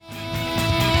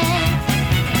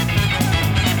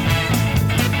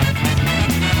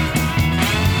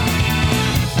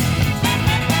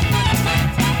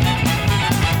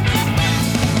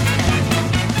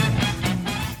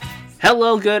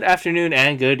Hello, good afternoon,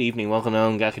 and good evening. Welcome to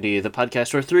Ongakudi, the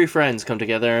podcast where three friends come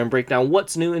together and break down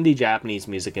what's new in the Japanese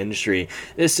music industry.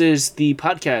 This is the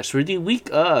podcast for the week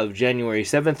of January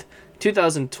 7th,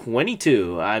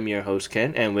 2022. I'm your host,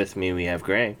 Ken, and with me we have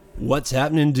Gray. What's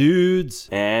happening, dudes?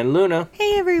 And Luna.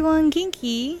 Hey everyone,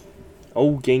 Genki.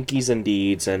 Oh, Genkies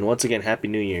indeed. And once again, Happy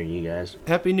New Year, you guys.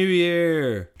 Happy New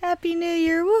Year! Happy New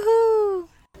Year, woohoo!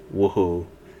 Woohoo.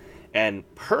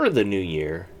 And per the new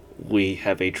year, we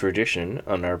have a tradition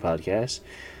on our podcast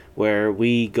where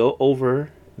we go over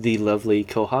the lovely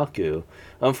Kohaku.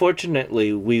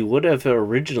 Unfortunately, we would have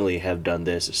originally have done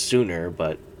this sooner,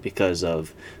 but because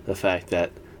of the fact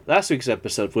that last week's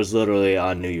episode was literally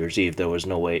on New Year's Eve, there was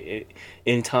no way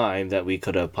in time that we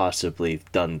could have possibly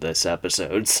done this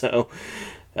episode. So,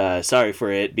 sorry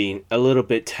for it being a little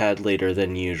bit tad later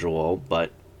than usual,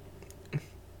 but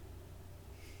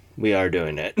we are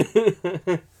doing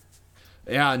it.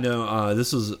 Yeah, no,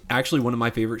 this was actually one of my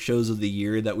favorite shows of the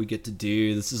year that we get to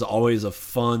do. This is always a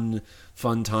fun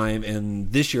time,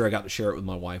 and this year I got to share it with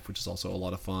my wife, which is also a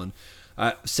lot of fun.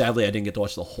 Sadly, I didn't get to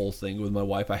watch the whole thing with my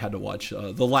wife. I had to watch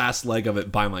the last leg of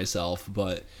it by myself,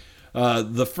 but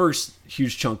the first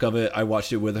huge chunk of it, I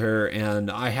watched it with her, and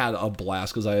I had a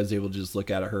blast because I was able to just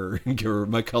look at her and give her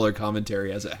my color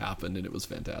commentary as it happened, and it was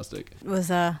fantastic. It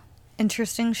was a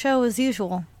interesting show as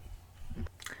usual.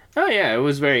 Oh yeah, it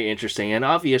was very interesting, and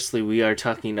obviously we are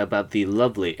talking about the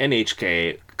lovely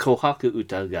NHK Kohaku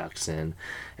Uta Gakusen,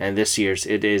 and this year's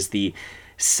it is the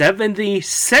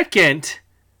 72nd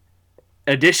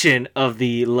edition of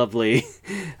the lovely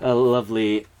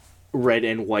red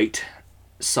and white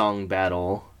song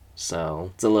battle.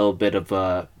 So it's a little bit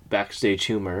of backstage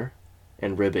humor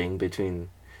and ribbing between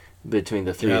the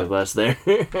three of us there.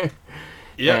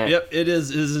 Yep. It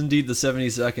is indeed the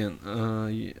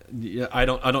 72nd. Yeah, I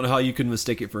don't know how you could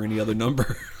mistake it for any other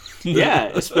number. Yeah,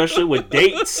 especially with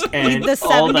dates and the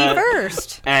all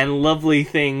 71st. And lovely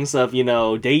things of,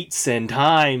 dates and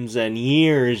times and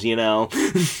years, What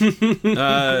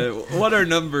are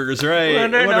numbers, right?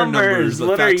 What are numbers?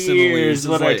 What are years?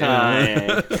 What are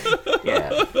time?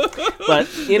 Yeah. But,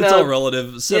 it's all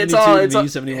relative. 72 to me,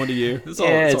 71 to you. It's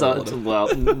all relative.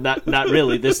 Well, not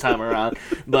really this time around.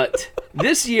 But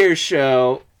this year's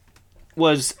show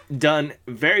was done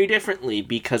very differently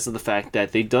because of the fact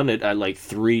that they done it at like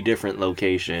 3 different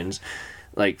locations,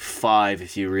 like 5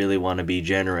 if you really want to be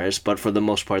generous, but for the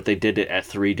most part they did it at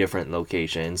 3 different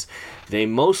locations. They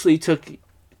mostly took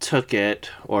it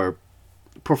or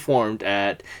performed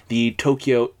at the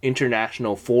Tokyo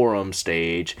International Forum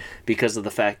stage because of the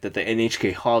fact that the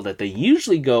NHK hall that they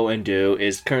usually go and do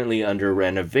is currently under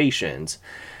renovations.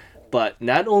 But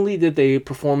not only did they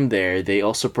perform there, they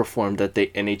also performed at the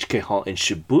NHK Hall in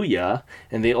Shibuya,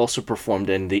 and they also performed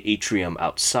in the atrium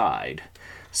outside.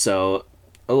 So,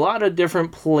 a lot of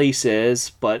different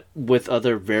places, but with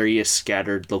other various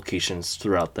scattered locations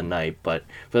throughout the night. But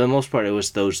for the most part, it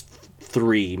was those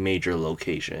 3 major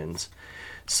locations.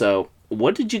 So,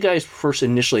 what did you guys first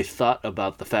initially thought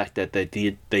about the fact that they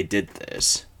did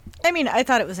this? I mean, I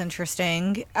thought it was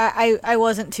interesting. I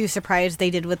wasn't too surprised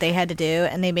they did what they had to do,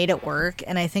 and they made it work,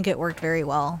 and I think it worked very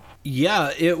well.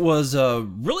 Yeah, it was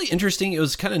really interesting. It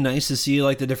was kind of nice to see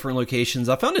like the different locations.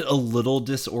 I found it a little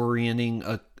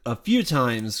disorienting a few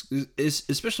times,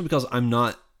 especially because I'm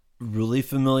not really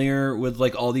familiar with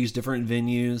like all these different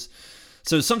venues.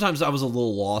 So sometimes I was a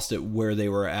little lost at where they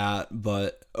were at,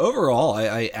 but overall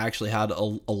I actually had a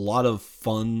lot of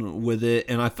fun with it,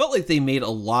 and I felt like they made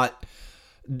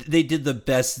they did the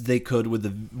best they could with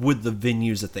the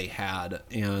venues that they had,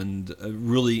 and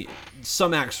really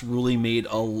some acts really made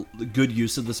a good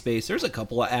use of the space. There's a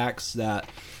couple of acts that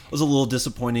was a little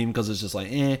disappointing because it's just like,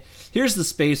 here's the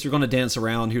space, you're going to dance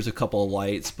around, here's a couple of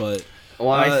lights, but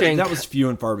I think that was few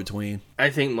and far between.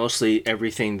 I think mostly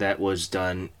everything that was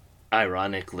done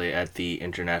ironically at the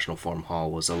International Forum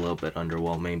Hall was a little bit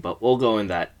underwhelming, but we'll go in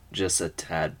that just a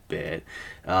tad bit.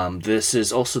 This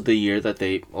is also the year that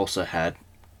they also had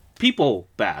people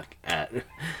back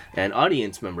an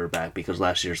audience member back, because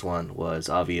last year's one was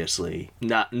obviously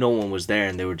no one was there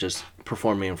and they were just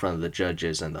performing in front of the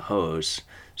judges and the hosts.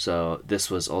 So this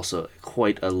was also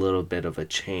quite a little bit of a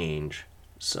change.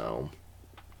 So,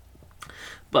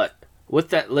 but with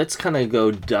that, let's kind of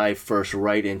go dive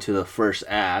right into the first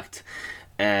act,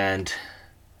 and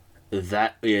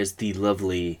that is the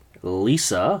lovely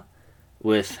Lisa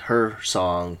with her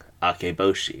song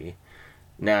Akeboshi.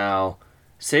 Now,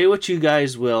 say what you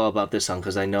guys will about this song,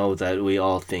 because I know that we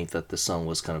all think that the song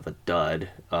was kind of a dud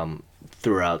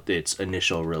throughout its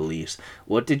initial release.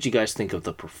 What did you guys think of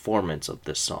the performance of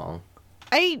this song?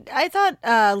 I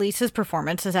thought Lisa's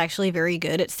performance was actually very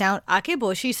good.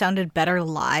 Akeboshi sounded better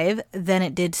live than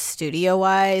it did studio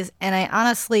wise, and I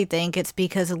honestly think it's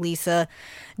because Lisa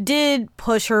did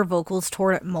push her vocals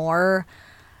toward it more.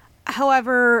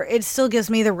 However, it still gives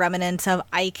me the remnants of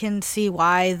I can see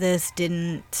why this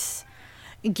didn't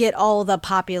get all the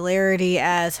popularity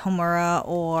as Homura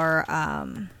or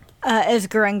as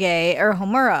Gurenge or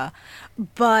Homura.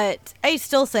 But I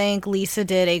still think Lisa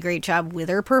did a great job with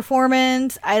her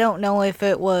performance. I don't know if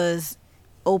it was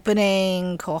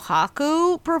opening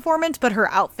Kohaku performance, but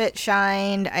her outfit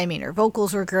shined. I mean, her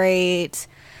vocals were great.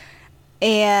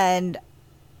 And,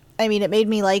 I mean, it made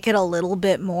me like it a little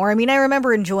bit more. I mean, I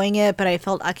remember enjoying it, but I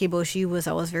felt Akeboshi was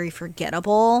always very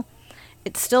forgettable.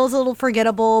 It still is a little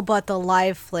forgettable, but the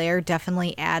live flair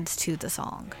definitely adds to the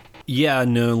song. Yeah,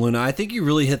 no, Luna, I think you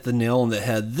really hit the nail on the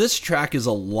head. This track is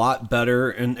a lot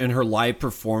better in her live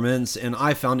performance, and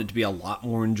I found it to be a lot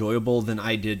more enjoyable than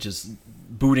I did just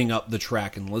booting up the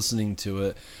track and listening to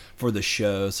it for the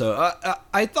show. So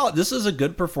I thought this is a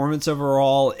good performance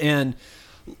overall, and,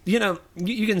 you know,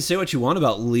 you can say what you want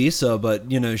about Lisa, but,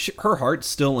 you know, her heart's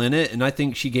still in it, and I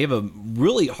think she gave a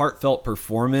really heartfelt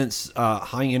performance,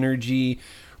 high energy,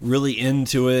 really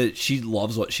into it. She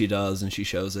loves what she does, and she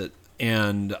shows it.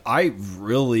 And I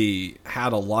really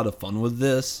had a lot of fun with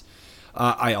this.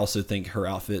 I also think her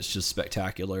outfit's just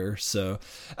spectacular. So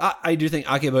I do think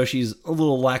Akeboshi's a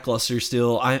little lackluster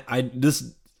still.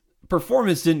 This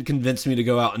performance didn't convince me to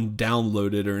go out and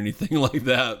download it or anything like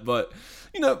that. But,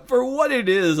 you know, for what it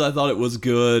is, I thought it was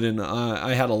good, and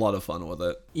I had a lot of fun with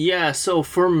it. Yeah, so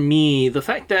for me, the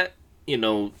fact that, you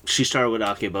know, she started with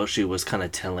Akeboshi was kind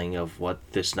of telling of what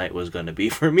this night was going to be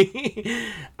for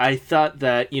me. I thought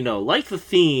that, you know, like the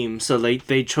theme, so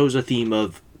they chose a theme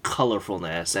of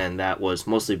colorfulness, and that was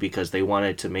mostly because they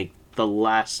wanted to make the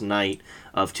last night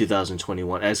of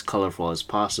 2021 as colorful as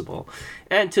possible.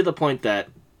 And to the point that,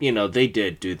 you know, they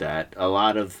did do that. A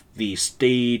lot of the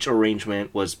stage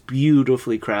arrangement was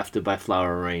beautifully crafted by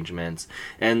Flower Arrangements.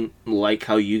 And like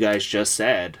how you guys just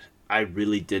said, I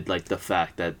really did like the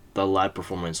fact that the live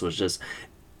performance was just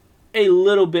a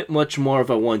little bit much more of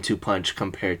a 1-2 punch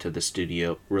compared to the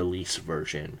studio release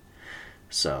version.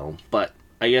 So, but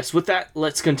I guess with that,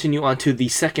 let's continue on to the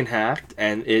second act,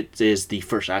 and it is the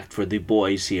first act for the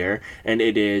boys here, and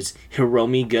it is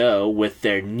Hiromi Go with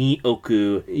their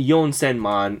Ni-oku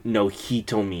Yonsenman no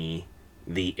Hitomi,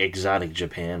 the exotic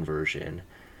Japan version.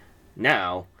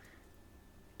 Now,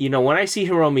 you know, when I see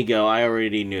Hiromi Go, I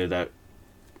already knew that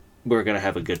we're gonna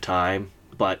have a good time,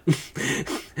 but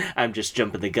I'm just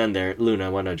jumping the gun there. Luna,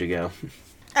 why don't you go?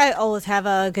 I always have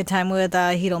a good time with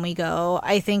Hiromi Go.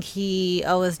 I think he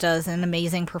always does an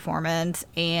amazing performance,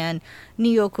 and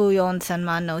Nyoku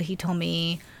Yonsenman no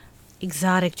Hitomi,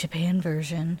 exotic Japan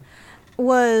version,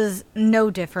 was no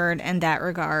different in that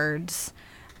regards.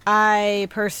 I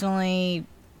personally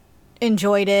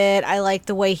enjoyed it. I liked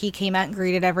the way he came out and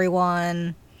greeted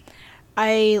everyone.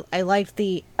 I liked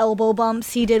the elbow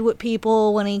bumps he did with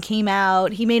people when he came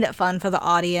out. He made it fun for the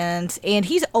audience, and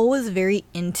he's always very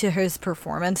into his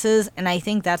performances, and I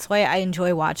think that's why I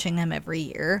enjoy watching him every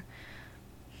year.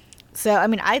 So, I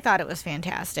mean, I thought it was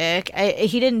fantastic.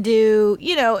 He didn't do,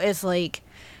 you know, as, like,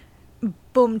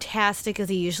 boomtastic as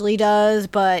he usually does,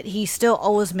 but he still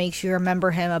always makes you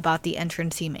remember him about the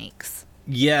entrance he makes.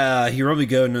 Yeah, Hiromi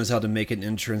Go knows how to make an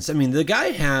entrance. I mean, the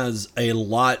guy has a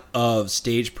lot of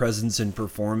stage presence and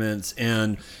performance,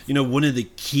 and, you know, one of the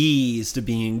keys to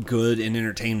being good in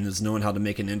entertainment is knowing how to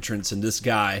make an entrance, and this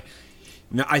guy,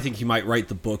 I think he might write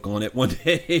the book on it one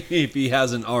day if he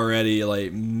hasn't already.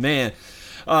 Like, man,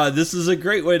 this is a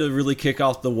great way to really kick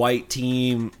off the white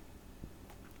team.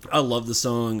 I love the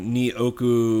song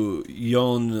Ni-oku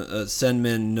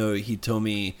Yonsenman no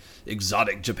Hitomi,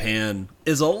 exotic Japan.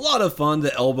 Is a lot of fun.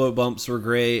 The elbow bumps were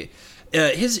great.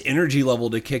 His energy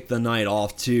level to kick the night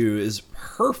off too is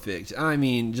perfect. I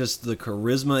mean, just the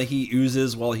charisma he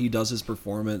oozes while he does his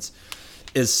performance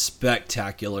is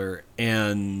spectacular,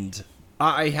 and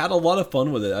I had a lot of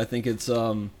fun with it. I think it's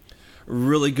a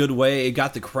really good way. It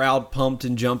got the crowd pumped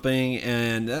and jumping,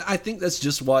 and I think that's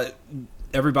just what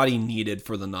everybody needed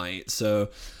for the night. So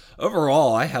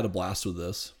overall, I had a blast with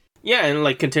this. Yeah, and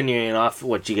like continuing off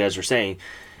what you guys were saying,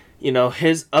 you know,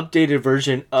 his updated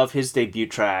version of his debut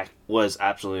track was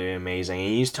absolutely amazing.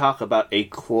 And you talk about a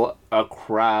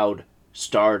crowd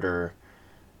starter.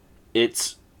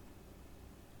 It's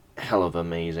hell of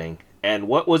amazing. And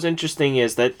what was interesting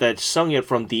is that sung it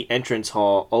from the entrance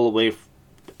hall all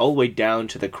the way down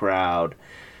to the crowd.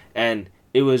 And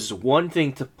it was one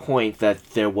thing to point that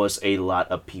there was a lot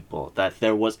of people, that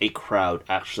there was a crowd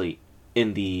actually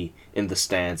in the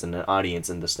stands and the audience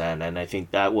in the stand, and I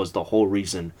think that was the whole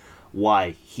reason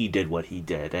why he did what he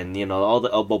did. And all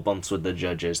the elbow bumps with the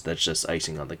judges, that's just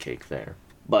icing on the cake there.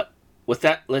 But with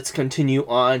that, let's continue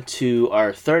on to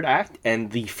our third act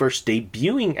and the first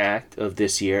debuting act of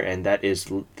this year, and that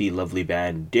is the lovely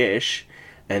band Dish.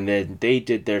 And then they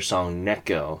did their song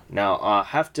Neko. Now, I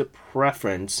have to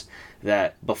preference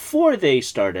that before they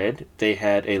started, they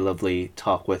had a lovely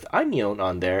talk with Aimyon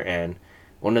on there, and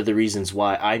one of the reasons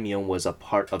why Aimyon was a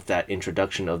part of that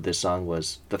introduction of this song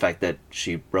was the fact that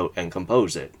she wrote and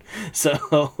composed it.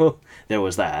 So, there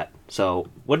was that. So,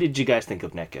 what did you guys think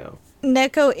of Neko?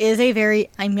 Neko is a very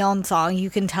Aimyon song. You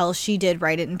can tell she did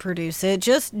write it and produce it,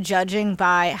 just judging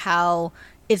by how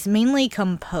it's mainly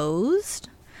composed.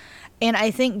 And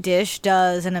I think Dish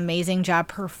does an amazing job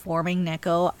performing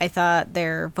Neko. I thought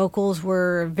their vocals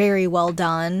were very well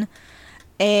done,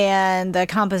 and the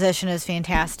composition is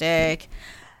fantastic.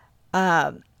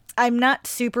 I'm not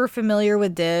super familiar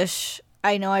with Dish.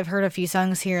 I know I've heard a few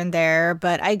songs here and there,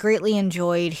 but I greatly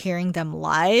enjoyed hearing them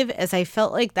live, as I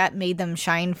felt like that made them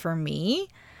shine for me.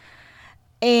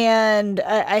 And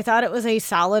I thought it was a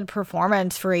solid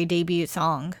performance for a debut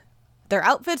song. Their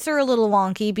outfits are a little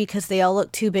wonky because they all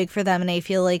look too big for them, and they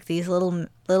feel like these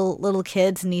little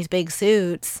kids in these big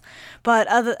suits. But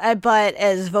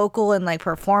as vocal and like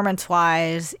performance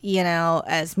wise,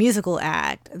 as musical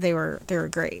act, they were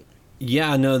great.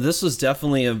 Yeah, no, this was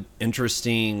definitely an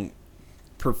interesting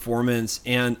performance,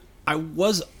 and I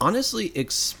was honestly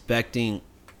expecting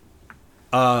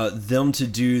them to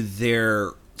do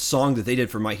their song that they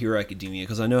did for My Hero Academia,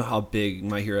 because I know how big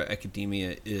My Hero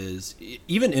Academia is.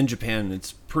 Even in Japan,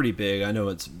 it's pretty big. I know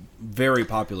it's very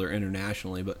popular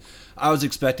internationally, but I was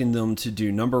expecting them to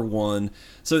do number one.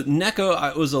 So Neko,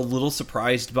 I was a little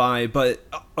surprised by, but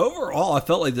overall, I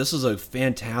felt like this was a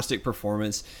fantastic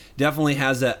performance. Definitely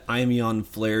has that Aimyon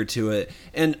flair to it,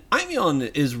 and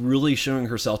Aimyon is really showing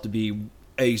herself to be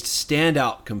a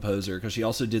standout composer, because she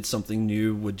also did something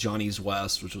new with Johnny's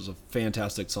West, which was a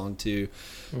fantastic song too.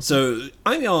 Mm-hmm. So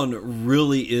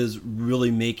Aimyon is really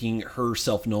making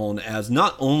herself known as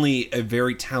not only a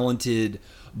very talented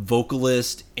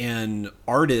vocalist and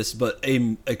artist, but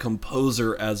a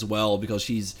composer as well, because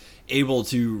she's able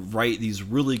to write these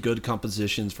really good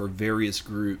compositions for various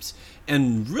groups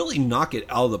and really knock it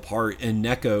out of the park. And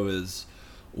Neko is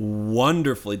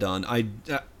wonderfully done.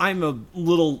 I'm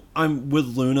with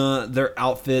Luna. Their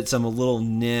outfits, I'm a little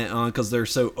knit on because they're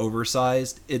so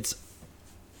oversized. It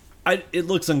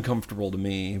looks uncomfortable to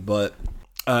me, but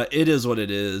it is what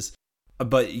it is.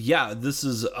 But yeah, this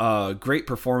is a great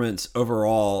performance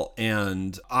overall,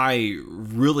 and I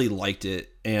really liked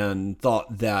it and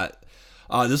thought that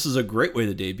this is a great way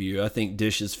to debut. I think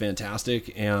Dish is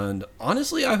fantastic, and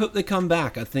honestly, I hope they come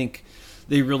back. I think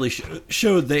they really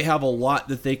showed they have a lot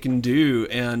that they can do,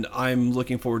 and I'm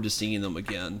looking forward to seeing them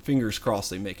again. Fingers crossed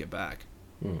they make it back.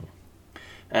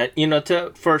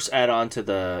 To first add on to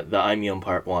the Aimyon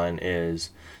part one is,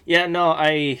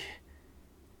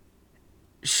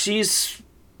 she's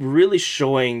really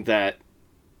showing that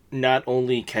not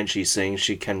only can she sing,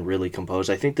 she can really compose.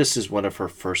 I think this is one of her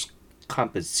first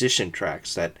composition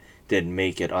tracks that did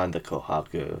make it on the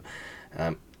Kohaku.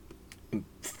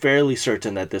 Fairly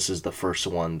certain that this is the first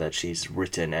one that she's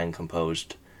written and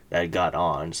composed that got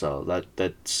on, so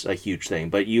that's a huge thing.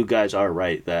 But you guys are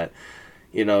right that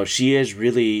she is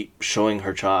really showing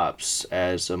her chops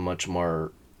as a much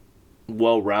more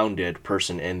well-rounded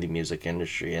person in the music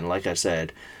industry. And like I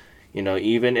said,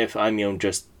 even if Aimyon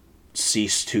just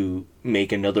ceased to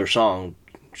make another song,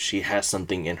 she has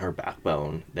something in her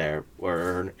backbone there,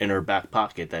 or in her back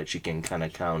pocket, that she can kind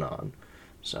of count on.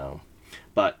 So,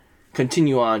 but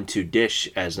continue on to Dish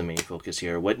as the main focus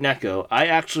here. With Neko, I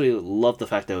actually love the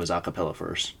fact that it was a cappella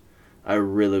first. I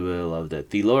really, really loved it.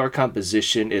 The lower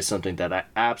composition is something that I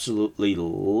absolutely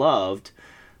loved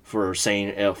for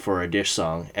a Dish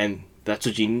song, and that's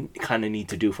what you kind of need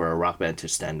to do for a rock band to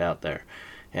stand out there.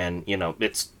 And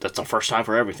that's the first time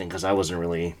for everything, because I wasn't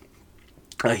really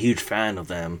a huge fan of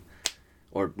them,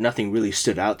 or nothing really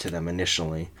stood out to them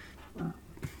initially.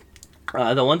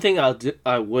 The one thing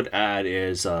I would add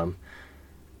is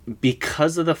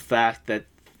because of the fact that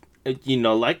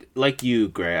like you,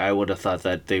 Gray, I would have thought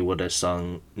that they would have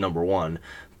sung number one,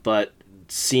 but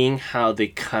seeing how they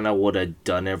kind of would have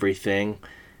done everything,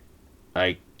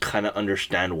 I kind of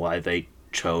understand why they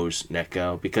chose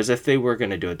Neko, because if they were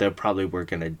going to do it, they probably were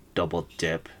going to double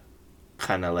dip,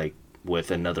 kind of like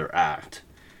with another act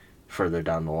further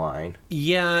down the line.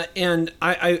 Yeah, and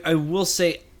I will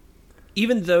say,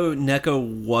 even though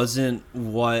Neko wasn't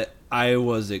what I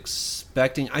was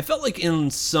expecting. I felt like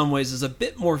in some ways it's a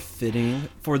bit more fitting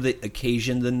for the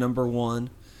occasion than number one.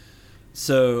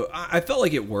 So I felt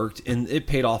like it worked, and it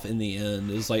paid off in the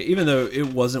end. It's like, even though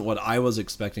it wasn't what I was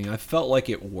expecting, I felt like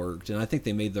it worked, and I think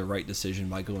they made the right decision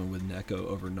by going with Neko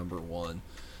over number one.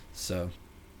 So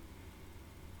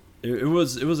it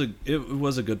was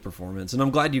a good performance, and I'm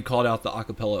glad you called out the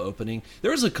acapella opening.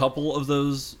 There was a couple of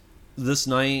those this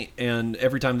night, and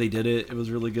every time they did it, it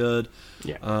was really good.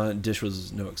 Yeah, Dish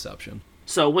was no exception.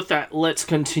 So with that, let's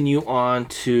continue on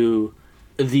to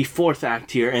the fourth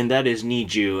act here, and that is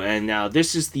Need You. And now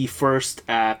this is the first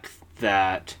act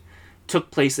that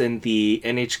took place in the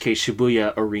NHK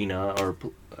Shibuya Arena, or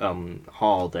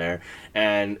hall there.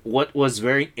 And what was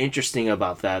very interesting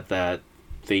about that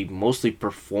they mostly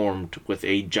performed with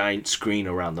a giant screen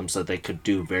around them so they could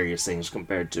do various things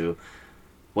compared to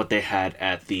what they had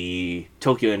at the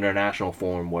Tokyo International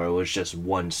Forum, where it was just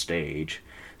one stage.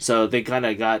 So they kind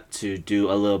of got to do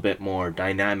a little bit more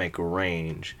dynamic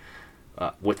range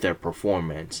with their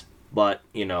performance. But,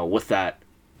 you know, with that,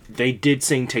 they did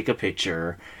sing Take a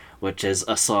Picture, which is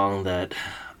a song that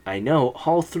I know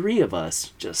all three of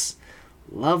us just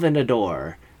love and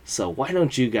adore. So why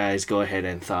don't you guys go ahead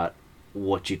and thought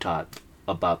what you thought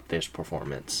about this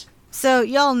performance? So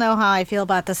y'all know how I feel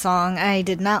about the song. I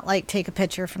did not like Take a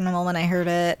Picture from the moment I heard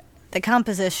it. The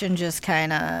composition just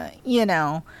kind of, you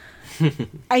know,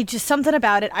 something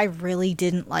about it I really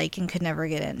didn't like and could never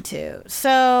get into.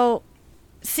 So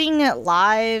seeing it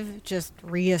live just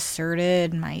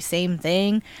reasserted my same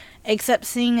thing, except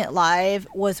seeing it live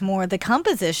was more, the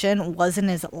composition wasn't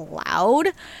as loud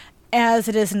as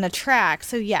it is in the track.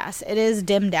 So yes, it is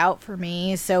dimmed out for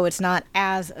me, so it's not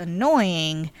as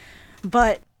annoying.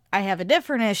 But I have a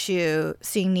different issue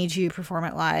seeing Need You perform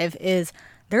it live, is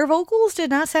their vocals did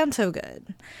not sound so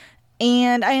good.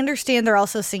 And I understand they're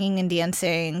also singing and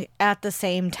dancing at the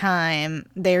same time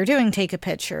they're doing Take a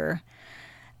Picture.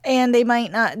 And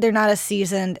they're not as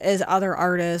seasoned as other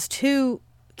artists who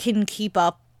can keep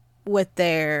up with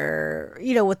their,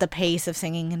 you know, with the pace of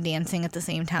singing and dancing at the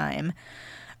same time.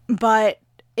 But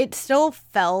it still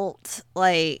felt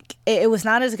like it was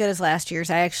not as good as last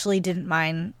year's. I actually didn't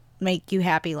mind Make You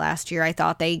Happy last year. I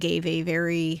thought they gave a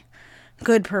very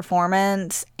good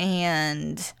performance,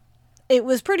 and it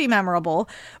was pretty memorable.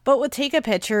 But with Take a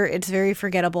Picture, it's very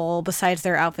forgettable. Besides,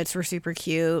 their outfits were super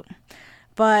cute.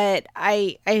 But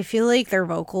I feel like their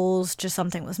vocals, just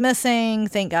something was missing.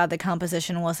 Thank God the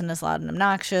composition wasn't as loud and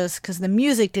obnoxious, because the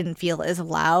music didn't feel as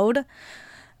loud,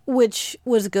 which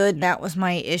was good. And that was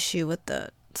my issue with the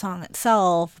song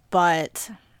itself.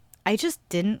 But I just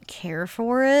didn't care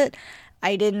for it.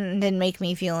 Didn't make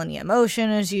me feel any emotion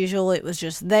as usual. It was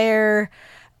just there.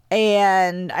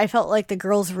 And I felt like the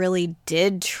girls really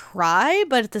did try,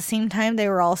 but at the same time they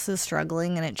were also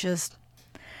struggling, and it just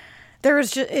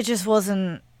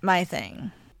wasn't my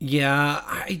thing. Yeah,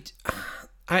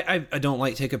 I don't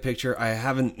like Take a Picture. I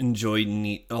haven't enjoyed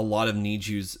a lot of Need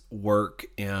You's work,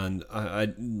 and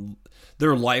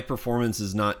their live performance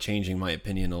is not changing my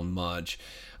opinion on much.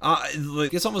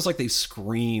 It's almost like they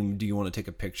scream, "Do you want to take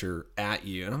a picture?" at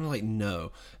you, and I'm like,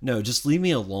 no, just leave me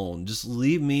alone. Just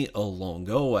leave me alone.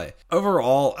 Go away.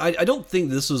 Overall, I don't think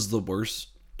this was the worst.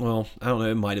 Well, I don't know.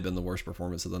 It might have been the worst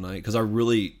performance of the night, because I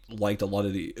really liked a lot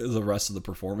of the rest of the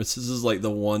performances. This is like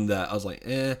the one that I was like,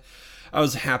 I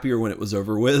was happier when it was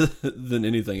over with than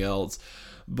anything else.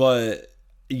 But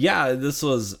yeah, this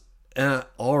was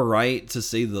all right, to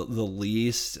say the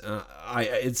least.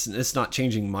 It's not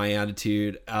changing my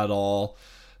attitude at all.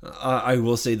 I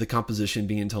will say the composition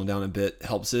being toned down a bit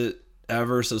helps it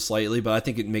ever so slightly, but I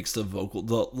think it makes the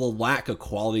lack of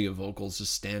quality of vocals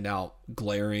just stand out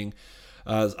glaring.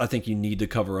 I think you need to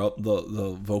cover up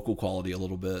the vocal quality a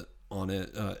little bit on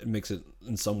it. It makes it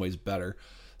in some ways better.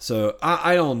 So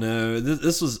I don't know.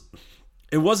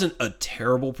 It wasn't a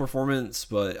terrible performance,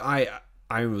 but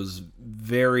I was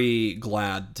very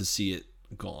glad to see it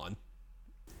gone.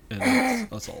 And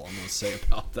that's all I'm going to say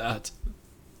about that.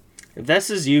 If this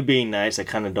is you being nice, I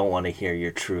kind of don't want to hear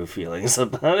your true feelings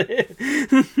about it.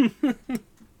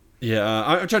 Yeah,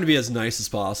 I'm trying to be as nice as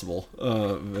possible.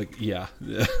 Yeah.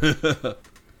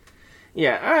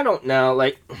 Yeah, I don't know.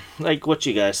 Like what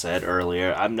you guys said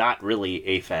earlier, I'm not really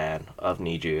a fan of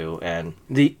Need You, and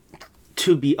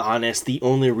to be honest, the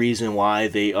only reason why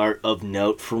they are of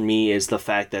note for me is the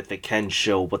fact that they can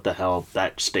show what the hell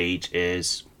that stage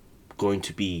is going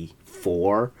to be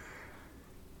for.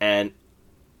 And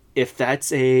if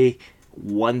that's a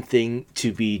one thing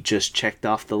to be just checked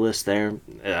off the list there,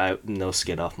 no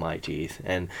skin off my teeth.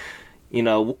 And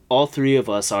all three of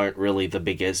us aren't really the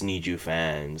biggest Niju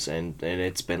fans, and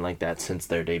it's been like that since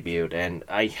their debut. And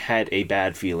I had a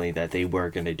bad feeling that they were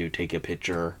going to do Take a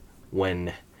Picture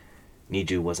when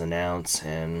Niju was announced,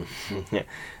 and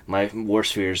my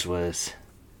worst fears was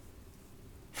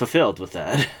fulfilled with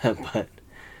that, but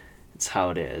it's how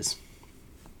it is.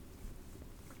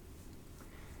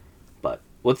 But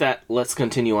with that, let's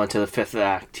continue on to the fifth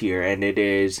act here, and it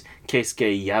is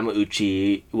Keisuke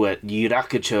Yamauchi with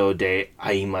Yurakucho de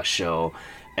Aimashou.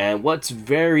 And what's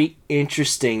very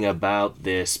interesting about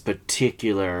this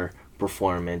particular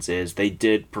performance is they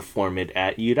did perform it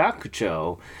at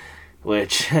Yurakucho,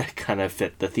 which kind of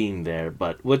fit the theme there.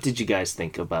 But what did you guys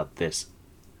think about this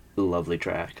lovely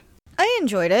track? I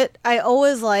enjoyed it. I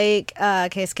always like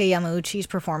Keisuke Yamauchi's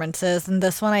performances, and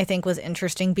this one I think was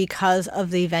interesting because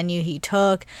of the venue he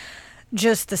took.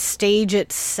 Just the stage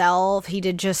itself, he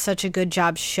did just such a good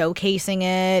job showcasing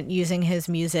it, using his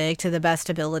music to the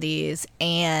best abilities.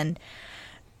 And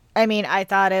I mean, I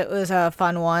thought it was a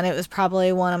fun one. It was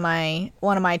probably one of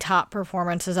my top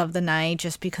performances of the night,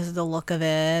 just because of the look of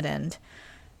it, and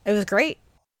it was great.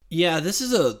 Yeah, this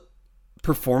is a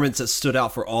performance that stood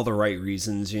out for all the right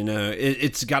reasons.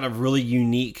 It's got a really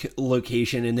unique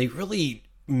location, and they really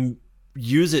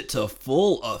use it to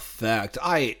full effect.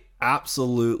 I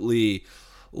absolutely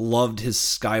loved his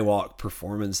Skywalk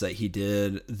performance that he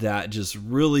did. That just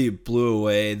really blew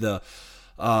away.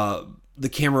 The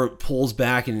camera pulls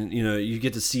back, and you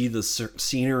get to see the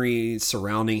scenery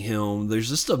surrounding him. There's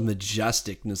just a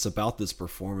majesticness about this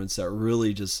performance that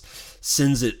really just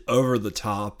sends it over the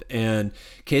top. And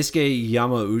Keisuke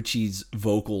Yamauchi's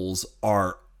vocals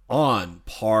are on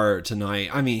par tonight.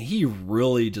 I mean, he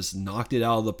really just knocked it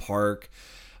out of the park.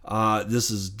 This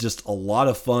is just a lot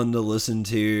of fun to listen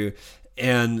to,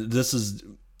 and this is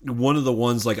one of the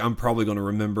ones like I'm probably going to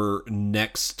remember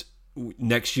next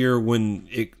year when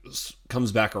it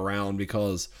comes back around,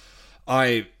 because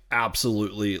I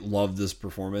absolutely love this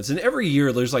performance. And every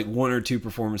year there's like one or two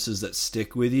performances that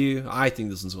stick with you. I think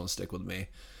this one's going to stick with me.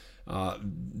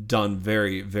 Done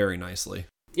very, very nicely.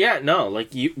 Yeah, no,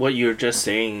 like what you were just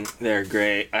saying, they're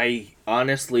great. I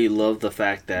honestly love the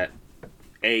fact that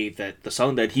that the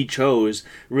song that he chose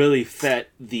really fit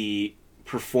the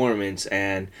performance.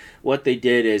 And what they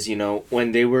did is,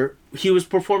 when he was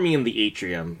performing in the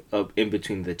atrium in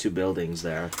between the two buildings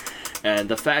there, and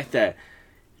the fact that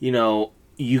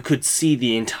you could see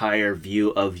the entire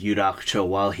view of Yurakucho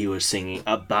while he was singing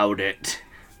about it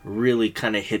really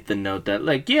kind of hit the note that,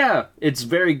 like, yeah, it's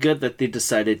very good that they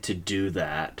decided to do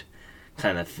that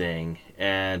kind of thing.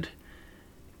 And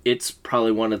it's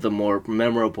probably one of the more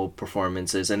memorable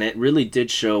performances, and it really did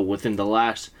show within the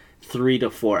last 3 to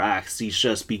 4 acts, these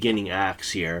just beginning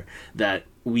acts here, that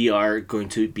we are going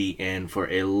to be in for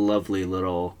a lovely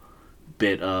little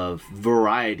bit of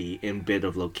variety in bit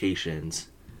of locations.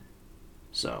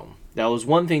 So that was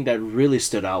one thing that really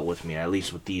stood out with me, at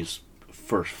least with these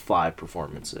first 5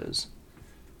 performances.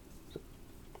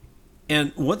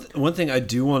 And one thing I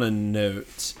do want to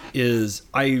note is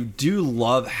I do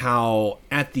love how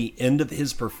at the end of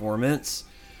his performance,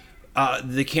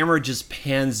 the camera just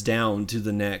pans down to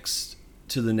the next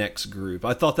group.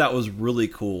 I thought that was really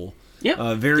cool.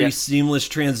 Yeah. Very seamless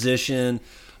transition.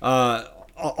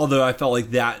 Although I felt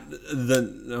like that,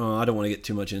 I don't want to get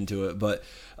too much into it, but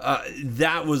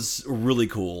that was really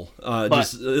cool.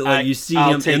 You see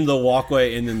him in the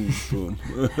walkway, and then boom.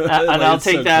 And I'll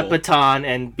take that baton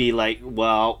and be like,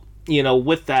 well,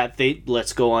 with that,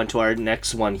 let's go on to our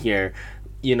next one here.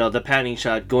 The panning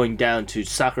shot going down to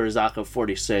Sakurazaka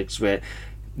 46 with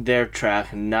their track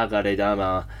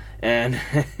Nagaredama. And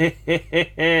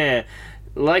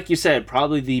like you said,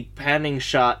 probably the panning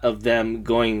shot of them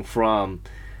going from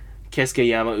Keisuke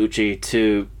Yamauchi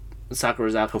to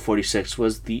Sakurazaka 46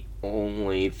 was the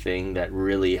only thing that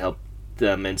really helped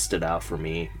them and stood out for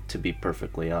me, to be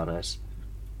perfectly honest.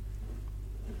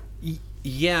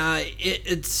 Yeah,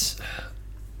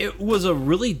 it was a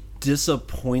really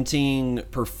disappointing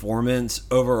performance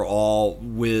overall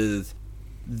with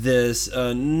this.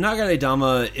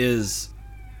 Nagaredama is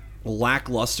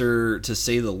lackluster, to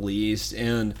say the least,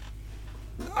 and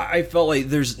I felt like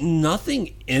there's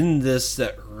nothing in this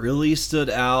that really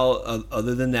stood out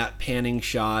other than that panning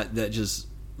shot that just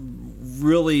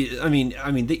really,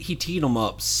 he teed them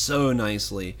up so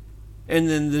nicely. And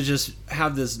then they just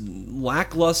have this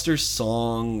lackluster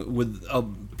song with a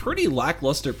pretty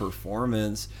lackluster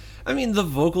performance. I mean, the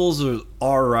vocals are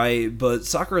alright, but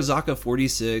Sakurazaka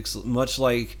 46, much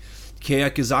like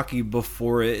Keiakizaki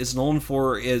before it is known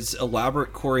for its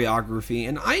elaborate choreography,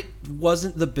 and I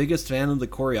wasn't the biggest fan of the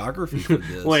choreography for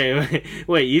this.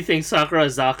 Wait, you think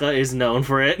Sakurazaka is known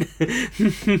for it?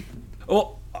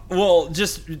 Well,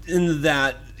 just in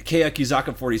that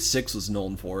Keiakizaka 46 was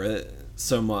known for it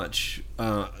so much.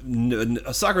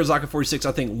 Sakurazaka 46,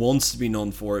 I think, wants to be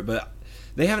known for it, but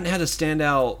they haven't had a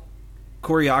standout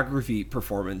choreography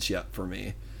performance yet for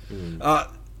me.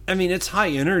 I mean, it's high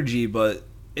energy, but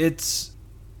it's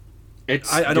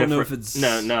I don't know if it's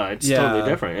no, it's totally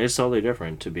different. It's totally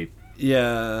different, to be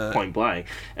point blank.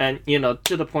 And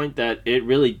to the point that it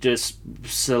really just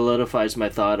solidifies my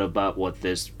thought about what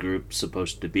this group's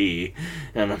supposed to be.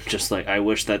 And I'm just like, I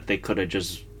wish that they could have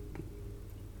just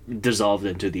dissolved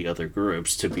into the other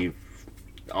groups, to be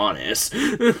honest.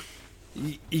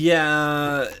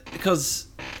 Yeah, because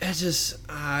it's just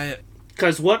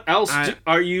because what else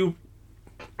are you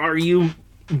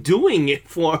doing it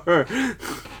for?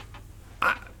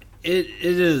 It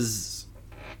is.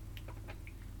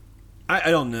 I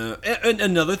don't know. And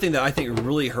another thing that I think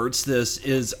really hurts this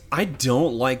is I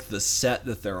don't like the set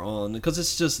that they're on, because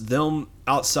it's just them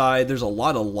outside. There's a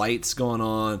lot of lights going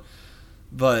on,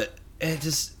 but it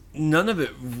just, none of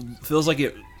it feels like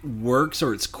it works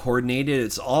or it's coordinated.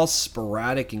 It's all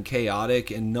sporadic and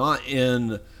chaotic, and not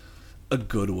in a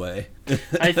good way.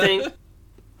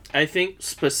 I think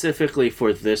specifically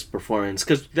for this performance,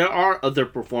 because there are other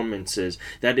performances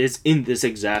that is in this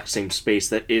exact same space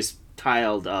that is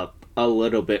tiled up a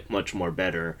little bit much more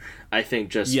better. I think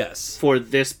just for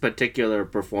this particular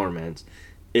performance,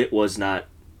 it was not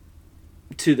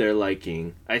to their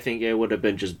liking. I think it would have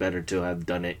been just better to have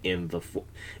done it in the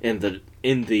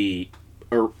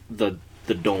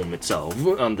dome itself,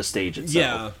 on the stage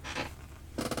itself.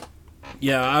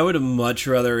 Yeah, I would have much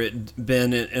rather it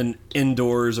been in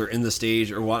indoors or in the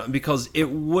stage or what, because it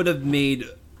would have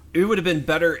been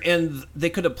better, and they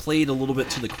could have played a little bit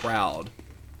to the crowd.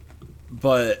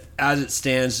 But as it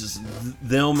stands, just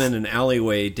them in an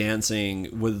alleyway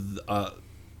dancing with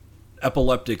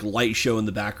epileptic light show in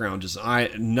the background, just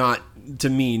not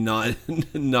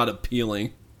not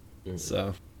appealing.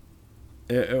 So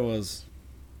it was.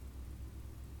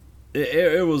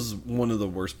 It was one of the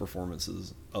worst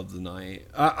performances of the night.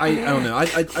 I don't know.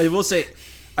 I will say,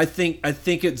 I think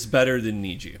it's better than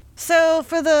Need You. So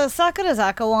for the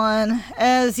Sakurazaka one,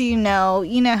 as you know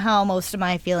how most of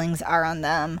my feelings are on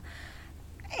them,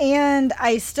 and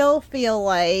I still feel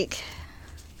like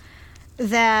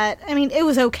that. I mean, it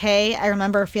was okay. I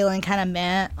remember feeling kind of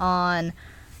meh on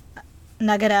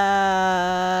Nagare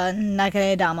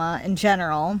Dama in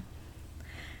general.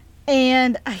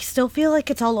 And I still feel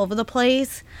like it's all over the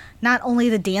place. Not only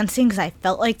the dancing, because I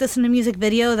felt like this in the music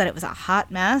video, that it was a hot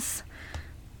mess.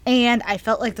 And I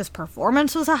felt like this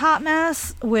performance was a hot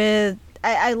mess.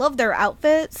 I love their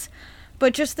outfits,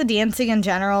 but just the dancing in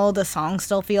general, the song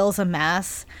still feels a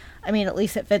mess. I mean, at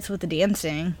least it fits with the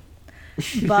dancing.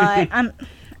 But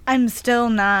I'm still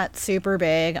not super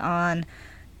big on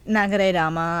Nagare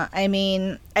Dama. I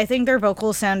mean, I think their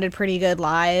vocals sounded pretty good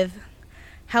live.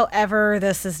 However,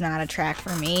 this is not a track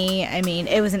for me. I mean,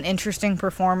 it was an interesting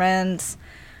performance,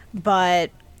 but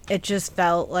it just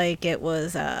felt like it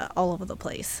was all over the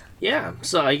place. Yeah,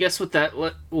 so I guess with that,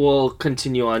 we'll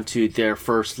continue on to their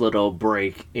first little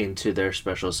break into their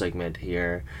special segment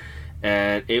here.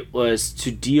 And it was to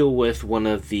deal with one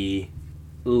of the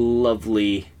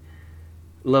lovely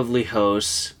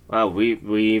hosts. Wow, we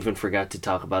even forgot to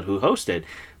talk about who hosted.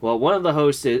 Well, one of the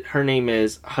hosts, her name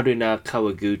is Haruna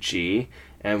Kawaguchi.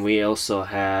 And we also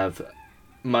have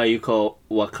Mayuko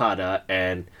Wakata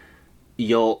and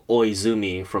Yo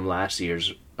Oizumi from last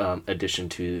year's addition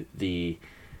to the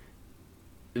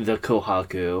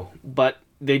Kohaku. But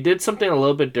they did something a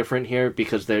little bit different here,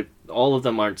 because all of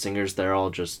them aren't singers. They're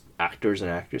all just actors and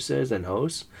actresses and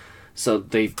hosts. So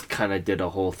they kind of did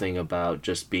a whole thing about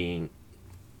just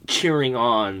cheering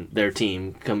on their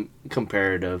team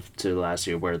comparative to last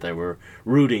year, where they were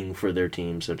rooting for their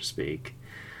team, so to speak.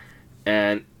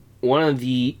 And one of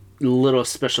the little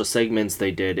special segments they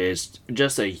did is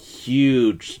just a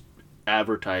huge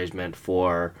advertisement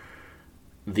for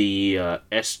the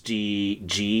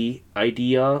SDG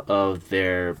idea of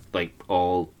their, like,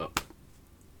 all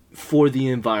for the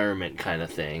environment kind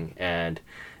of thing. And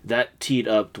that teed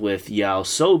up with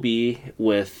YOASOBI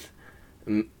with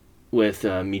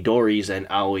Midori's and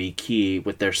Aoi Ki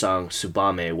with their song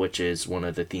Tsubame, which is one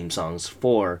of the theme songs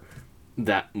for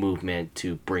that movement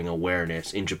to bring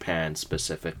awareness in Japan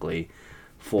specifically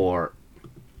for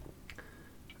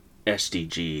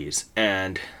SDGs.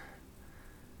 And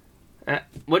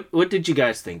what did you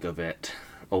guys think of it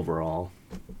overall?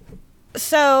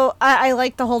 So I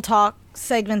like the whole talk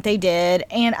segment they did,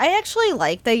 and I actually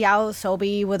like the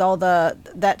Yaosobi with all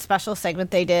that special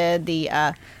segment they did, the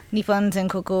Nippon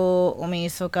Zenkoku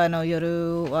Omisoka no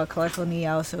Yoru wa Colorful ni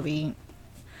Yaosobi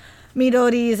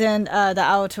Midori's and the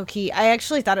Aotoki. I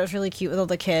actually thought it was really cute with all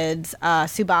the kids,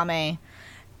 Tsubame.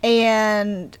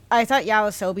 And I thought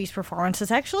Yaosobi's performance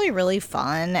was actually really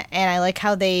fun, and I like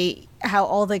how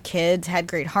all the kids had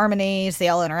great harmonies. They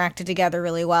all interacted together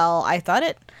really well.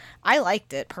 I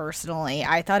liked it personally.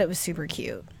 I thought it was super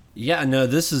cute. Yeah, no,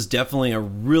 this is definitely a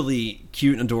really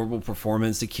cute and adorable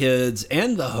performance. The kids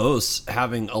and the hosts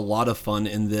having a lot of fun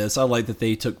in this. I like that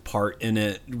they took part in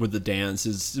it with the dance.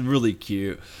 It's really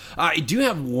cute. I do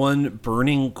have one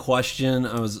burning question.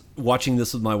 I was watching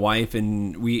this with my wife,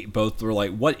 and we both were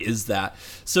like, what is that?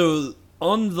 So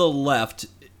on the left,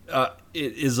 it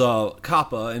is a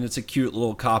kappa, and it's a cute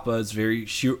little kappa. It's very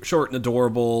short and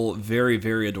adorable. Very,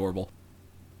 very adorable.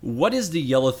 What is the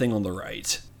yellow thing on the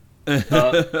right?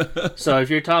 So if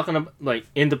you're talking about, like,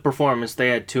 in the performance, they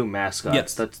had two mascots.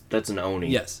 Yes. That's an Oni.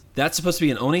 Yes. That's supposed to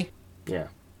be an Oni? Yeah.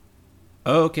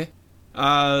 Oh, okay.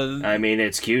 I mean,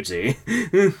 it's cutesy.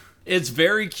 It's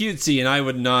very cutesy, and I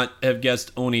would not have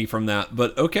guessed Oni from that.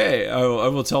 But okay, I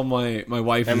will tell my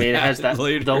wife. I mean, it has that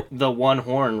later. the one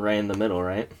horn right in the middle,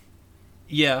 right?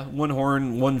 Yeah, one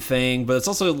horn, one fang, but it's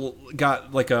also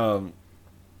got like a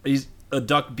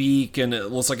duck beak, and it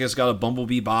looks like it's got a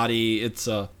bumblebee body.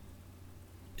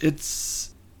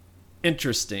 It's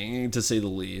interesting, to say the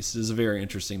least. It's a very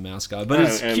interesting mascot, but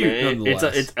it's cute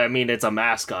nonetheless. It's a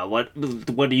mascot. What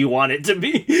do you want it to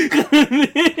be?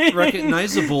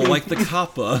 Recognizable, like the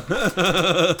kappa.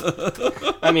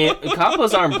 I mean,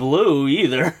 kappas aren't blue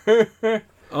either.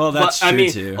 Oh, that's true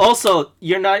too. Also,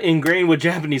 you're not ingrained with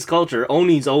Japanese culture.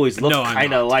 Onis always look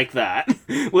kind of like that,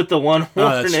 with the one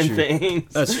horn and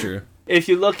things. That's true. If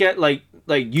you look at like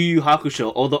Yu Yu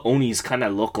Hakusho, all the Onis kind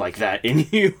of look like that in Yu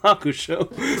Yu Hakusho.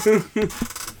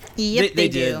 Yep, they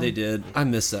did. They did. I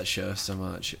miss that show so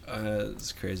much.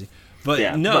 It's crazy. But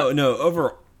yeah,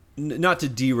 over. Not to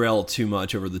derail too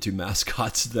much over the two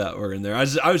mascots that were in there. I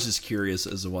was just curious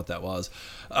as to what that was.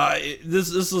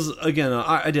 This was, again,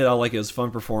 I like it. It was a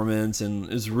fun performance, and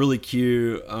it was really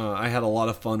cute. I had a lot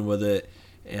of fun with it,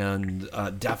 and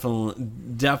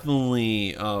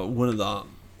definitely one of the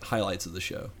highlights of the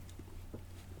show.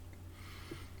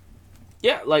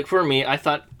 Yeah, like for me, I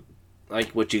thought,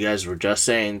 like what you guys were just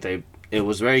saying, it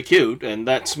was very cute, and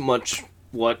that's much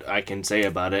what I can say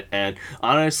about it. And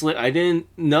honestly, I didn't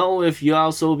know if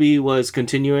Yaosobi was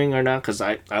continuing or not, because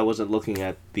I wasn't looking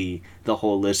at the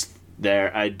whole list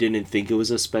there. I didn't think it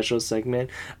was a special segment.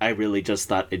 I really just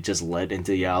thought it just led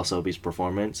into Yaosobi's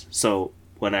performance. So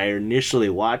when I initially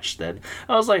watched it,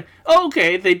 I was like, oh,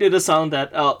 okay, they did a song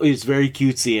that is very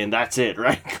cutesy and that's it,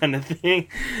 right? Kind of thing.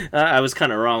 I was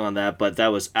kind of wrong on that, but that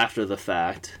was after the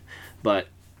fact. But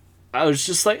I was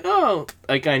just like, oh,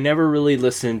 like I never really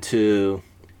listened to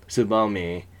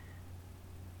Tsubame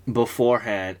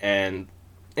beforehand, and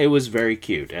it was very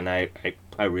cute, and I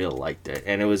really liked it,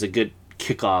 and it was a good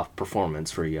kickoff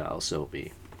performance for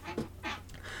Yaosobi.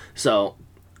 So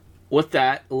with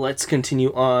that, let's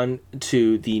continue on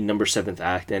to the number 7th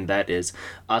act, and that is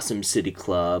Awesome City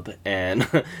Club.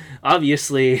 And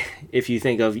obviously, if you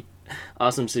think of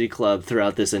Awesome City Club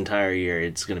throughout this entire year,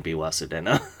 it's going to be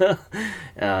Wasudena.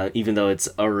 Even though it's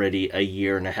already a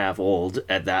year and a half old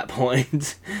at that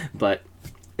point. But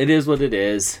it is what it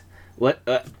is.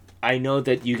 I know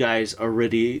that you guys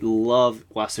already love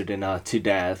Wasudena to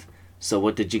death. So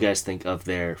what did you guys think of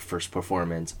their first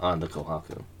performance on the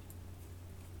Kohaku?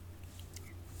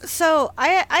 So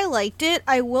I liked it.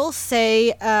 I will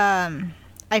say,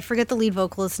 I forget the lead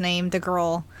vocalist's name, the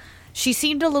girl. She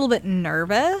seemed a little bit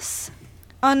nervous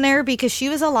on there because she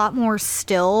was a lot more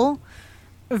still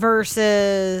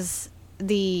versus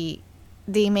the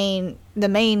main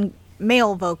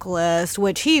male vocalist,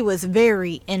 which he was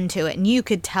very into it, and you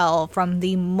could tell from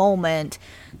the moment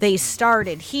they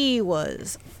started, he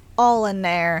was all in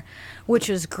there, which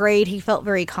was great. He felt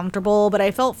very comfortable, but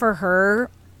I felt for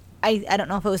her, I don't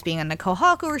know if it was being on the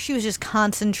Kohaku or she was just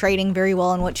concentrating very well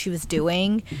on what she was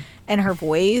doing and her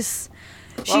voice.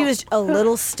 She was a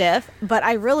little stiff, but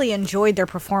I really enjoyed their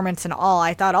performance and all.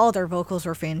 I thought all their vocals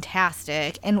were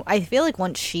fantastic, and I feel like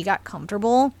once she got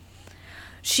comfortable,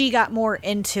 she got more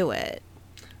into it.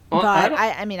 Well, but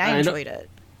I enjoyed it.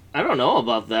 I don't know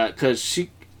about that, because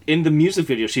in the music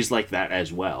video, she's like that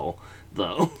as well,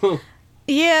 though.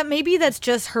 Yeah, maybe that's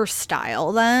just her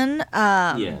style then.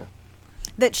 Yeah.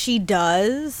 That she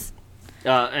does.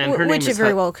 And her name is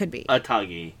very well could be.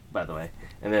 Atagi, by the way.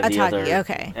 And then Atagi,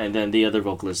 okay. And then the other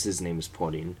vocalist, his name is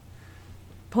Porin.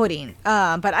 Pudding.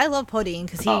 But I love Pudding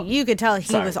because you could tell he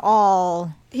sorry. was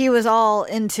all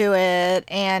into it.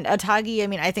 And Atagi, I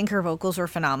mean, I think her vocals were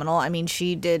phenomenal. I mean,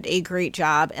 she did a great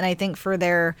job, and I think for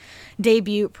their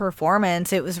debut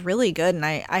performance, it was really good. And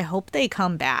I hope they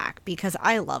come back because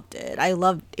I loved it. I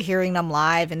loved hearing them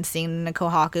live and singing the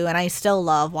Kohaku, and I still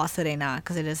love Wasurena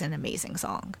because it is an amazing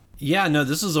song. Yeah, no,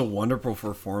 this is a wonderful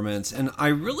performance, and I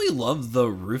really love the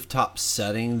rooftop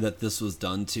setting that this was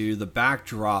done to. The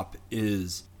backdrop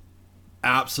is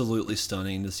absolutely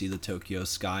stunning to see the Tokyo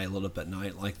sky lit up at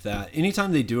night like that.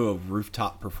 Anytime they do a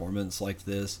rooftop performance like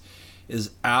this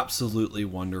is absolutely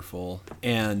wonderful.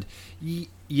 And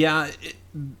yeah,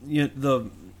 the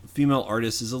female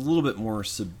artist is a little bit more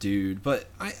subdued, but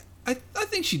I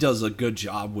think she does a good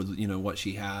job with what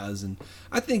she has, and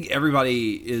I think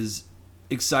everybody is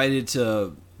excited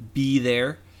to be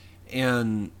there.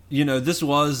 And this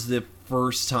was the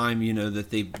first time that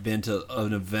they've been to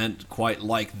an event quite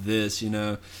like this,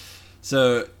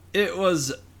 so it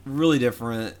was really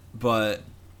different, but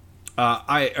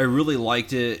I really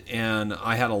liked it, and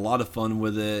I had a lot of fun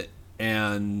with it,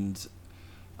 and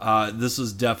this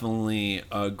was definitely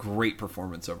a great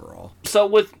performance overall. So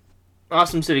with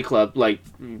Awesome City Club, like,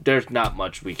 there's not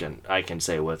much I can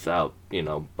say without,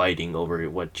 biting over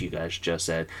what you guys just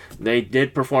said. They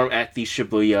did perform at the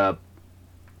Shibuya,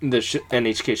 NHK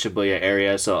Shibuya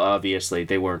area, so obviously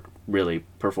they weren't really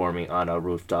performing on a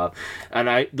rooftop.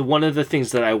 And one of the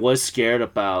things that I was scared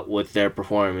about with their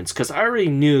performance, because I already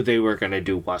knew they were going to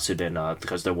do Wasudena,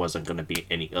 because there wasn't going to be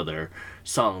any other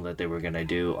song that they were going to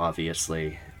do,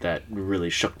 obviously, that really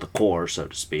shook the core, so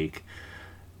to speak.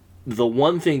 The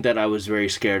one thing that I was very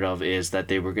scared of is that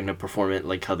they were going to perform it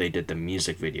like how they did the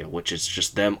music video, which is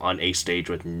just them on a stage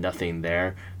with nothing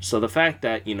there. So the fact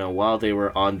that, while they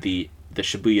were on the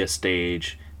Shibuya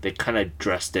stage, they kind of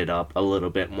dressed it up a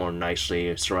little bit more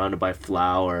nicely, surrounded by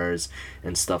flowers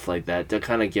and stuff like that, to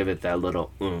kind of give it that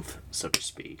little oomph, so to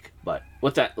speak. But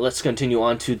with that, let's continue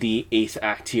on to the 8th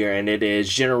act here, and it is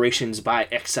Generations by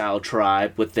Exile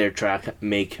Tribe with their track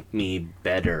Make Me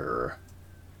Better.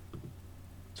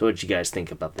 So what did you guys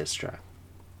think about this track?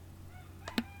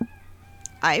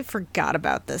 I forgot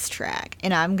about this track,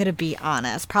 and I'm going to be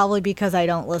honest, probably because I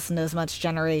don't listen to as much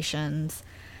Generations.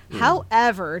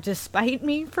 However, despite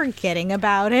me forgetting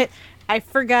about it, I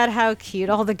forgot how cute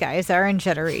all the guys are in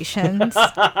Generations. So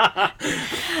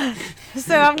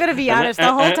I'm going to be honest,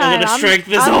 the whole time. I'm going to strike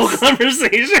this whole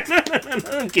conversation.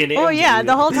 I'm kidding. Oh, yeah,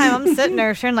 the whole time I'm sitting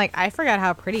there sharing, like, I forgot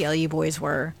how pretty LU boys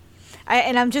were.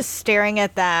 And I'm just staring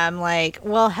at them like,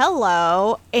 well,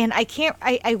 hello. And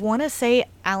I want to say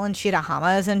Alan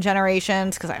Shirahama is in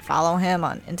Generations because I follow him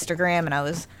on Instagram, and I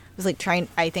was like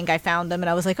I think I found them, and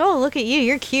I was like, oh, look at you.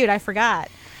 You're cute. I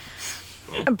forgot.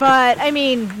 But, I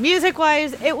mean,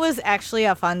 music-wise, it was actually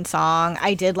a fun song.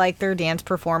 I did like their dance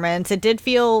performance. It did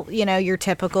feel, your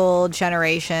typical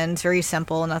Generations, very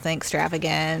simple, nothing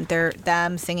extravagant. They're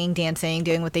them singing, dancing,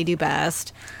 doing what they do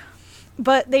best.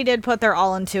 But they did put their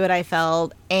all into it, I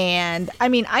felt. And, I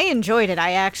mean, I enjoyed it.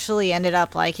 I actually ended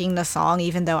up liking the song,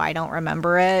 even though I don't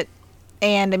remember it.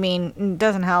 And, I mean, it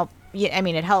doesn't help. I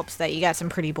mean, it helps that you got some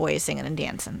pretty boys singing and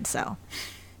dancing, so.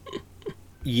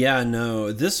 Yeah,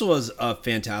 no, this was a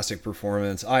fantastic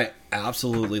performance. I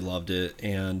absolutely loved it.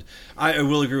 And I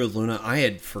will agree with Luna. I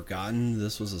had forgotten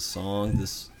this was a song,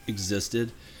 this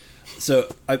existed. So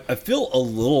I feel a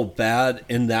little bad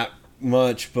in that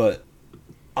much, but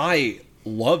I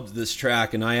loved this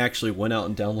track, and I actually went out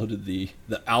and downloaded the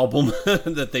album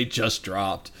that they just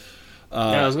dropped.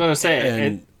 I was going to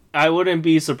say, I wouldn't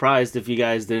be surprised if you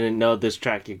guys didn't know this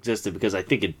track existed, because I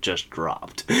think it just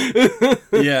dropped.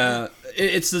 Yeah,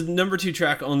 it's the number 2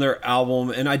 track on their album,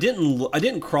 and I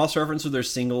didn't cross-reference with their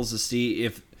singles to see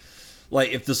if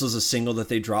this was a single that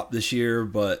they dropped this year,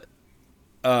 but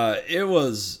it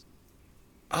was.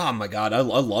 Oh my god, I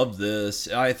love this.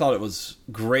 I thought it was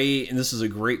great, and this is a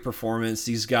great performance.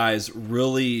 These guys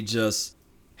really just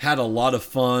had a lot of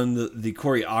fun. The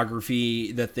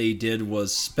choreography that they did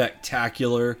was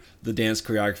spectacular. The dance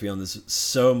choreography on this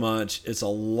so much. It's a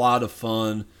lot of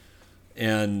fun.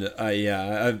 And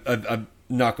I'm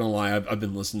not gonna lie, I've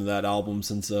been listening to that album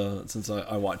since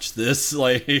I watched this.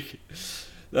 Like,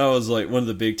 that was like one of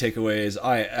the big takeaways.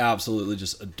 I absolutely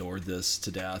just adored this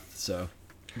to death. So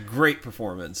great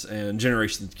performance, and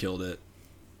Generations killed it.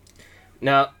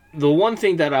 Now, the one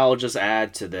thing that I'll just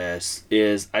add to this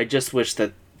is I just wish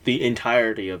that the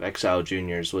entirety of Exile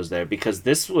Juniors was there, because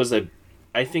this was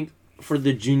I think for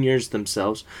the juniors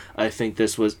themselves, I think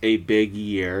this was a big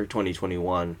year,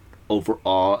 2021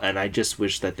 overall, and I just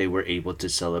wish that they were able to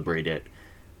celebrate it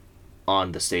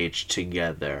on the stage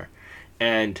together.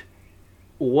 And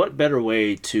what better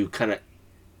way to kind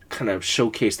of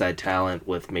showcase that talent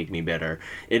with Make Me Better?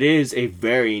 It is a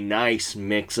very nice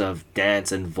mix of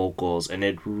dance and vocals, and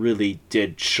it really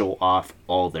did show off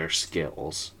all their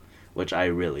skills, which I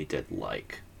really did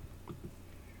like.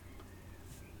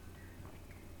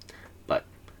 But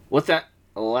with that,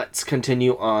 let's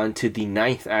continue on to the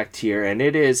ninth act here, and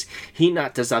it is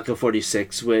Hinata Zaka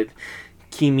 46 with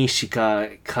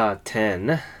Kimishika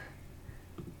Katen,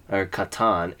 or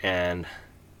Katan, and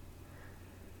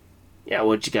yeah,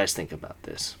 what'd you guys think about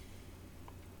this?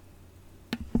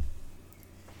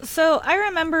 So I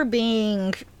remember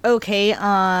being okay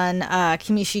on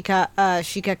Kimishika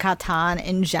Shika Katan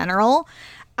in general.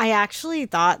 I actually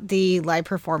thought the live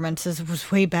performances was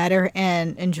way better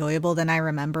and enjoyable than I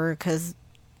remember, because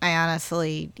I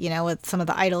honestly, with some of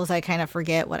the idols, I kind of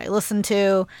forget what I listened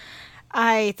to.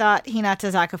 I thought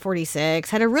Hinata Zaka 46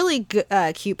 had a really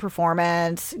cute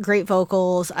performance, great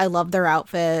vocals. I love their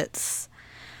outfits.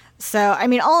 So, I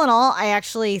mean, all in all, I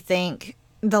actually think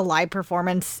the live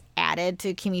performance added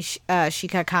to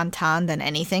Shika Kantan than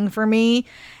anything for me,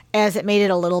 as it made it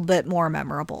a little bit more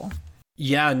memorable.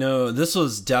 Yeah, no, this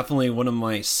was definitely one of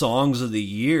my songs of the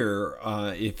year.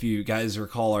 If you guys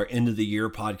recall our end of the year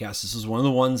podcast, this was one of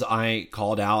the ones I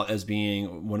called out as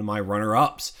being one of my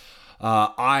runner-ups.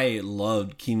 I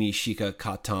loved Kimi Shika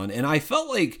Katan, and I felt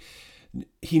like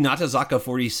Hinata Zaka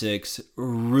 46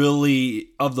 really,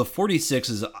 of the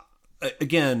 46s,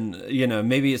 again,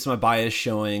 maybe it's my bias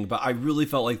showing, but I really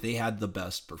felt like they had the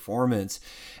best performance.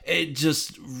 It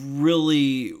just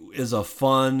really is a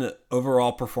fun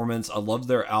overall performance. I love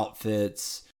their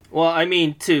outfits. Well, I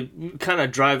mean, to kind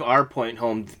of drive our point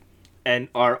home, and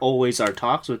our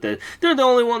talks with it, they're the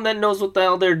only one that knows what the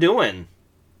hell they're doing,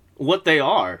 what they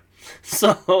are.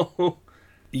 So,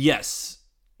 yes.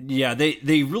 Yeah,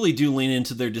 they really do lean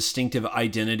into their distinctive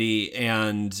identity,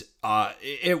 and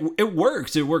it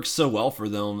works. It works so well for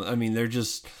them. I mean, they're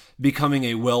just becoming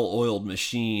a well-oiled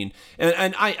machine.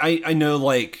 And I know,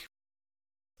 like,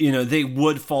 they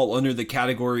would fall under the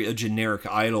category of generic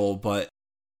idol, but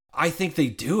I think they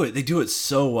do it. They do it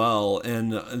so well,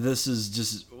 and this is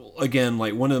just, again,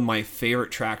 like one of my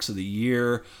favorite tracks of the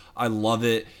year. I love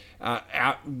it.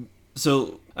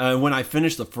 So when I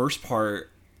finished the first part,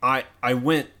 I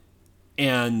went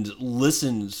and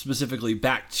listened specifically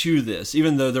back to this,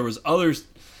 even though there was other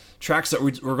tracks that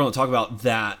we're going to talk about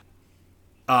that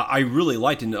I really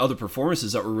liked, and other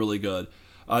performances that were really good.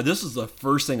 This was the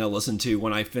first thing I listened to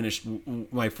when I finished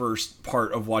my first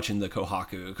part of watching the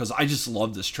Kohaku, because I just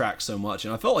loved this track so much,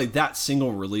 and I felt like that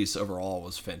single release overall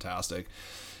was fantastic.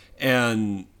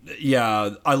 And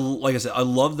yeah, like I said, I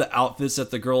love the outfits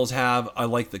that the girls have. I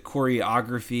like the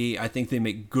choreography. I think they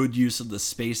make good use of the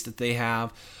space that they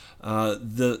have.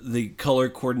 The color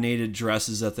coordinated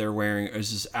dresses that they're wearing is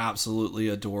just absolutely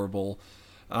adorable.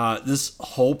 This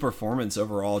whole performance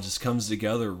overall just comes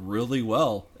together really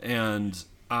well. And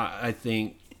I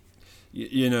think,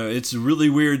 it's really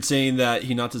weird saying that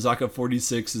Hinata Zaka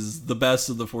 46 is the best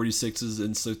of the 46s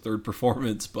in their third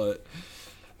performance, but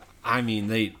I mean,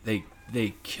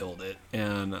 they killed it,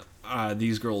 and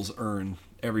these girls earn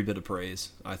every bit of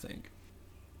praise, I think.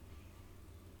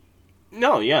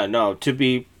 No, to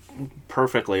be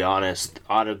perfectly honest,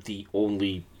 out of the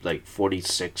only,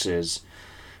 46s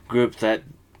group that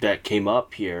came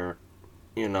up here,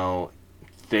 they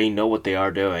know what they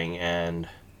are doing, and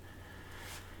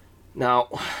now,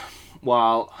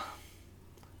 while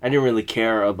I didn't really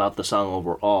care about the song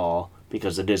overall,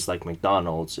 because it is like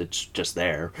McDonald's, it's just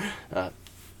there.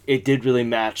 It did really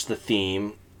match the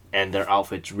theme, and their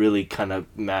outfits really kind of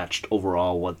matched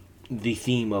overall what the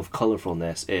theme of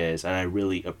colorfulness is, and I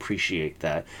really appreciate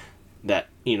that. That,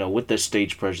 with their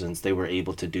stage presence, they were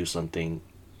able to do something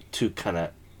to kind of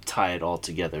tie it all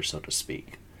together, so to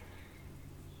speak.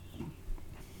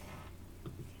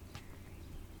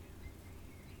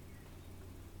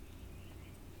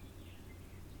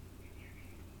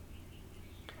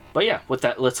 But yeah, with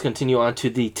that, let's continue on to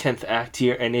the 10th act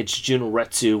here, and it's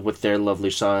Junretsu with their lovely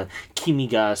song, Kimi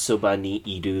ga soba ni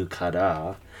iru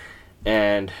kara.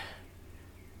 And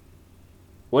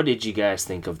what did you guys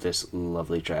think of this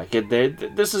lovely track?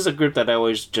 This is a group that I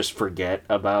always just forget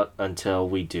about until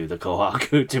we do the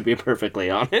Kohaku, to be perfectly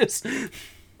honest.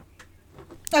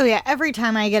 Oh yeah, every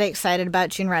time I get excited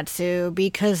about Junretsu,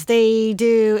 because they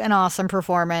do an awesome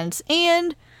performance,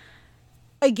 and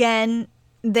again,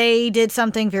 they did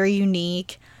something very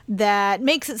unique that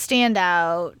makes it stand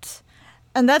out.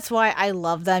 And that's why I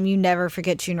love them. You never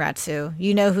forget Junretsu.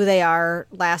 You know who they are.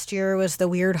 Last year was the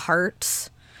Weird Hearts.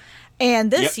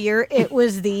 And this year, it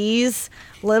was these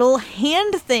little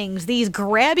hand things, these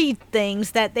grabby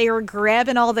things that they were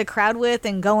grabbing all the crowd with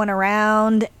and going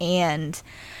around. And,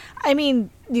 I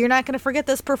mean, you're not going to forget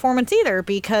this performance either,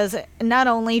 because not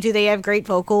only do they have great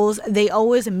vocals, they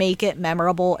always make it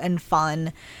memorable and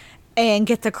fun and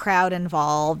get the crowd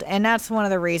involved. And that's one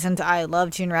of the reasons I love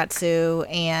Junretsu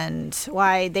and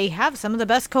why they have some of the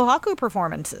best Kohaku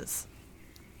performances.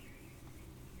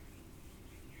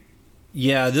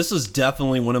 Yeah, this was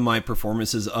definitely one of my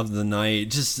performances of the night.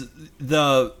 Just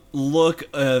the look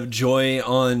of joy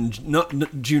on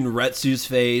Junretsu's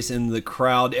face and the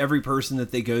crowd, every person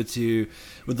that they go to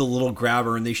with the little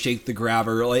grabber and they shake the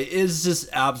grabber, like, it's just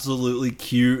absolutely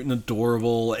cute and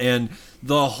adorable. And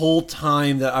the whole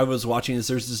time that I was watching this,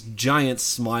 there's this giant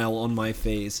smile on my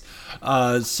face.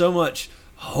 So much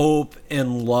hope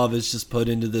and love is just put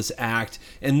into this act,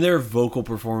 and their vocal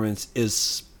performance is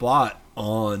spot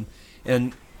on.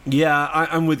 And yeah,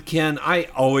 I'm with Ken. I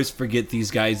always forget these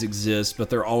guys exist,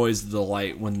 but they're always a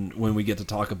delight when we get to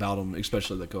talk about them,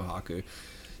 especially the Kohaku.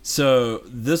 So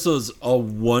this was a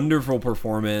wonderful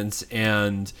performance,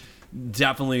 and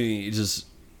definitely just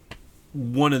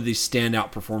one of the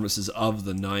standout performances of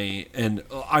the night. And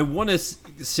I want to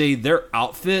say their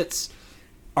outfits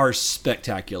are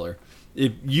spectacular.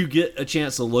 If you get a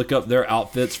chance to look up their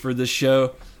outfits for this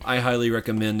show, I highly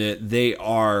recommend it. They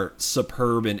are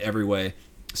superb in every way,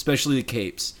 especially the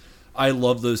capes. I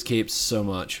love those capes so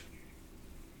much.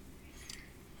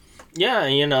 Yeah,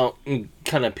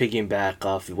 kind of piggyback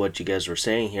off of what you guys were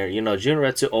saying here.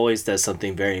 Junretsu always does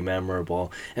something very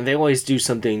memorable, and they always do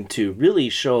something to really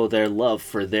show their love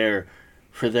for their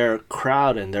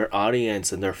crowd and their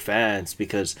audience and their fans,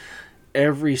 because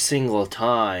every single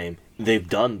time they've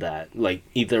done that, like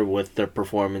either with their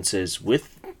performances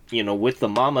with the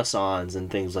mama-sans and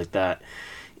things like that,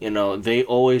 they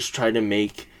always try to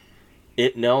make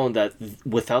it known that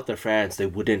without their fans, they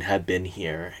wouldn't have been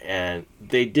here. And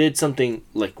they did something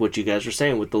like what you guys were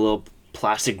saying with the little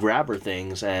plastic grabber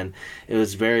things, and it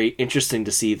was very interesting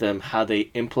to see how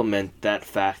they implement that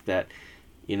fact that,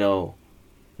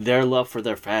 their love for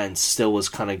their fans still was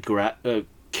kind of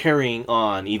carrying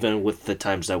on even with the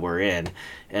times that we're in.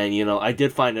 And I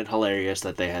did find it hilarious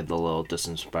that they had the little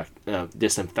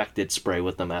disinfected spray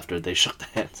with them after they shook the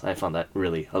hands. I found that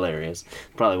really hilarious.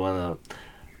 Probably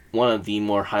one of the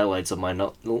more highlights of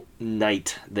my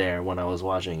night there when I was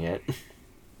watching it.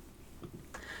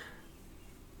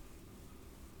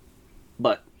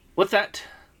 But with that,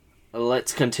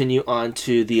 let's continue on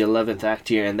to the 11th act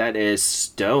here, and that is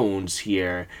Stones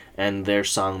here and their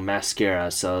song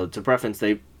Mascara. So to preference,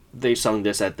 they sung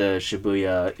this at the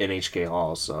Shibuya NHK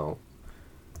Hall. So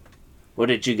what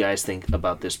did you guys think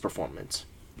about this performance?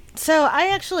 So I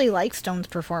actually like Stone's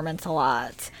performance a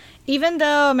lot. Even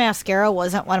though Mascara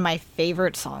wasn't one of my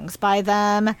favorite songs by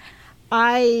them,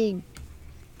 I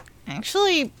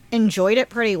actually enjoyed it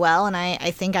pretty well, and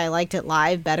I think I liked it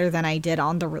live better than I did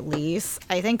on the release.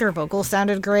 I think their vocals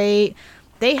sounded great.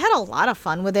 They had a lot of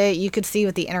fun with it. You could see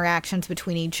with the interactions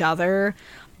between each other.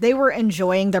 They were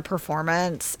enjoying the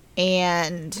performance,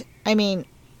 and I mean,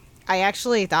 I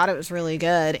actually thought it was really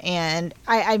good, and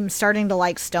I'm starting to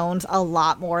like Stones a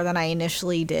lot more than I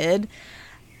initially did.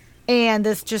 And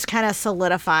this just kind of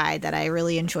solidified that I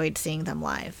really enjoyed seeing them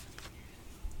live.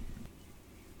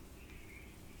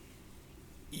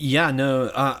 Yeah,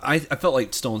 no, I felt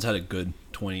like Stones had a good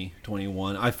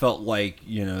 2021. I felt like,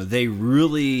 they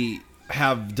really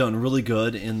have done really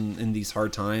good in these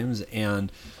hard times,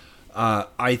 and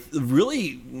I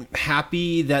really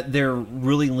happy that they're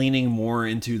really leaning more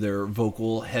into their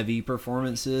vocal heavy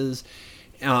performances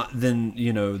than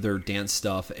their dance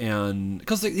stuff, and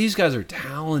because these guys are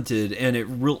talented, and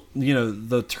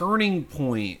the turning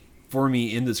point for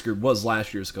me in this group was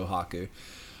last year's Kohaku.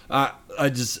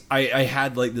 I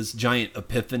had like this giant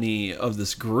epiphany of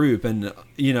this group, and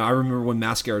I remember when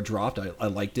Mascara dropped, I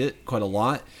liked it quite a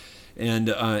lot, and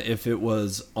if it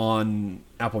was on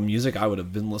Apple Music, I would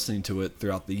have been listening to it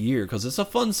throughout the year because it's a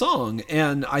fun song,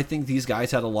 and I think these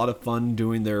guys had a lot of fun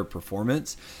doing their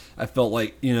performance. I felt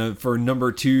like for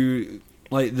number 2,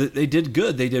 like they did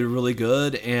good. They did really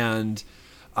good, and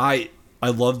I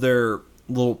love their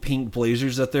little pink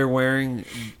blazers that they're wearing.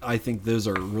 I think those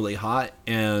are really hot,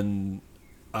 and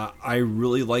I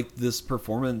really liked this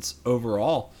performance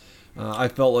overall. I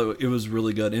felt it was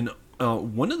really good, and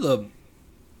one of the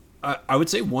I would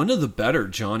say one of the better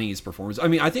Johnny's performances. I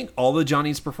mean, I think all the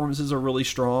Johnny's performances are really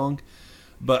strong,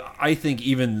 but I think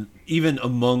even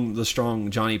among the strong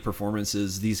Johnny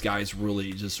performances, these guys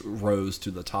really just rose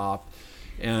to the top,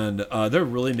 and they're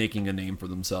really making a name for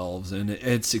themselves, and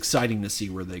it's exciting to see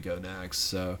where they go next.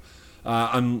 So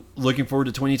I'm looking forward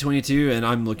to 2022, and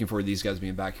I'm looking forward to these guys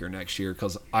being back here next year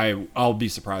because I'll be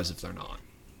surprised if they're not.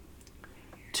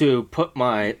 To put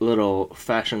my little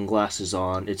fashion glasses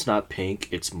on, it's not pink,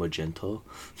 it's magenta.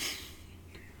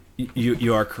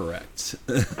 You are correct.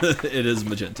 It is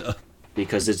magenta.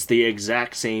 Because it's the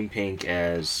exact same pink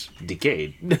as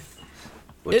Decade,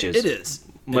 which it is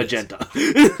magenta.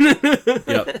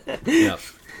 Yep.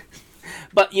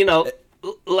 But, you know,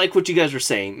 like what you guys were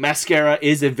saying, Mascara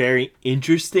is a very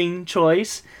interesting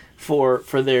choice for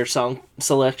their song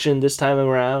selection this time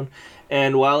around.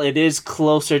 And while it is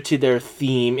closer to their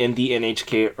theme in the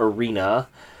NHK arena,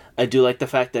 I do like the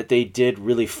fact that they did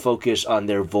really focus on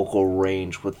their vocal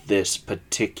range with this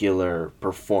particular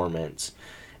performance.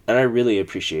 And I really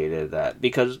appreciated that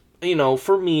because, you know,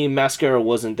 for me, Mascara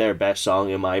wasn't their best song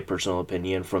in my personal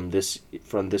opinion from this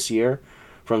year,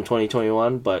 from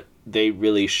 2021, but they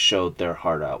really showed their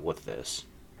heart out with this.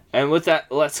 And with that,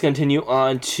 let's continue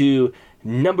on to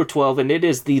number 12, and it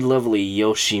is the lovely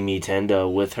Yoshimi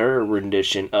Tendo with her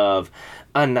rendition of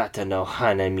Anata no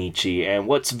Hanamichi. And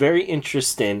what's very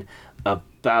interesting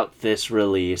about this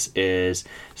release is,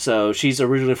 so she's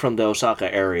originally from the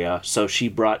Osaka area, so she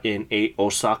brought in a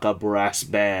Osaka brass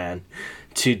band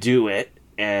to do it,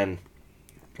 and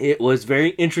it was very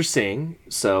interesting.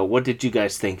 So what did you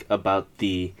guys think about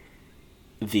the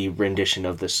rendition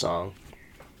of this song?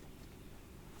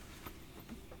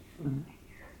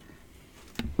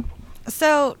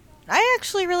 So, I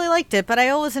actually really liked it, but I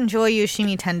always enjoy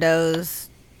Yoshimi Tendo's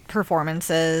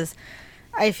performances.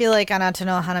 I feel like Anata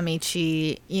no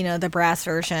Hanamichi, you know, the brass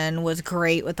version was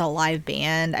great with the live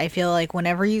band. I feel like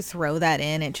whenever you throw that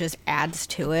in, it just adds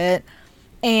to it.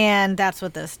 And that's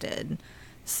what this did.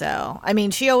 So, I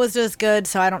mean, she always does good,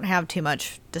 so I don't have too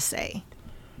much to say.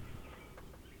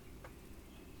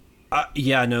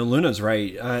 Yeah, no, Luna's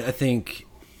right. I think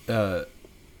Yoshimi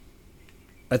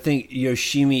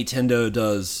Tendo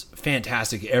does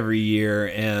fantastic every year,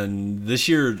 and this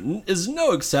year is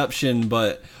no exception.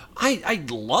 But I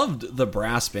loved the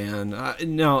brass band. I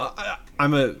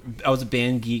was a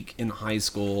band geek in high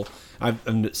school. I've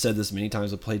said this many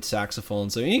times. I played saxophone,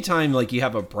 so anytime like you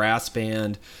have a brass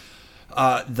band,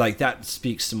 like that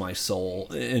speaks to my soul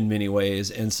in many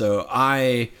ways. And so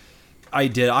I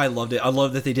loved it. I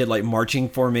love that they did like marching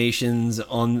formations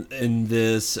in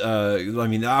this. I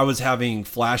mean, I was having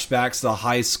flashbacks to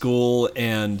high school,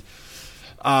 and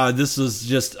this was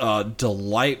just a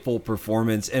delightful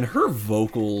performance. And her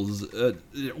vocals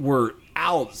were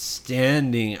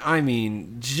outstanding. I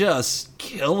mean, just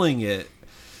killing it.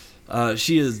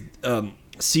 She is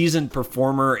seasoned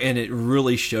performer, and it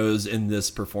really shows in this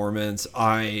performance.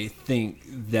 I think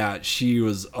that she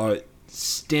was a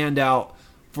standout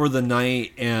for the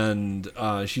night, and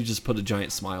she just put a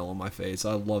giant smile on my face.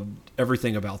 I loved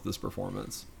everything about this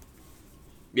performance.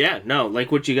 Yeah, no,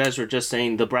 like what you guys were just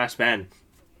saying, the brass band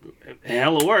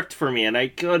hella worked for me, and I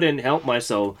couldn't help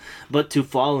myself but to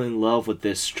fall in love with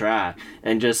this track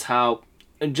and just how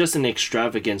just an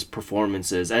extravagance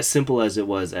performances, as simple as it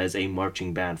was as a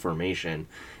marching band formation.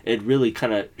 It really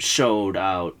kind of showed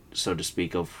out, so to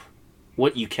speak, of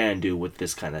what you can do with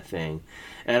this kind of thing.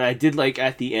 And I did like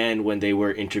at the end when they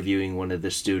were interviewing one of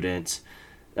the students,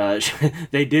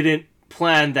 they didn't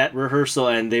plan that rehearsal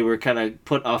and they were kind of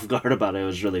put off guard about it. It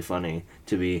was really funny,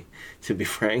 to be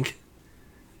frank.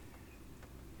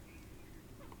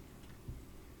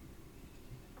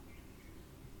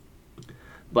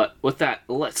 But with that,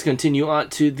 let's continue on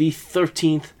to the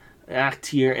 13th act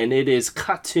here, and it is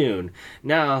KAT-TUN.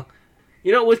 Now,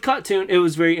 you know, with KAT-TUN, it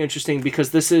was very interesting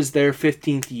because this is their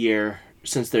 15th year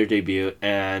since their debut,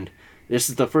 and this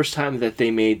is the first time that they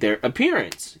made their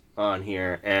appearance on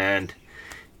here. And,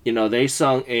 you know, they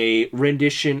sung a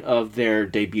rendition of their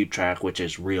debut track, which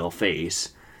is Real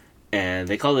Face. And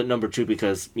they called it number 2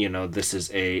 because, you know, this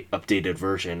is a updated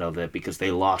version of it because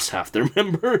they lost half their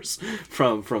members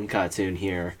from KAT-TUN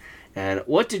here. And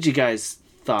what did you guys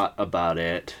thought about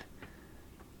it?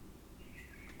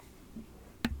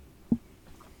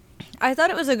 I thought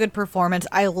it was a good performance.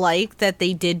 I like that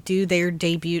they did do their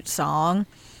debut song,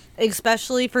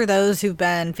 especially for those who've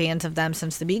been fans of them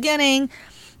since the beginning.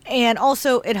 And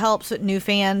also, it helps with new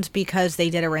fans because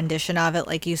they did a rendition of it,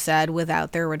 like you said,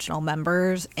 without their original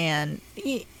members. And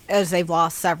as they've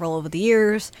lost several over the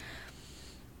years,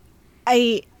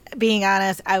 being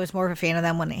honest, I was more of a fan of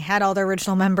them when they had all their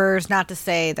original members. Not to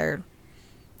say they're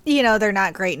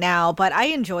not great now, but I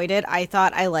enjoyed it. I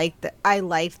thought I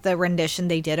liked the rendition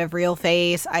they did of Real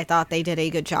Face. I thought they did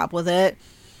a good job with it.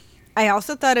 I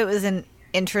also thought it was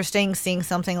interesting seeing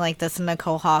something like this in a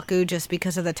Kohaku just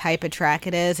because of the type of track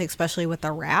it is, especially with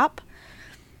the rap.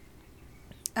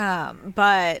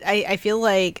 But I feel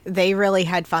like they really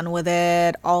had fun with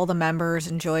it. All the members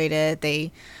enjoyed it.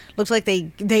 They looked like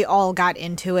they all got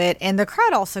into it, and the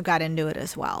crowd also got into it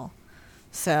as well.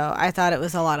 So I thought it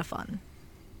was a lot of fun.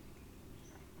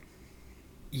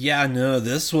 Yeah, no,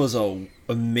 this was a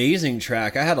amazing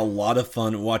track. I had a lot of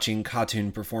fun watching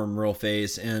KAT-TUN perform Real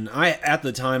Face, and at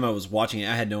the time I was watching it,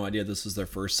 I had no idea this was their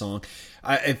first song.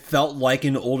 It felt like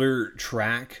an older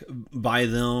track by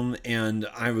them, and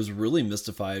I was really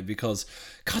mystified because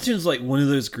KAT-TUN is like one of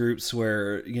those groups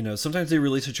where, you know, sometimes they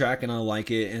release a track and I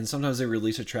like it, and sometimes they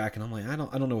release a track and I'm like, I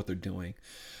don't know what they're doing.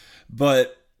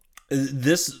 But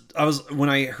when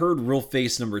I heard Real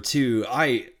Face #2,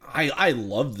 I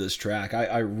loved this track.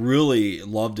 I really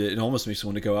loved it. It almost makes me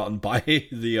want to go out and buy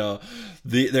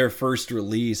their first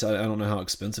release. I don't know how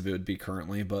expensive it would be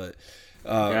currently, but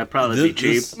yeah, probably be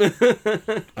cheap.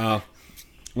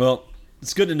 Well,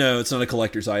 it's good to know it's not a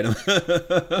collector's item.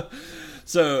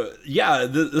 So yeah,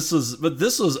 this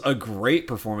was a great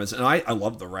performance, and I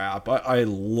love the rap. I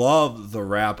love the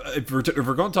rap. If we're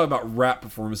going to talk about rap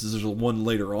performances, there's one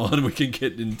later on we can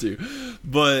get into,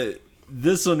 but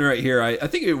this one right here, I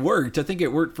think it worked. I think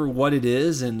it worked for what it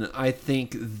is, and I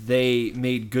think they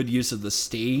made good use of the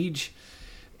stage.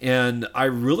 And I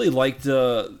really liked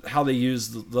how they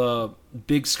used the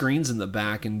big screens in the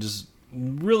back and just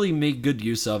really made good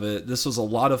use of it. This was a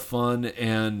lot of fun,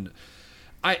 and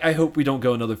I hope we don't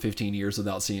go another 15 years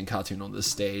without seeing KAT-TUN on this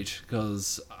stage,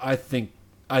 because I think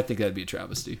that'd be a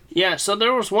travesty. Yeah, so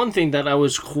there was one thing that I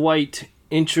was quite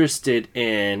interested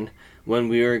in when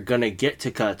we were going to get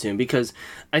to KAT-TUN, because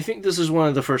I think this is one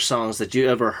of the first songs that you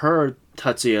ever heard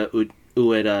Tatsuya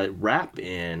Ueda rap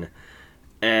in.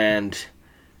 And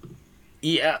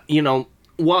yeah, you know,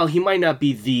 while he might not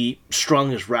be the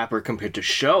strongest rapper compared to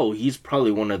Sho, he's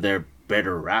probably one of their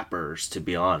better rappers, to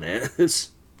be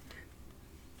honest.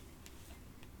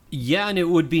 Yeah, and it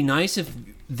would be nice if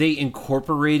they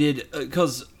incorporated,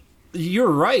 because you're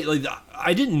right, like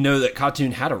I didn't know that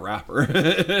KAT-TUN had a rapper.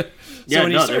 So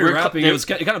when he started rapping, it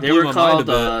kind of blew my mind a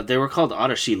bit. They were called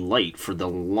Arashi Light for the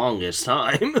longest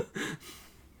time.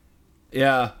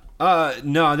 Yeah.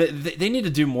 No, they need to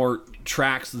do more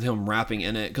tracks with him rapping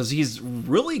in it, because he's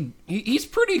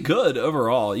pretty good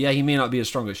overall. Yeah, he may not be as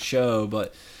strong as Sho,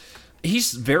 but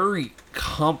he's very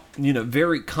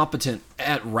competent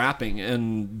at rapping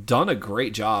and done a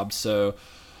great job. So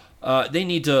they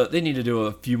need to do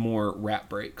a few more rap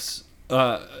breaks.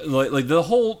 Like the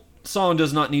whole song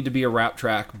does not need to be a rap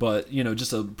track, but you know,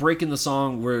 just a break in the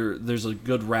song where there's a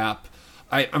good rap.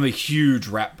 I'm a huge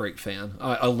rap break fan.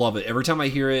 I love it. Every time I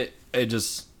hear it, I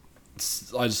just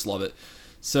love it.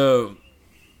 So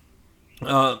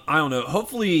I don't know.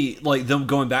 Hopefully, like them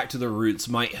going back to their roots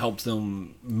might help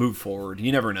them move forward.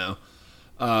 You never know.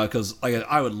 Because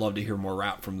I would love to hear more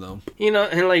rap from them. You know,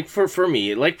 and like for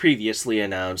me, like previously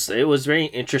announced, it was very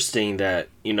interesting that,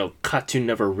 you know, KAT-TUN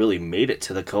never really made it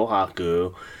to the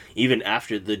Kohaku, even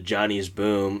after the Johnny's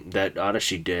Boom that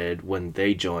Arashi did when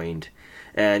they joined.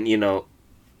 And, you know,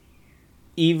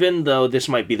 even though this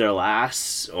might be their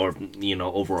last, or, you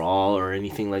know, overall or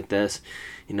anything like this,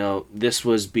 you know, this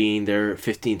was being their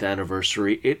 15th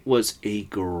anniversary. It was a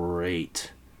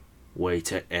great way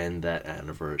to end that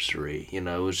anniversary. You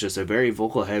know, it was just a very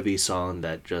vocal heavy song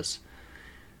that just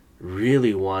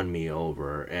really won me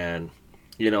over. And,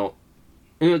 you know,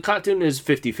 KAT-TUN is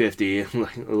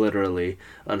 50-50, literally,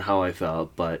 on how I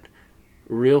felt, but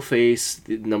Real Face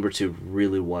 #2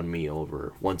 really won me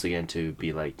over once again to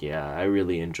be like, yeah, I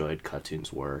really enjoyed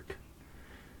KAT-TUN's work.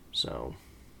 So,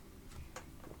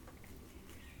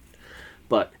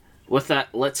 but with that,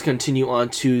 let's continue on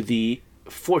to the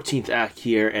 14th act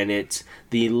here, and it's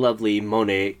the lovely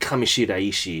Monet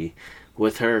Kamishiraishi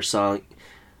with her song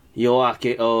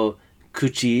Yoake o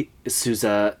Kuchi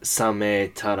Suza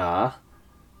Same Tara.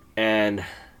 And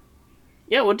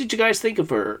yeah, what did you guys think of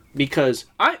her? Because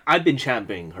I've been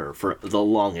championing her for the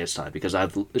longest time, because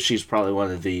she's probably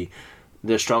one of the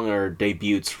stronger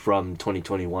debuts from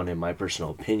 2021 in my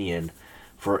personal opinion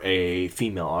for a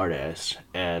female artist.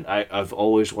 And I've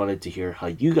always wanted to hear how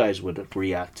you guys would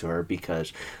react to her,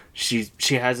 because she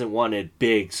hasn't wanted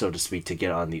big, so to speak, to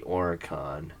get on the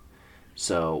Oricon.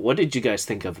 So what did you guys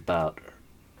think about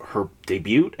her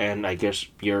debut, and I guess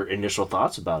your initial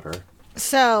thoughts about her?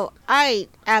 So, I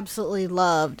absolutely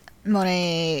loved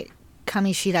Monet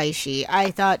Kamishiraishi.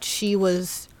 I thought she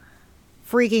was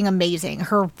freaking amazing.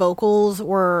 Her vocals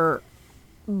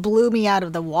blew me out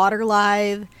of the water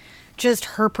live. Just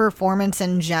her performance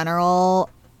in general,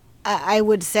 I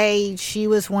would say she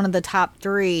was one of the top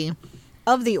 3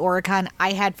 of the Oricon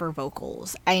I had for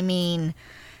vocals. I mean,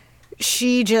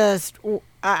 she just,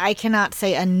 I cannot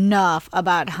say enough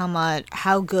about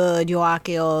how good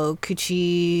Yoakeo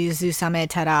Kuchizusame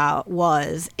Tera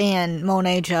was. And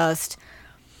Monet just,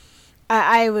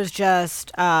 I was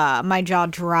just, my jaw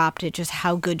dropped at just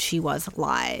how good she was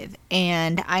live.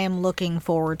 And I am looking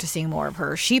forward to seeing more of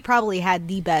her. She probably had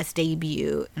the best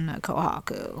debut in the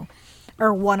Kohaku,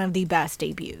 or one of the best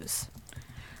debuts.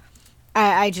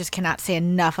 I just cannot say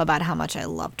enough about how much I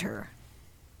loved her.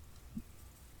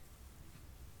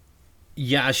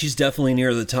 Yeah, she's definitely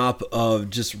near the top of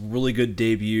just really good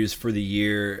debuts for the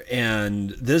year. And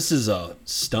this is a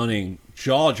stunning,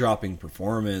 jaw-dropping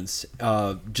performance.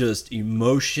 Just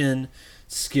emotion,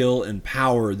 skill, and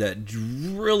power that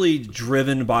really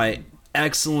driven by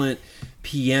excellent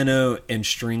piano and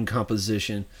string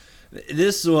composition.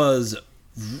 This was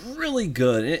really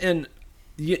good. And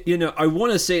you know, I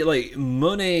want to say, like,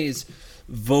 Monet's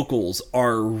vocals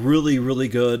are really, really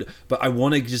good, but I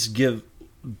want to just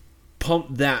pump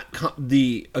that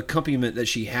the accompaniment that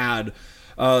she had,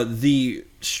 the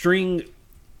string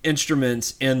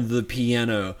instruments and the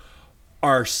piano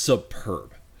are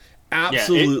superb,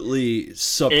 absolutely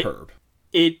superb.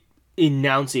 It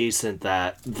enunciates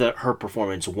that her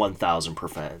performance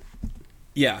 1000%.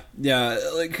 Yeah,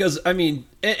 because I mean,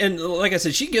 and like I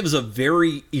said, she gives a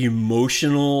very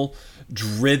emotional,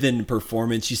 driven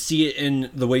performance. You see it in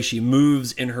the way she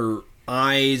moves, in her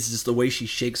eyes, just the way she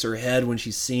shakes her head when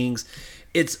she sings.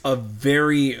 It's a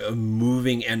very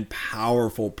moving and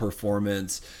powerful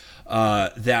performance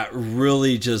that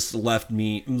really just left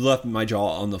my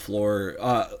jaw on the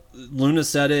floor. Luna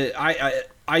said it.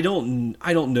 I don't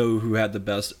know who had the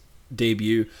best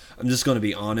debut. I'm just going to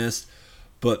be honest,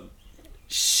 but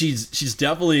she's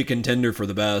definitely a contender for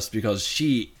the best because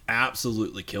she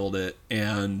absolutely killed it,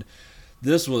 and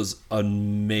this was an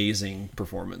amazing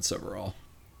performance overall.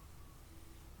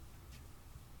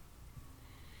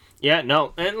 Yeah,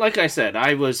 no, and like I said,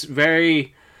 I was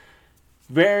very,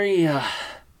 very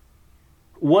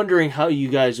wondering how you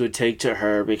guys would take to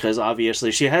her, because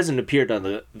obviously she hasn't appeared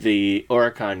on the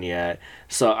Oricon yet,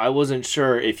 so I wasn't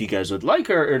sure if you guys would like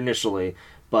her initially,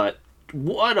 but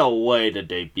what a way to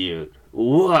debut.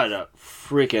 What a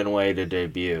freaking way to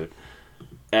debut.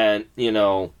 And, you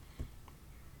know,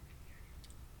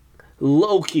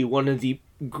 low-key, one of the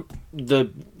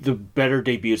better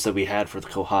debuts that we had for the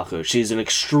Kohaku. She's an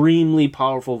extremely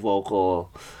powerful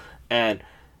vocal, and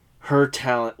her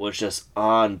talent was just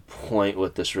on point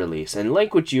with this release. And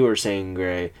like what you were saying,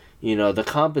 Gray, you know, the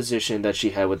composition that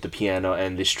she had with the piano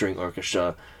and the string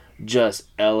orchestra just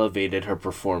elevated her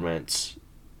performance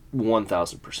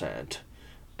 1000%.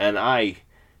 And I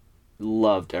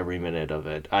loved every minute of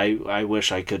it. I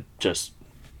wish I could just,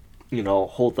 you know,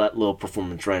 hold that little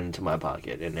performance right into my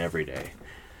pocket and every day.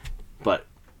 But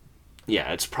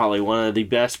yeah, it's probably one of the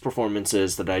best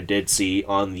performances that I did see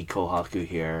on the Kohaku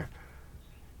here.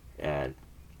 And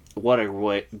what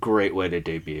a great way to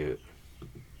debut.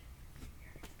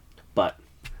 But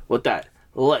with that,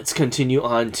 let's continue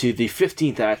on to the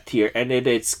 15th act here, and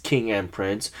it's King and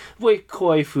Prince with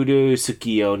Koi Furu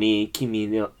Tsukiyo ni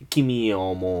Kimi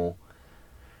o Mo.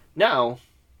 Now,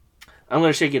 I'm going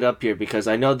to shake it up here because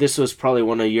I know this was probably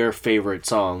one of your favorite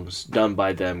songs done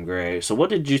by them, Gray. So what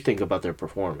did you think about their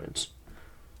performance?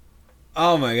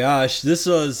 Oh my gosh, this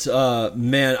was,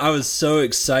 man, I was so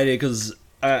excited because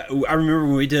I remember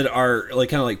when we did our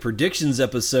kind of predictions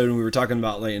episode and we were talking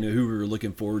about who we were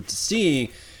looking forward to seeing,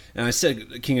 and I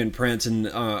said King and Prince,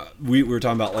 and we were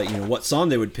talking about what song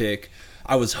they would pick.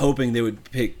 I was hoping they would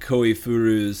pick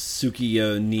Koifuru's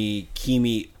Tsukiyo ni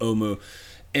Kimi Omu,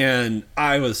 and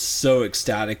I was so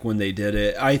ecstatic when they did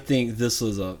it. I think this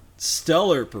was a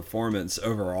stellar performance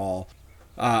overall.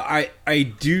 I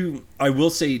will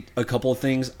say a couple of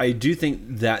things. I do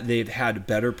think that they've had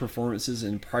better performances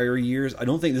in prior years. I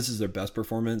don't think this is their best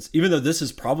performance, even though this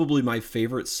is probably my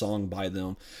favorite song by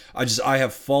them. I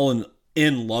have fallen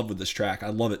in love with this track. I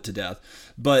love it to death.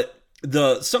 But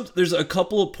there's a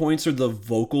couple of points where the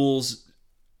vocals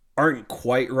aren't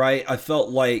quite right. I felt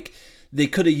like they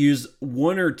could have used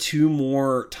one or two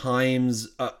more times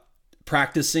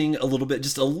practicing a little bit,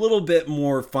 just a little bit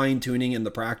more fine tuning in the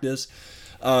practice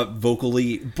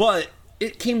vocally, but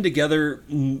it came together,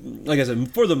 like I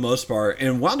said, for the most part,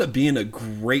 and wound up being a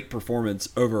great performance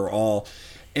overall.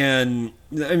 And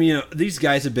I mean, these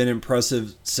guys have been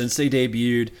impressive since they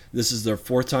debuted. This is their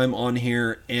fourth time on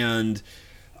here, and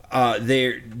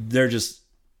they're just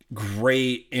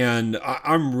great. And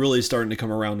I'm really starting to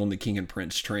come around on the King and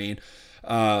Prince train.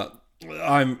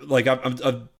 I'm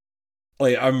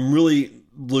really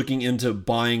looking into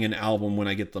buying an album when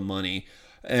I get the money,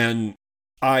 and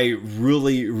I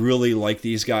really, really like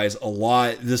these guys a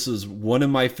lot. This is one of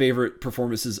my favorite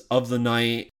performances of the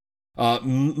night.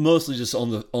 Mostly just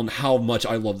on how much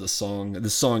I love this song.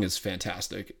 This song is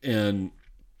fantastic, and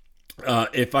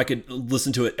if I could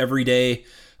listen to it every day,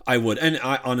 I would. And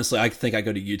I think I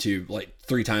go to YouTube like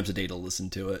 3 times a day to listen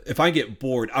to it. If I get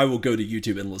bored, I will go to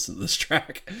YouTube and listen to this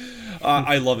track.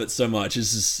 I love it so much.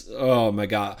 It's just, oh my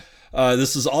God.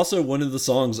 This is also one of the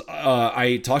songs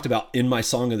I talked about in my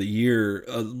Song of the Year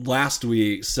last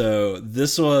week. So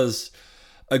this was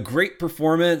a great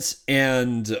performance,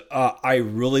 and I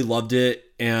really loved it.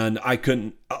 And I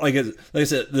couldn't, like I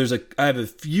said, I have a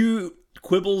few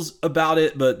quibbles about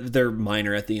it, but they're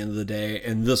minor at the end of the day.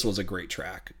 And this was a great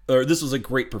track, or this was a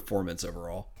great performance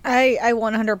overall. I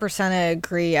 100%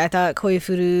 agree. I thought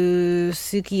Koifuru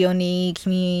Tsukiyoni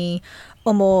Kimi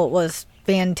Omo was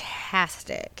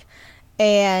fantastic.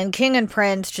 And King and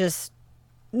Prince just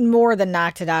more than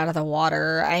knocked it out of the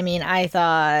water. I mean, I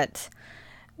thought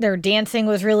their dancing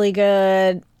was really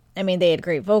good. I mean, they had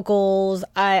great vocals.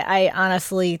 I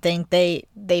honestly think they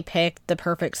picked the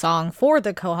perfect song for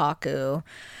the Kohaku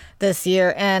this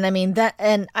year. And I mean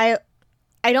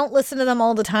I don't listen to them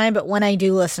all the time, but when I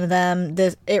do listen to them,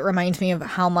 it reminds me of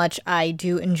how much I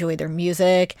do enjoy their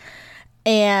music.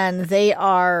 And they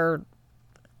are,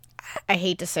 I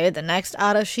hate to say it, the next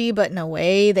Arashi, but in a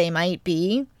way they might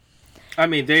be. I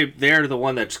mean, they're the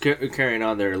one that's carrying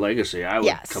on their legacy. I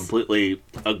would completely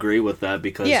agree with that,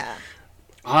 because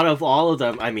out of all of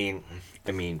them, I mean,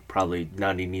 probably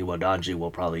Nani Niwa Danji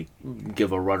will probably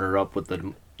give a runner-up with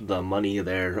the money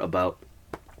there about,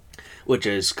 which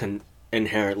is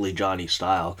inherently Johnny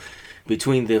style.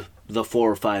 Between the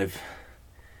 4 or 5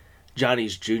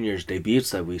 Johnny's Juniors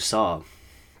debuts that we saw,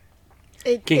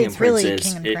 King and Prince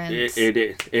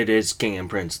it is King and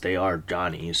Prince. They are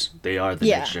Johnnies. They are the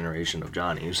next generation of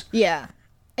Johnnies. Yeah.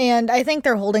 And I think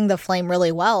they're holding the flame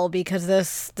really well, because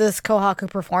this Kohaku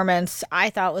performance I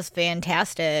thought was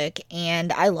fantastic,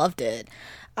 and I loved it.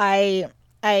 I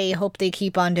hope they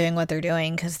keep on doing what they're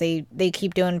doing, because they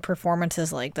keep doing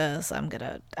performances like this. I'm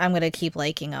gonna keep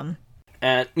liking them.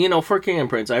 And for King and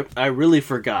Prince, I really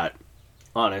forgot,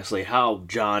 honestly, how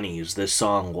Johnny's this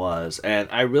song was, and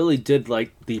I really did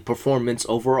like the performance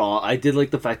overall. I did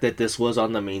like the fact that this was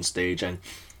on the main stage, and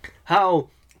how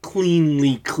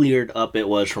cleanly cleared up it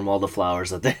was from all the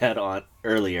flowers that they had on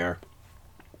earlier.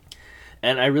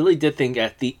 And I really did think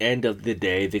at the end of the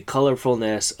day, the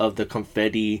colorfulness of the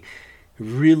confetti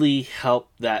really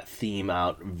helped that theme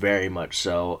out very much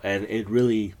so. And it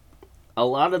really, a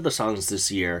lot of the songs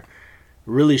this year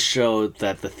really showed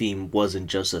that the theme wasn't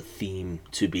just a theme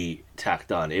to be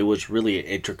tacked on. It was really an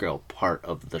integral part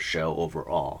of the show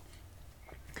overall.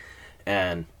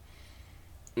 And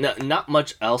not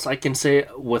much else I can say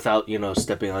without,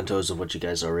 stepping on toes of what you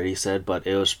guys already said, but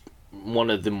it was one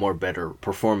of the more better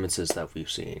performances that we've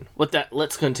seen. With that,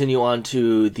 let's continue on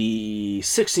to the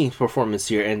 16th performance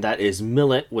here, and that is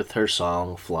Millet with her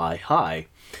song Fly High.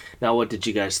 Now, what did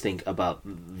you guys think about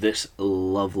this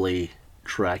lovely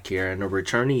track here, and a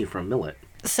returnee from Millet?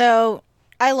 So,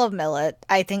 I love Millet.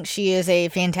 I think she is a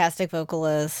fantastic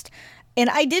vocalist, and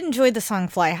I did enjoy the song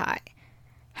Fly High.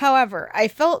 However, I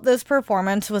felt this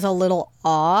performance was a little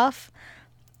off,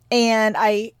 and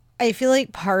I feel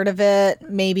like part of it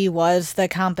maybe was the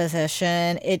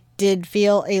composition. It did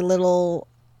feel a little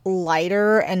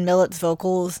lighter, and Millet's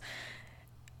vocals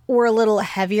were a little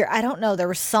heavier. I don't know. There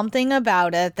was something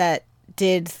about it that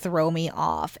did throw me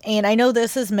off. And I know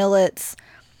this is Millet's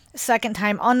second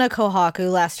time on the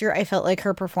Kohaku. Last year, I felt like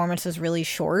her performance was really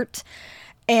short,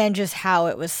 and just how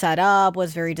it was set up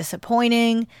was very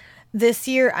disappointing. This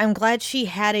year, I'm glad she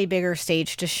had a bigger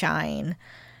stage to shine.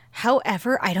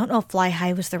 However, I don't know if Fly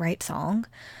High was the right song,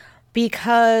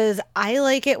 because I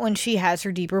like it when she has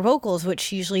her deeper vocals, which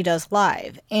she usually does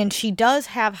live. And she does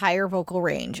have higher vocal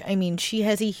range. I mean, she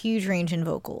has a huge range in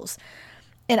vocals,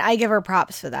 and I give her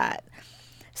props for that.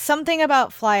 Something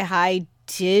about Fly High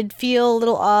did feel a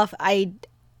little off. I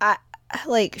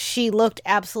like, she looked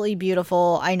absolutely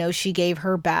beautiful. I know she gave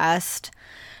her best,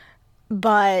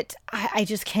 but I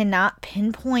just cannot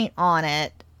pinpoint on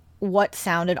it what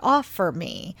sounded off for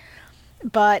me.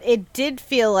 But it did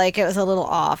feel like it was a little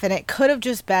off, and it could have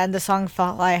just been the song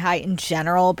Fly High in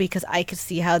general, because I could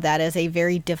see how that is a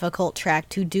very difficult track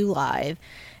to do live,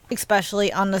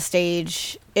 especially on the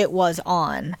stage it was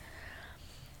on.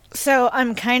 So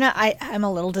I'm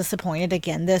a little disappointed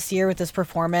again this year with this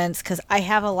performance, because I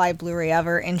have a live Blu-ray of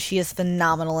her, and she is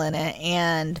phenomenal in it,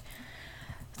 and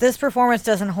this performance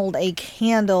doesn't hold a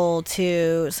candle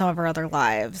to some of her other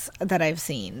lives that I've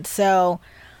seen. So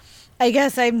I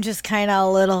guess I'm just kind of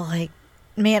a little like,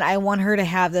 man, I want her to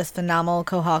have this phenomenal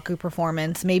Kohaku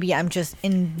performance. Maybe I'm just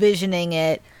envisioning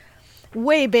it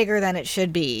way bigger than it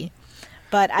should be.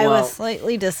 But I was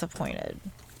slightly disappointed.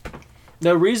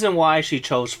 The reason why she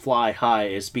chose Fly High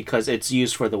is because it's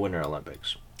used for the Winter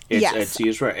Olympics. It's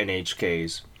used for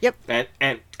NHKs. Yep.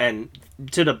 And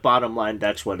to the bottom line,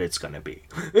 that's what it's going to be.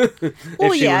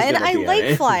 Well, yeah, and I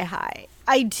like Fly High.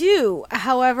 I do.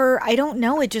 However, I don't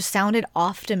know. It just sounded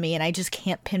off to me, and I just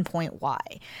can't pinpoint why.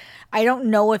 I don't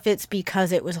know if it's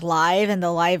because it was live and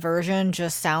the live version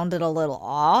just sounded a little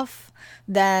off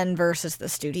than versus the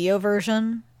studio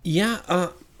version. Yeah,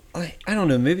 I don't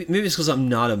know. Maybe it's because I'm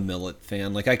not a Millet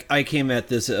fan. Like I came at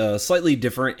this slightly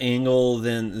different angle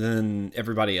than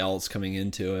everybody else coming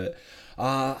into it.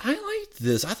 I liked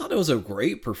this. I thought it was a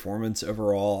great performance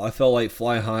overall. I felt like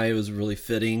Fly High was really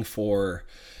fitting for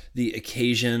the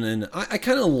occasion, and I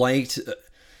kind of liked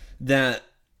that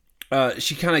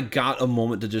she kind of got a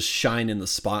moment to just shine in the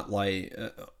spotlight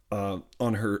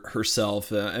on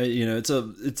herself.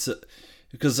 It's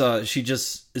because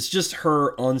it's just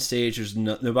her on stage. There's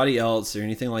nobody else or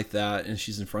anything like that, and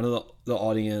she's in front of the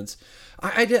audience.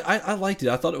 I liked it.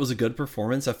 I thought it was a good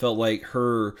performance. I felt like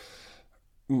her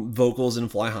vocals in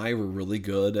Fly High were really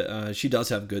good. She does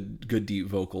have good deep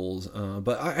vocals,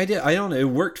 but I don't know. It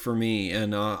worked for me,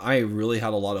 and I really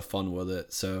had a lot of fun with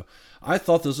it. So I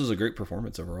thought this was a great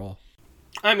performance overall.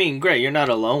 I mean, great. You're not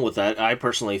alone with that. I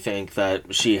personally think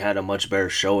that she had a much better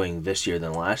showing this year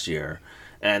than last year.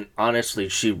 And honestly,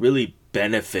 she really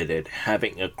benefited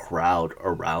having a crowd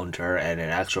around her and an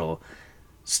actual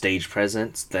stage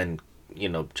presence than,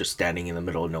 just standing in the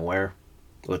middle of nowhere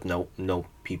with no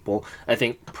people. I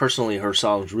think personally her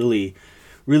songs really,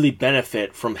 really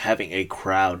benefit from having a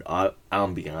crowd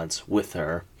ambiance with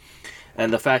her.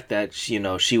 And the fact that, she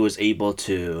was able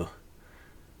to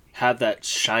have that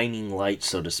shining light,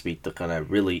 so to speak, to kind of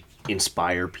really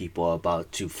inspire people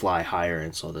to fly higher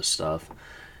and so this stuff.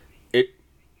 It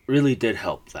really did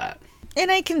help that.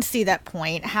 And I can see that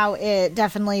point, how it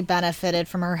definitely benefited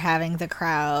from her having the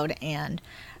crowd, and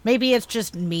maybe it's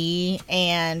just me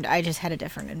and I just had a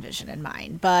different envision in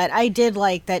mind. But I did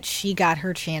like that she got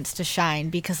her chance to shine,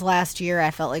 because last year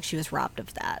I felt like she was robbed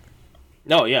of that.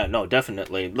 No, yeah, no,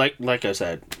 definitely. Like I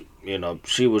said,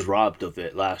 she was robbed of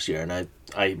it last year, and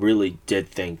I really did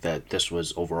think that this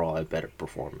was overall a better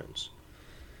performance.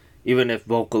 Even if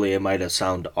vocally it might have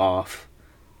sounded off,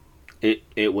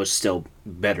 it was still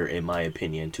better, in my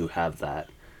opinion, to have that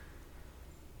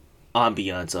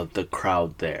ambiance of the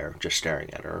crowd there just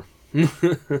staring at her.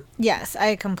 Yes,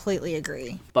 I completely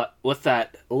agree. But with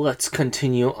that, let's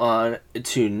continue on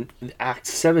to Act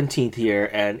 17th here,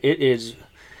 and it's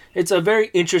a very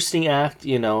interesting act,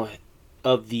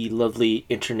 of the lovely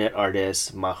internet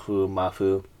artist Mafu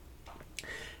Mafu.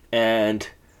 And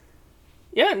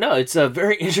yeah, no, it's a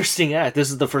very interesting act. This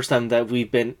is the first time that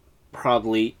we've been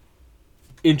probably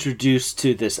introduced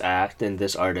to this act and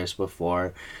this artist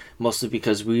before, mostly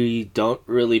because we don't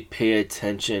really pay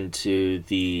attention to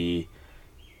the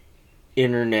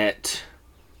internet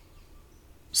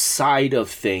side of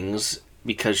things,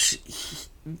 because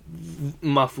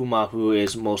Mafu Mafu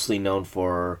is mostly known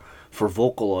for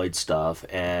Vocaloid stuff,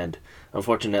 and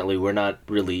unfortunately we're not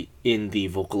really in the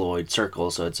Vocaloid circle,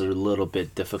 so it's a little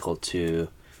bit difficult to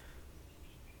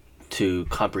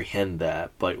comprehend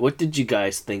that. But what did you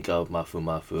guys think of Mafu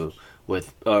Mafu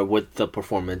with the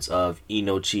performance of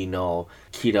Inochi no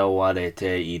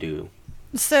Kirawarete Iru?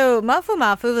 So Mafu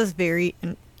Mafu was very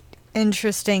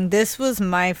interesting. This was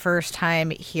my first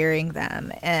time hearing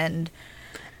them, and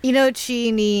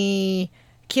Inochi ni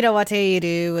Kirawarete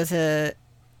Iru was a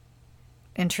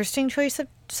interesting choice of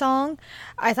song.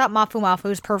 I thought Mafu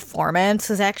Mafu's performance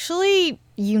was actually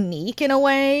unique in a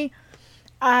way.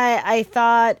 I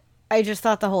just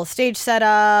thought the whole stage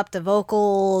setup, the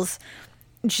vocals,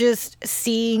 just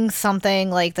seeing something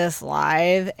like this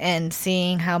live and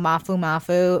seeing how Mafu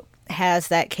Mafu has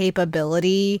that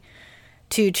capability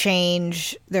to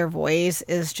change their voice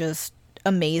is just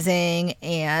amazing.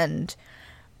 And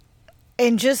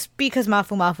just because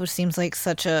Mafu Mafu seems like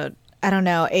such a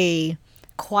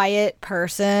quiet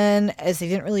person, as they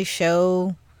didn't really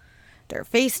show their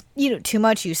face, too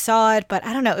much. You saw it, but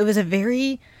I don't know. It was a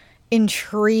very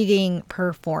intriguing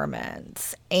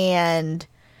performance, and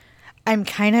I'm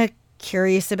kind of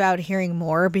curious about hearing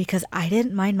more, because I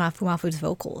didn't mind Mafu Mafu's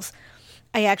vocals.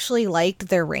 I actually liked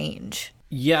their range.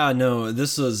 Yeah, no,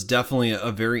 this was definitely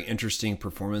a very interesting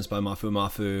performance by Mafu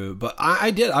Mafu, but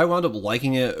I wound up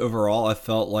liking it overall. I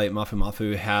felt like Mafu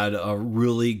Mafu had a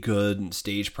really good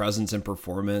stage presence and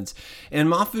performance, and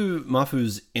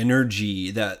Mafu's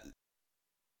energy that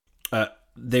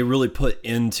they really put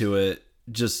into it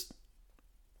just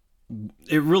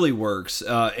it really works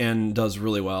and does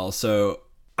really well. So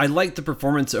I liked the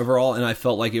performance overall, and I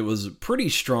felt like it was pretty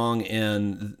strong.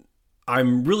 And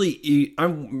I'm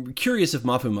curious if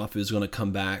Mafu Mafu is going to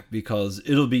come back, because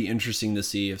it'll be interesting to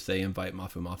see if they invite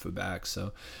Mafu Mafu back.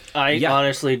 So I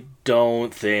honestly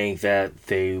don't think that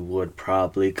they would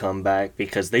probably come back,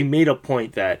 because they made a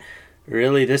point that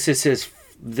really this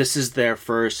is their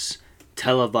first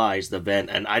televised event,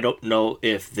 and I don't know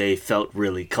if they felt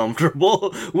really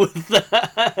comfortable with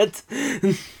that.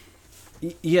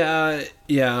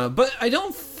 Yeah, but I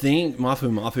don't think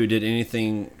Mafu Mafu did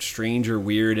anything strange or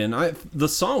weird, and the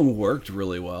song worked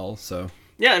really well. So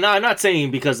yeah, no, I'm not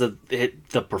saying because of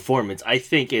the performance. I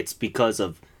think it's because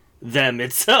of them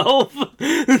itself.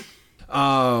 Mafu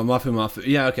Mafu.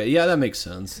 Yeah, okay, yeah, that makes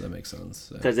sense.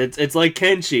 Because it's like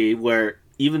Kenshi, where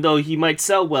even though he might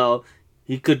sell well,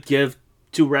 he could give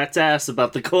two rats' ass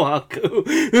about the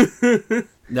Kohaku.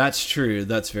 That's true.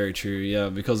 That's very true. Yeah,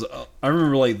 because I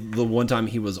remember like the one time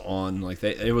he was on, like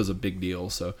it was a big deal.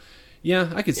 So,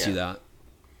 yeah, I could see that.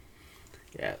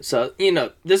 Yeah. So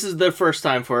this is their first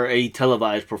time for a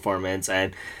televised performance,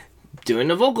 and doing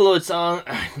the Vocaloid song.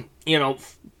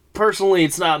 Personally,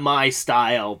 it's not my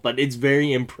style, but it's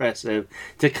very impressive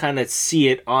to kind of see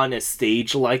it on a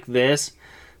stage like this.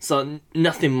 So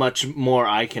nothing much more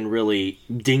I can really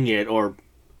ding it, or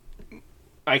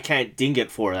I can't ding it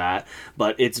for that,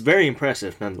 but it's very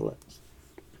impressive nonetheless.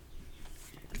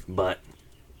 But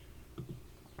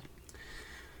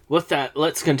with that,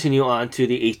 let's continue on to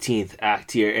the 18th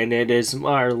act here, and it is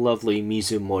our lovely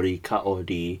Mizumori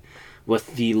Kaori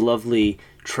with the lovely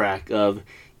track of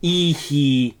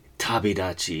Ihi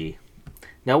Tabidachi.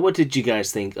 Now, what did you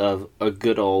guys think of a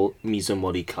good old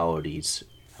Mizumori Kaori's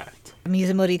act?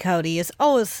 Mizumori Kaori is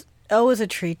always a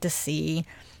treat to see.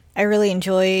 I really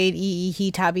enjoyed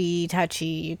Ihi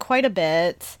Tabidachi quite a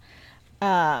bit.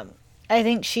 I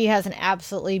think she has an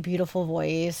absolutely beautiful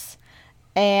voice.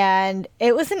 And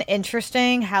it was an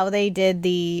interesting how they did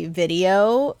the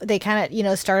video. They kind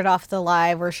of, started off the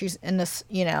live where she's in this,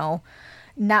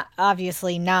 not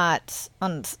obviously not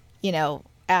on,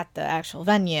 at the actual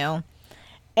venue.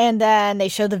 And then they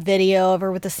showed the video of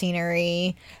her with the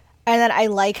scenery. And then I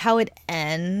like how it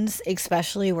ends,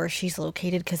 especially where she's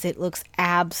located, because it looks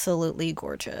absolutely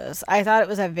gorgeous. I thought it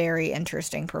was a very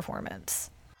interesting performance.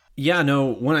 Yeah,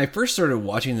 no, when I first started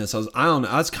watching this, I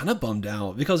was kind of bummed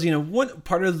out, because, one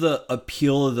part of the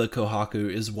appeal of the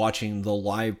Kohaku is watching the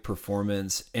live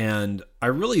performance, and I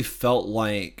really felt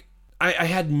like I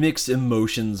had mixed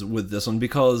emotions with this one,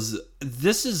 because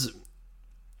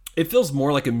it feels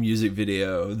more like a music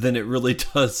video than it really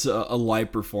does a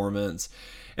live performance.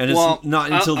 And it's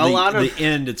not until the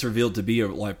end it's revealed to be a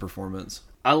live performance.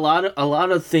 A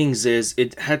lot of things is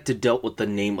it had to dealt with the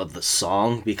name of the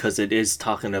song, because it is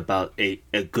talking about a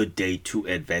good day to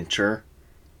adventure.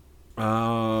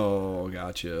 Oh,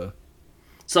 gotcha.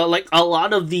 So like a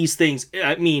lot of these things,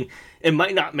 I mean, it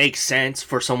might not make sense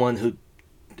for someone who,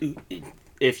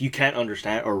 if you can't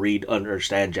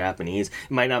understand Japanese,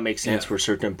 it might not make sense for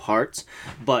certain parts.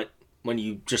 But when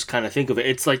you just kind of think of it,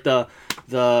 it's like the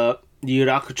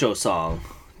Yurakucho song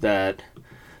that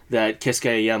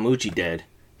Keisuke Yamauchi did.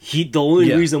 The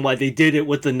only reason why they did it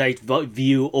with the night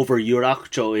view over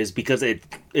Yurakucho is because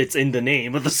it's in the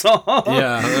name of the song.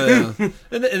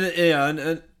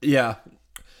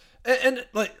 And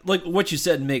like what you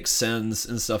said makes sense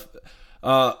and stuff.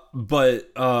 I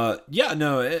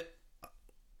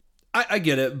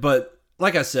get it, but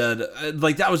like I said,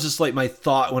 like that was just like my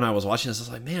thought when I was watching this. I was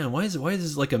like, man, why is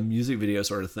this like a music video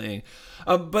sort of thing?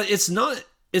 But it's not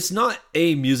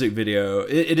a music video.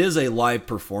 It is a live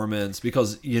performance,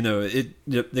 because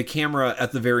the camera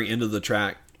at the very end of the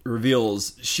track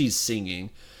reveals she's singing,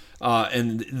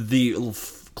 and the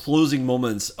closing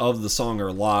moments of the song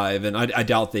are live, and I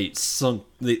doubt they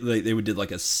would did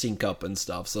like a sync up and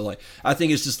stuff. So like I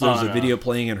think it's just there's a video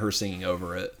playing and her singing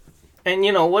over it. And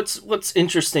what's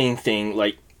interesting thing,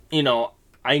 like,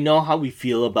 I know how we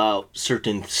feel about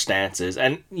certain stances,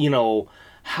 and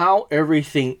how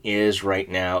everything is right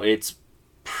now. It's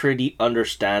pretty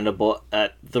understandable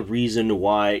at the reason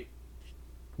why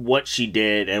what she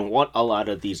did and what a lot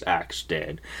of these acts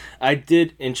did. I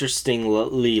did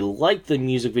interestingly like the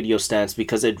music video stance,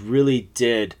 because it really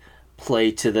did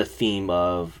play to the theme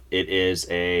of it is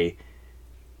a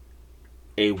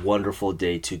wonderful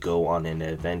day to go on an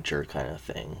adventure kind of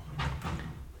thing.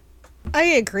 I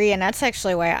agree, and that's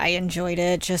actually why I enjoyed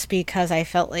it, just because I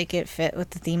felt like it fit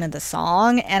with the theme of the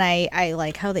song, and I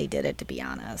like how they did it, to be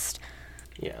honest.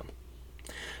 Yeah.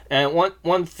 And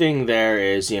one thing there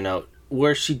is,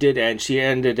 where she did end, she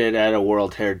ended it at a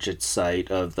World Heritage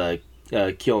Site of the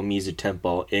Kiyomizu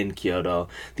Temple in Kyoto,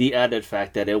 the added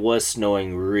fact that it was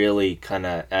snowing really kind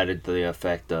of added to the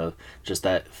effect of just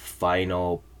that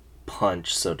final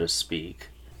punch, so to speak.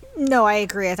 No, I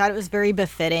agree. I thought it was very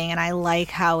befitting, and I like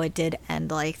how it did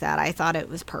end like that. I thought it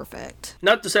was perfect.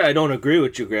 Not to say I don't agree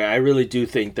with you, Gray. I really do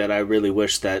think that I really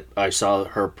wish that I saw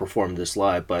her perform this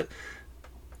live, but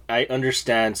I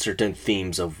understand certain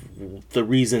themes of the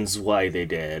reasons why they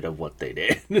did, of what they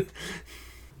did.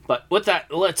 But with that,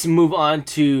 let's move on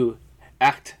to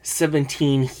Act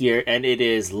 17 here, and it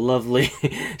is lovely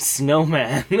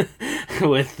Snowman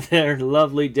with their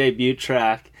lovely debut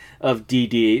track of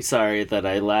DD. Sorry that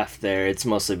I laughed there. It's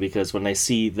mostly because when I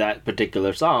see that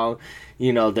particular song,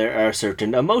 you know, there are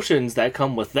certain emotions that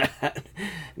come with that.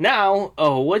 Now,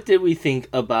 what did we think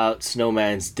about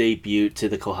Snowman's debut to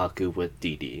the Kohaku with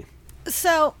DD?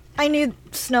 So, I knew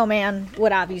Snowman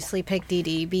would obviously pick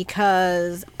DD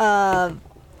because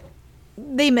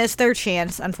they missed their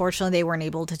chance. Unfortunately, they weren't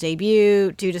able to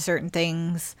debut due to certain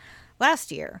things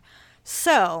last year.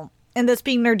 So, and this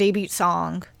being their debut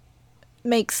song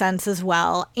makes sense as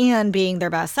well, and being their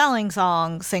best-selling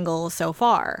single so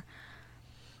far.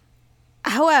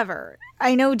 However,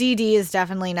 I know DD is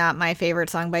definitely not my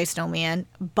favorite song by Snowman,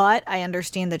 but I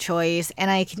understand the choice, and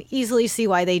I can easily see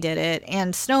why they did it,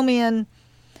 and Snowman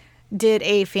did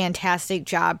a fantastic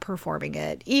job performing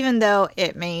it, even though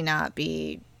it may not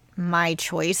be my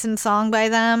choice in song by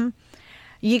them.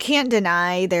 You can't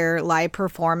deny their live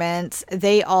performance.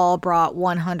 They all brought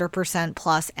 100%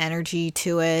 plus energy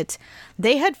to it.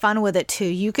 They had fun with it too.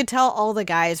 You could tell all the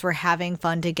guys were having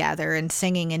fun together and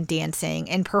singing and dancing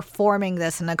and performing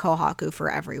this in a Kohaku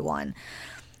for everyone.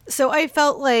 So I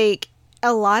felt like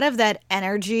a lot of that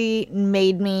energy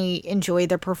made me enjoy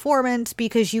the performance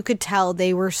because you could tell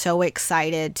they were so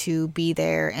excited to be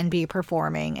there and be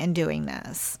performing and doing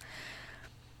this.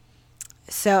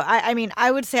 So, I mean, I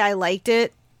would say I liked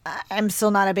it. I'm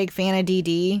still not a big fan of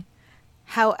DD.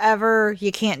 However,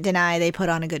 you can't deny they put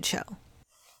on a good show.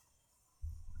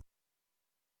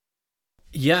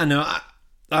 Yeah, no,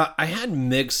 I had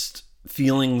mixed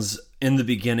feelings in the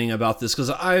beginning about this because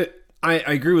I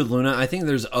agree with Luna. I think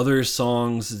there's other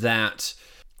songs that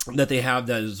they have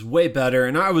that is way better.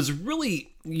 And I was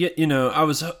really,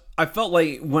 I felt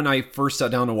like when I first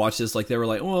sat down to watch this, like they were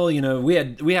like, well,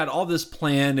 we had all this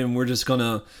planned and we're just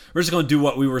gonna do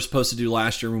what we were supposed to do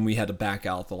last year when we had to back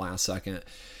out at the last second.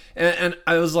 And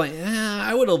I was like,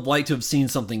 I would have liked to have seen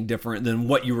something different than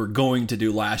what you were going to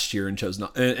do last year and chose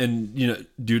not. And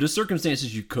due to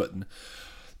circumstances, you couldn't.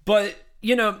 But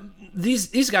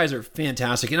these guys are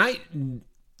fantastic, and I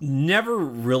never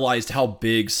realized how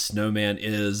big Snowman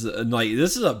is. Like,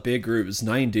 this is a big group. It's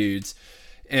 9 dudes.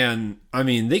 And, I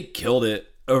mean, they killed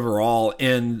it overall.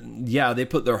 And, yeah, they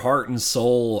put their heart and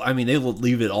soul. I mean, they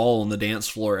leave it all on the dance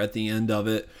floor at the end of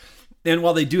it. And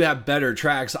while they do have better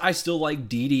tracks, I still like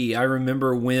DD. I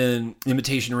remember when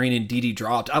Imitation Rain and DD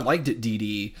dropped. I liked it,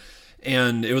 DD.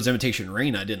 And it was Imitation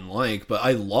Rain I didn't like, but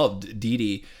I loved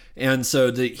DD. And so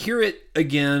to hear it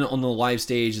again on the live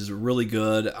stage is really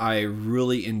good. I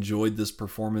really enjoyed this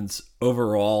performance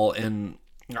overall, and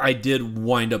I did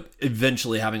wind up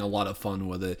eventually having a lot of fun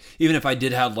with it. Even if I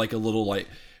did have like a little like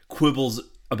quibbles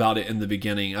about it in the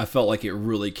beginning, I felt like it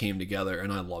really came together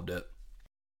and I loved it.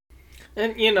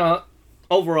 And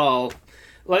overall,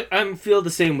 like, I feel the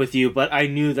same with you, but I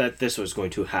knew that this was going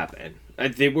to happen.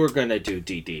 They were going to do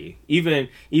DD. Even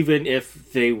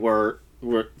if they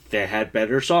they had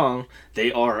better song,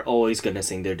 they are always going to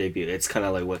sing their debut. It's kind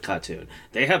of like with KAT-TUN.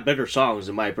 They have better songs,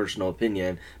 in my personal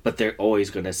opinion, but they're always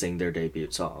going to sing their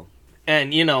debut song.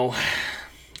 And,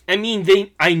 I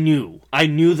mean, I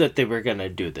knew that they were going to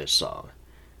do this song.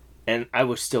 And I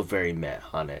was still very meh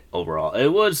on it overall. It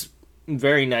was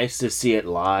very nice to see it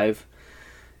live,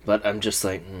 but I'm just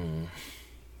like,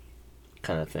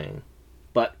 kind of thing.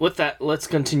 But with that, let's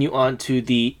continue on to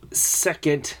the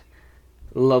second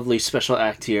lovely special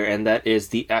act here, and that is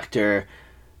the actor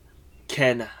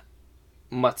Ken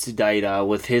Matsudaira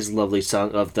with his lovely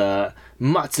song of the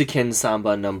Matsuken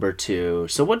Samba No. 2.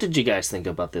 So what did you guys think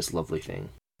about this lovely thing?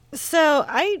 So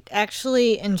I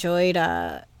actually enjoyed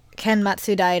Ken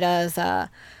Matsudaira's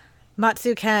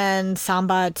Matsuken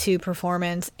Samba 2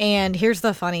 performance, and here's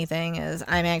the funny thing is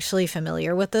I'm actually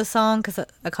familiar with this song because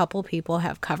a couple people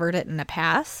have covered it in the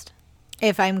past,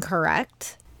 if I'm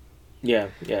correct. Yeah,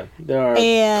 there are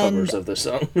covers of this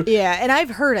song. Yeah, and I've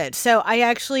heard it, so I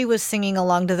actually was singing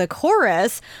along to the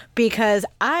chorus because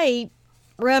I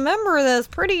remember this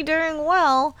pretty darn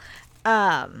well.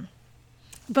 But,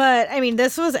 I mean,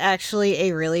 this was actually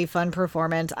a really fun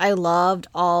performance. I loved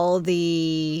all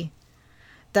the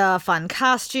the fun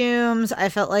costumes. I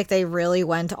felt like they really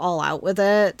went all out with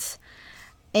it.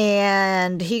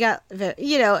 And he got,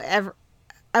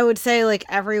 I would say like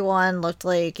everyone looked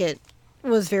like it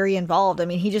was very involved. I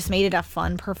mean, he just made it a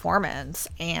fun performance,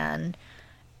 and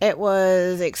it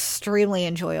was extremely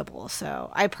enjoyable.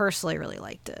 So I personally really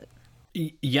liked it.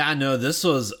 Yeah, no, this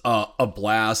was a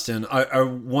blast, and I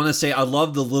want to say I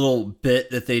love the little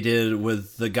bit that they did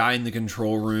with the guy in the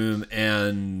control room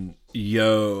and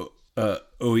Oizumi.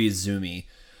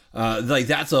 Like,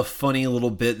 that's a funny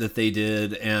little bit that they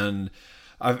did, and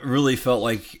I really felt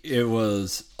like it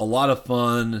was a lot of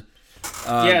fun.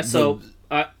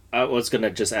 I was going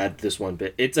to just add this one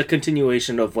bit. It's a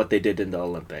continuation of what they did in the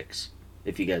Olympics,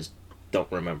 if you guys don't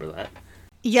remember that.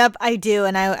 Yep, I do,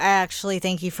 and I actually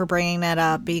thank you for bringing that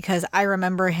up, because I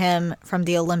remember him from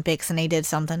the Olympics, and he did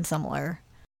something similar.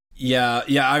 Yeah,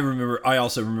 I remember. I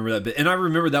also remember that bit, and I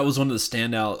remember that was one of the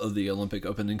standout of the Olympic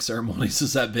opening ceremonies.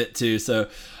 Was that bit too? So,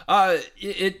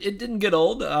 it didn't get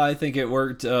old. I think it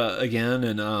worked again,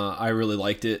 and I really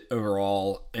liked it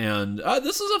overall. And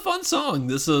this is a fun song.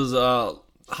 This is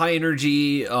high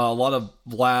energy, a lot of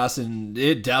blast, and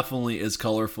it definitely is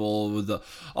colorful with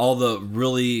all the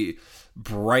really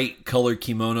bright colored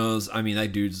kimonos. I mean,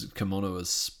 that dude's kimono is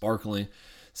sparkling.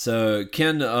 So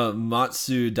Ken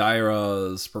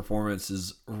Matsudaira's performance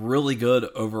is really good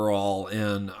overall,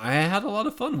 and I had a lot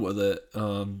of fun with it.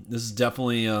 This is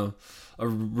definitely a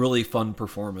really fun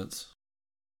performance.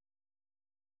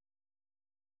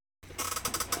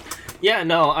 Yeah,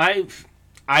 no, I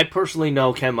personally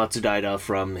know Ken Matsudaira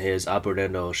from his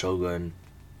Aburendo Shogun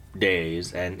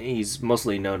days, and he's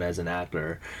mostly known as an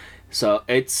actor. So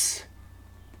it's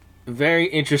very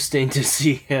interesting to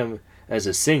see him as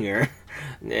a singer,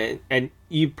 and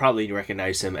you probably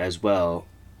recognize him as well,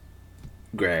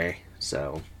 Gray.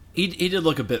 So he did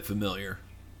look a bit familiar.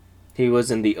 He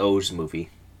was in the O's movie.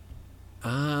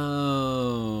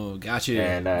 Oh, gotcha.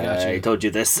 And I told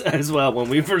you this as well when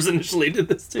we first initially did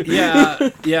this too. Yeah.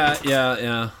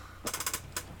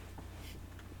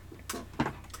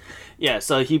 Yeah,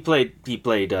 so he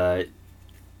played a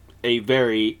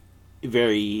very,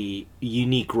 very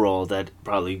unique role that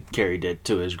probably carried it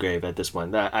to his grave at this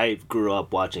point. I grew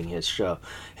up watching his show,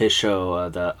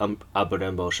 the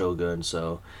Aburembo Shogun,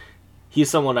 so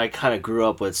he's someone I kind of grew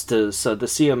up with. So to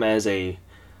see him as a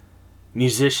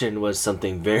musician was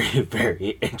something very,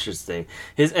 very interesting.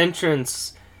 His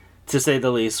entrance, to say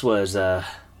the least, was very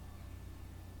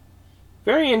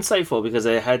insightful, because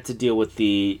it had to deal with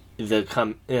the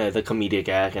comedic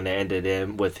act, and it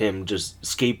ended with him just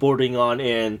skateboarding on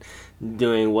in,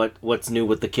 doing what's new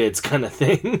with the kids kind of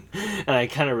thing. And I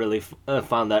kind of really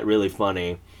found that really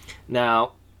funny.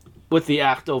 Now, with the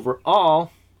act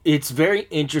overall, it's very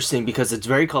interesting because it's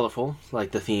very colorful,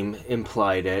 like the theme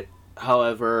implied it.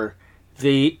 However,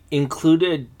 they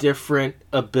included different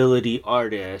ability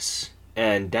artists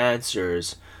and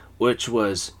dancers, which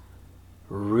was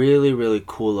really, really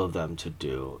cool of them to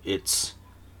do. It's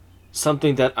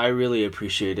something that I really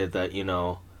appreciated, that,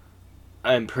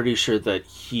 I'm pretty sure that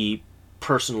he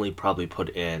personally probably put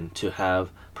in to have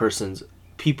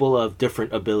people of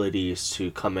different abilities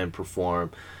to come and perform.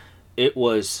 It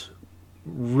was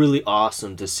really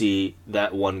awesome to see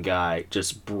that one guy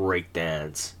just break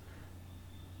dance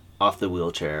off the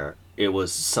wheelchair. It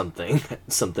was something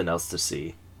else to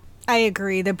see. I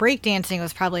agree. The breakdancing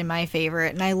was probably my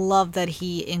favorite, and I love that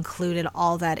he included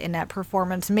all that in that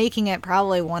performance, making it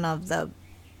probably one of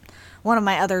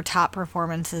my other top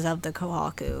performances of the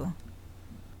Kohaku.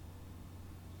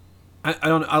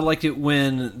 I liked it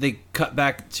when they cut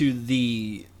back to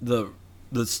the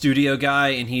studio guy,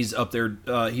 and he's up there.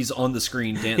 He's on the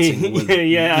screen dancing with,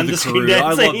 on the screen dancing. I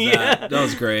love that. Yeah. That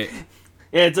was great.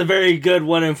 Yeah, it's a very good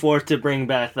 1-4 to bring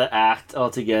back the act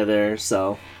altogether.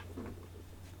 So,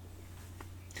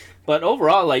 but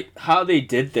overall, like, how they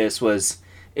did this was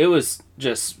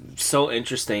just so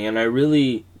interesting, and I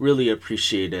really, really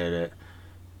appreciated it.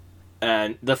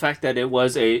 And the fact that it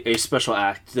was a special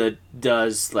act that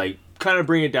does, like, kind of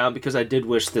bring it down, because I did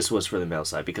wish this was for the male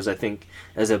side, because I think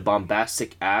as a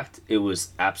bombastic act, it was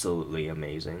absolutely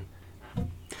amazing.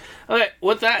 Okay,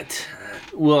 with that,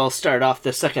 we'll start off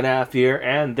the second half here,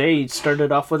 and they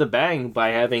started off with a bang by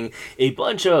having a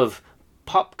bunch of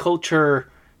pop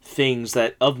culture things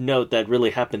that of note that really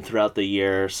happened throughout the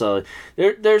year. So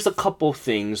there's a couple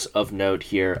things of note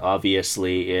here,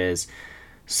 obviously,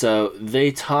 so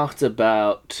they talked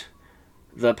about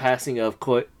the passing of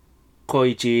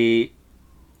Koichi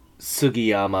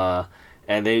Sugiyama,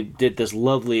 and they did this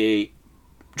lovely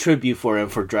tribute for him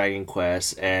for Dragon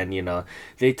Quest, and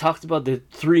they talked about the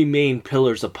three main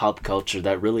pillars of pop culture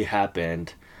that really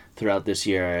happened throughout this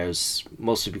year, as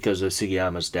mostly because of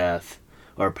Sugiyama's death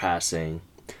or passing.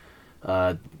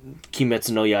 Kimetsu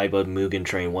no Yaiba Mugen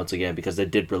Train once again, because it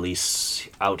did release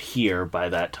out here by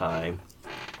that time,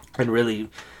 and really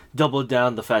doubled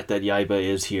down the fact that Yaiba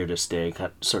is here to stay,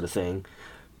 sort of thing.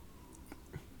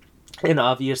 And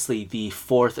obviously the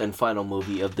fourth and final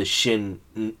movie of the Shin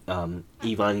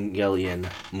Evangelion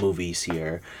movies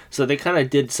here. So they kind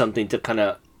of did something to kind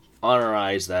of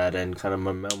honorize that and kind of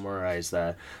memorize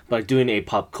that by doing a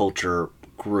pop culture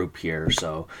group here.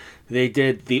 So they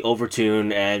did the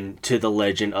Overtune and To the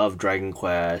Legend of Dragon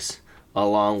Quest,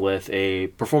 along with a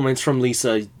performance from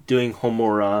Lisa doing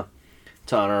Homura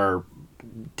to honor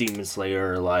Demon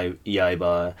Slayer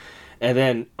Yaiba. And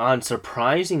then, on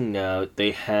surprising note,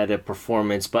 they had a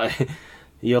performance by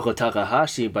Yoko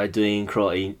Takahashi by doing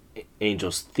Cruel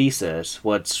Angel's Thesis,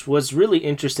 which was really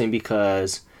interesting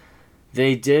because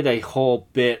they did a whole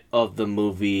bit of the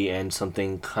movie and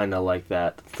something kind of like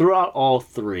that throughout all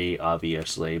three,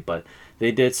 obviously, but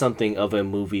they did something of a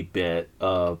movie bit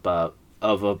of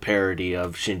a parody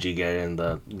of Shinji getting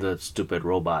the stupid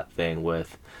robot thing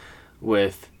with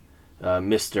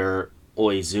Mr.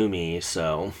 Oizumi,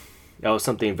 so that was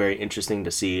something very interesting to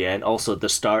see. And also the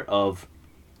start of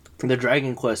the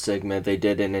Dragon Quest segment, they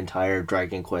did an entire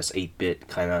Dragon Quest 8-bit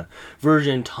kind of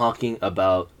version talking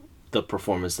about the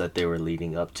performance that they were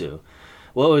leading up to.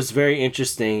 What was very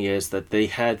interesting is that they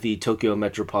had the Tokyo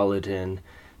Metropolitan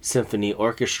Symphony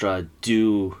Orchestra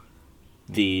do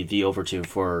the overtune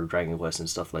for Dragon Quest and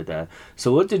stuff like that.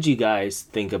 So what did you guys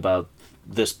think about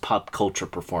this pop culture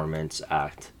performance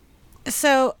act?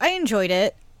 So I enjoyed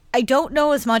it. I don't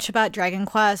know as much about Dragon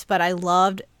Quest, but I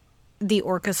loved the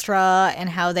orchestra and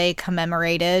how they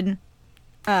commemorated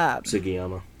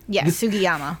Sugiyama. Yeah,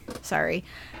 Sugiyama. Sorry.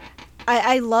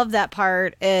 I love that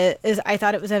part. I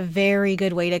thought it was a very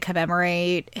good way to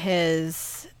commemorate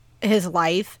his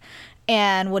life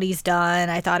and what he's done.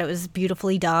 I thought it was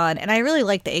beautifully done. And I really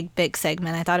liked the 8-bit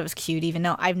segment. I thought it was cute, even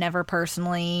though I've never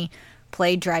personally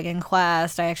played Dragon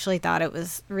Quest. I actually thought it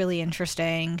was really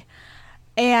interesting.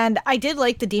 And I did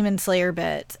like the Demon Slayer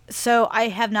bit. So I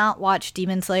have not watched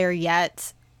Demon Slayer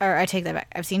yet. Or I take that back.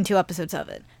 I've seen 2 episodes of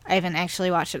it. I haven't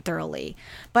actually watched it thoroughly.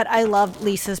 But I loved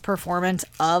Lisa's performance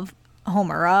of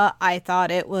Homura. I thought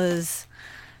it was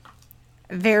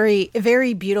very,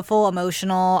 very beautiful,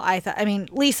 emotional. I mean,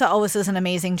 Lisa always does an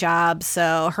amazing job.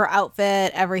 So her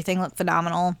outfit, everything looked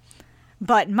phenomenal.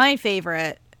 But my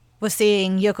favorite was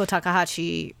seeing Yoko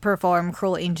Takahashi perform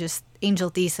Cruel Angel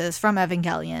Thesis from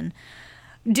Evangelion,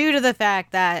 due to the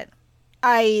fact that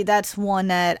that's one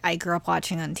that I grew up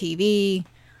watching on TV.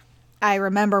 I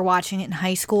remember watching it in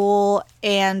high school,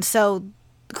 and so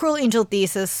Cruel Angel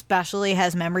Thesis especially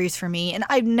has memories for me, and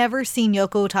I've never seen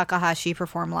Yoko Takahashi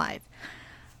perform live.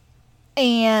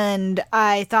 And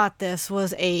I thought this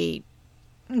was a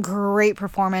great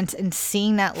performance, and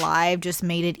seeing that live just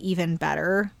made it even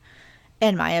better,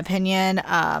 in my opinion.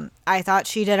 I thought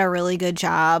she did a really good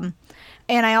job.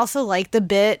 And I also like the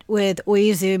bit with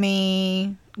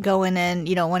Oizumi going in,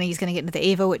 when he's going to get into the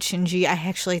Eva with Shinji. I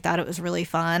actually thought it was really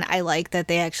fun. I like that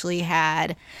they actually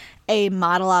had a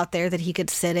model out there that he could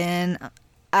sit in.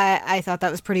 I thought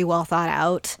that was pretty well thought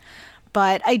out.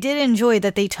 But I did enjoy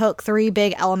that they took 3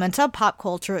 big elements of pop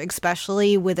culture,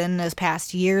 especially within this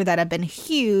past year, that have been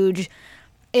huge.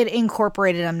 It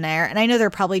incorporated them there. And I know they're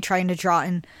probably trying to draw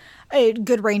in a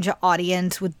good range of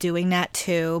audience with doing that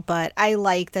too, but I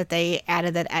like that they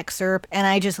added that excerpt, and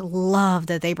I just love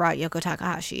that they brought Yoko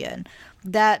Takahashi in.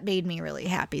 That made me really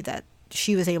happy that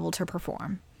she was able to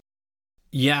perform.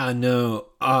 Yeah, no,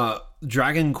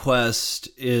 Dragon Quest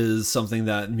is something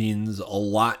that means a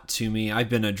lot to me. I've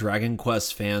been a Dragon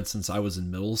Quest fan since I was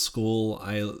in middle school.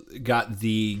 I got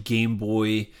the Game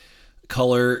Boy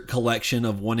Color collection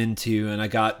of 1 and 2, and I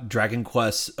got Dragon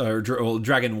Quest, or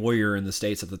Dragon Warrior in the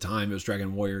States at the time. It was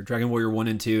Dragon Warrior 1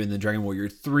 and 2, and then Dragon Warrior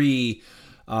 3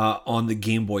 on the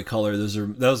Game Boy Color.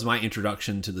 That was my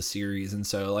introduction to the series. And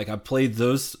so I played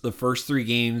the first 3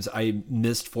 games. I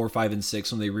missed 4, 5, and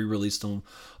 6 when they re-released them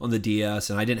on the DS,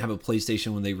 and I didn't have a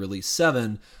PlayStation when they released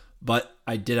 7. But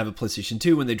I did have a PlayStation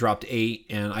 2 when they dropped 8,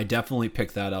 and I definitely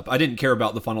picked that up. I didn't care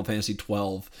about the Final Fantasy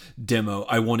 12 demo.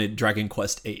 I wanted Dragon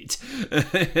Quest 8.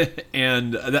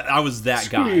 And I was that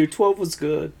guy. Screw you, 12 was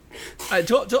good. I'm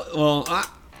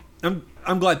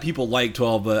glad people like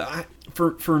 12, but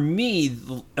for me,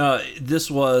 this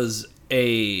was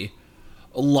a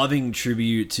loving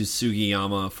tribute to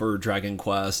Sugiyama for Dragon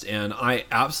Quest, and I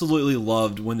absolutely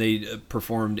loved when they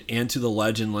performed And to the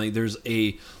Legend. There's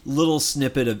a little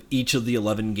snippet of each of the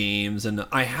 11 games, and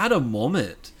I had a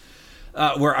moment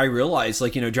where I realized,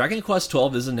 Dragon Quest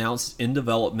 12 is announced in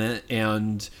development,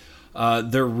 and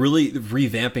They're really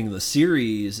revamping the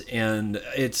series, and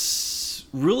it's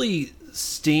really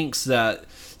stinks that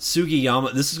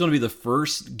Sugiyama. This is going to be the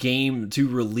first game to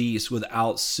release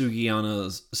without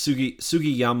Sugiyama's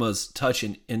touch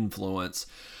and influence.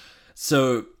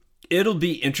 So it'll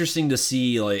be interesting to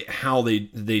see like how they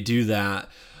do that.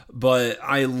 But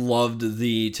I loved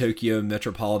the Tokyo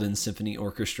Metropolitan Symphony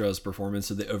Orchestra's performance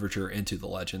of the overture into the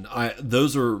Legend.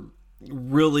 Those are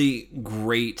really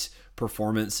great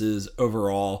performances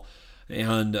overall,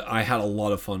 and I had a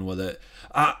lot of fun with it.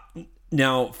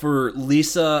 Now, for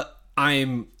Lisa,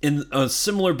 I'm in a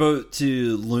similar boat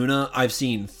to Luna. I've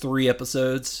seen 3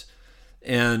 episodes,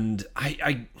 and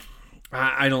I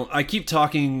keep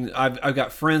talking. I've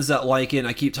got friends that like it, and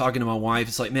I keep talking to my wife.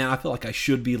 It's like, man, I feel like I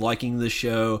should be liking this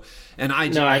show, and I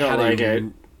don't like it.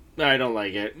 I don't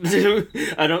like it.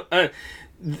 I don't.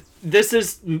 This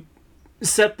is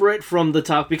separate from the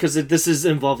talk because this is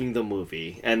involving the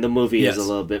movie, and the movie is a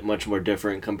little bit much more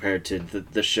different compared to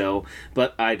the show.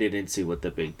 But I didn't see what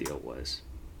the big deal was.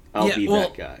 I'll be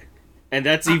that guy, and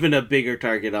that's even a bigger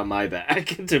target on my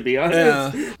back, to be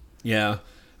honest. Yeah.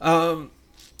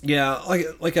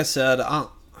 Like I said,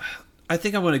 I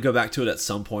think I'm going to go back to it at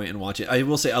some point and watch it. I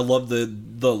will say I love the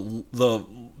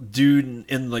dude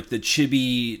in like the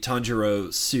chibi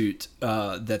Tanjiro suit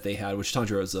that they had, which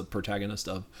Tanjiro is the protagonist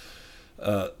of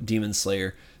Demon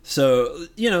Slayer. So,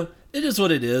 it is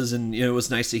what it is, and it was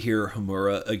nice to hear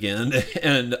Homura again.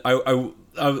 And I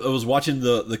was watching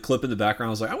the clip in the background.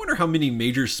 I was like, I wonder how many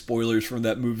major spoilers from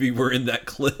that movie were in that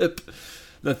clip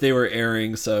that they were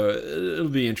airing. So it'll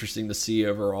be interesting to see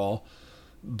overall.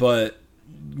 But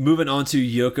moving on to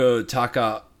Yoko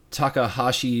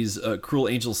Takahashi's Cruel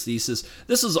Angel's Thesis.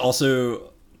 This is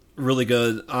also really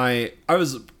good. I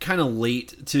was kind of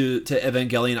late to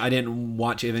Evangelion. I didn't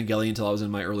watch Evangelion until I was in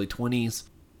my early 20s.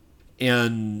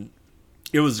 And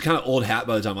it was kind of old hat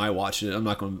by the time I watched it. I'm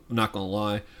not gonna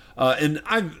lie. And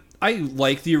I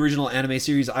like the original anime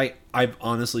series. I've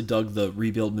honestly dug the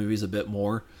Rebuild movies a bit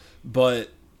more. But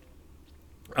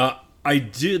I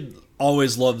did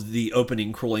always love the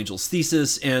opening Cruel Angel's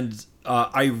Thesis, and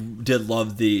I did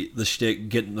love the shtick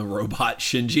getting the robot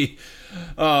Shinji.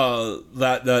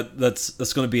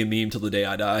 That's going to be a meme till the day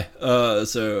I die.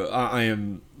 So I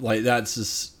am like, that's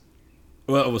just,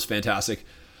 well, it was fantastic.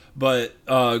 But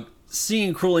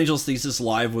seeing Cruel Angel's Thesis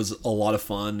live was a lot of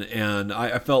fun, and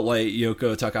I felt like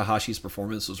Yoko Takahashi's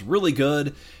performance was really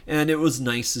good, and it was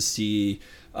nice to see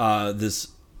this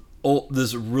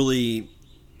really,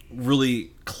 really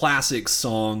classic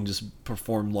song just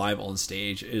performed live on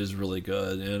stage. Is really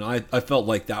good, and I felt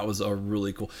like that was a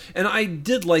really cool. And I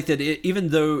did like that even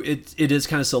though it is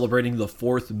kind of celebrating the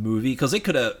 4th movie, because they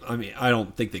could have, I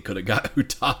don't think they could have got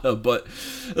Utada, but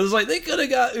it was like they could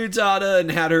have got Utada and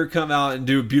had her come out and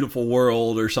do a Beautiful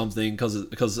World or something,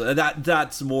 because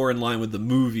that's more in line with the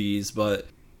movies. But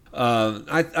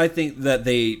I think that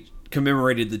they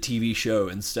commemorated the TV show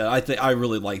instead. I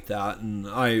really liked that, and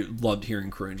I loved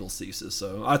hearing Cruel Angel's Thesis,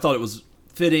 so I thought it was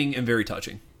fitting and very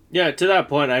touching. Yeah, to that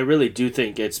point, I really do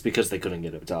think it's because they couldn't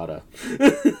get Utada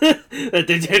that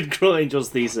they did Cruel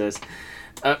Angel's Thesis.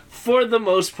 For the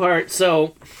most part,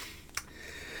 so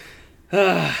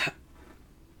I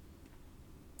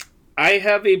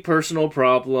have a personal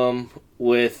problem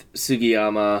with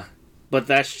Sugiyama, but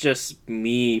that's just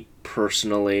me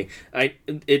personally.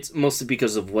 It's mostly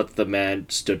because of what the man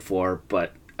stood for,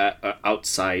 but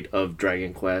outside of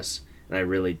Dragon Quest, and I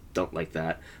really don't like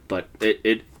that. But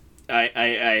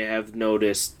I have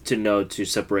noticed to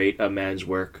separate a man's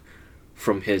work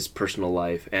from his personal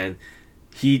life, and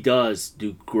he does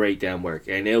do great damn work.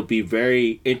 And it'll be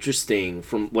very interesting,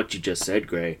 from what you just said,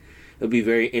 Gray. It'll be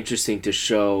very interesting to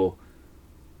show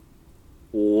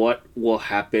what will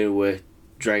happen with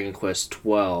Dragon Quest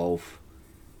 12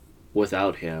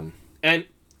 without him. And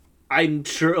I'm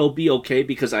sure it'll be okay,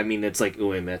 because it's like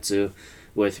Uematsu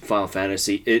with Final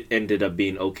Fantasy. It ended up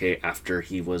being okay after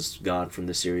he was gone from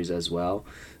the series as well.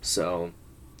 So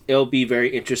it'll be very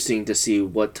interesting to see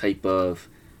what type of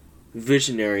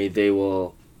visionary they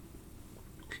will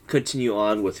continue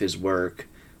on with his work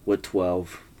with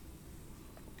 12.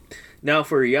 Now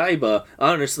for Yaiba,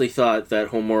 I honestly thought that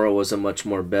Homura was a much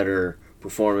more better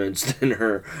performance than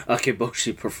her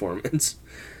Akeboshi performance.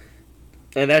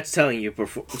 And that's telling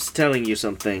you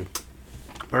something.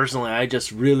 Personally, I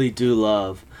just really do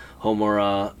love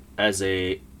Homura as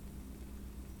a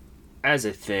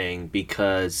thing,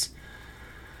 because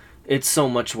it so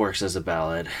much works as a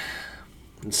ballad.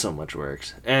 It so much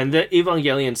works. And the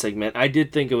Evangelion segment, I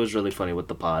did think it was really funny with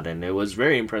the pod, and it was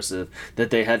very impressive that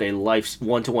they had a life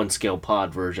 1-to-1 scale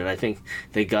pod version. I think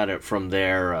they got it from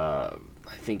their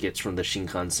I think it's from the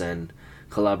Shinkansen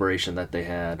collaboration that they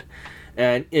had.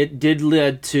 And it did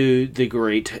lead to the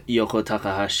great Yoko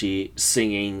Takahashi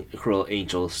singing Cruel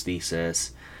Angel's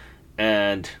Thesis.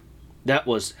 And that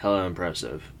was hella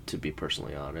impressive, to be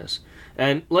personally honest.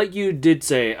 And like you did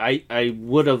say, I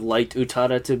would have liked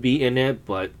Utada to be in it,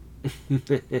 but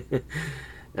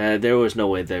there was no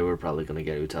way they were probably going to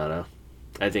get Utada.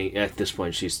 I think at this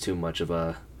point she's too much of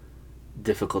a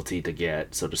difficulty to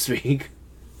get, so to speak.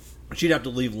 She'd have to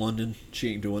leave London.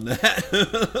 She ain't doing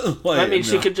that. I mean,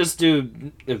 she could just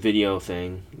do a video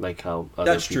thing, like how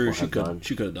other That's people true. have done.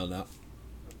 She could have done that.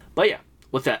 But yeah,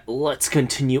 with that, let's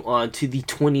continue on to the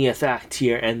 20th act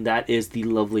here, and that is the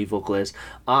lovely vocalist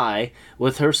Ai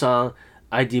with her song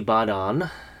Adibadan.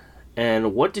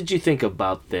 And what did you think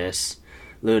about this,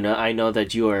 Luna? I know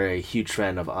that you are a huge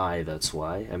fan of Ai. That's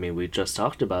why. I mean, we just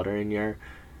talked about her in your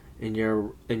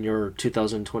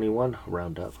 2021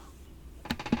 roundup.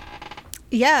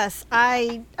 Yes,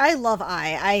 I love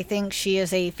Ai. I think she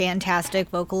is a fantastic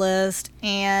vocalist,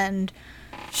 and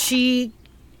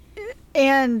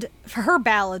her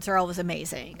ballads are always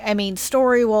amazing. I mean,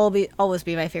 Story will always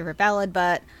be my favorite ballad,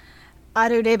 but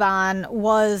Arudeban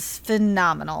was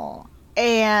phenomenal.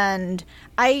 And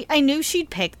I knew she'd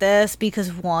pick this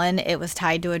because, one, it was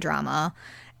tied to a drama,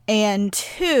 and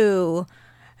two,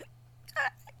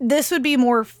 this would be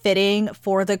more fitting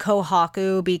for the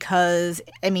Kohaku because,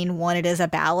 I mean, one, it is a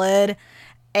ballad,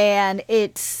 and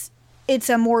it's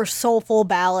a more soulful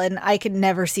ballad, and I could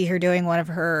never see her doing one of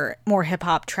her more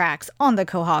hip-hop tracks on the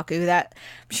Kohaku. That,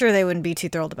 I'm sure they wouldn't be too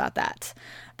thrilled about that.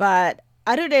 But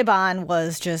Arudeban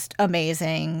was just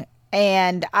amazing,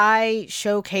 and I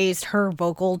showcased her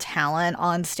vocal talent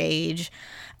on stage.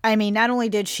 I mean, not only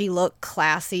did she look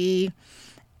classy,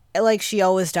 like she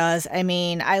always does. I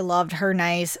mean, I loved her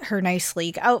nice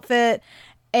sleek outfit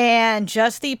and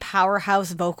just the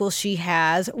powerhouse vocals she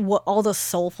has, all the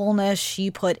soulfulness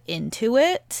she put into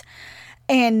it.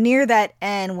 And near that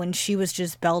end, when she was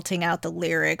just belting out the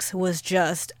lyrics, was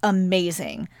just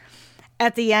amazing.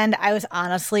 At the end, I was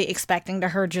honestly expecting to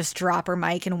her just drop her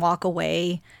mic and walk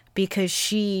away because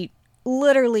she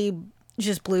literally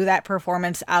just blew that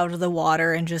performance out of the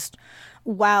water and just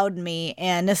wowed me.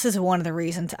 And this is one of the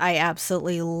reasons I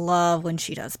absolutely love when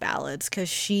she does ballads,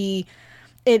 because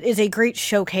it is a great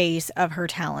showcase of her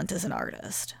talent as an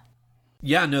artist.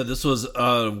 Yeah, no, this was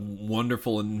a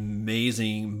wonderful,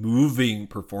 amazing, moving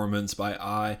performance by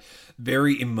Ai.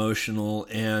 Very emotional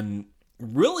and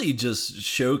really just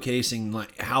showcasing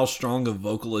like how strong a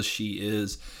vocalist she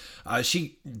is.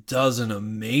 She does an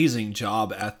amazing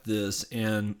job at this.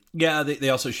 And yeah, they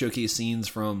also showcase scenes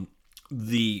from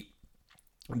the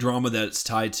drama that it's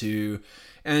tied to,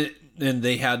 and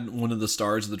they had one of the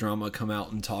stars of the drama come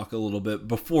out and talk a little bit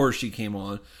before she came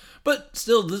on, but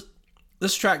still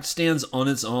this track stands on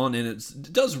its own and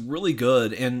it does really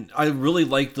good. And I really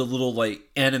like the little like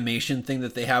animation thing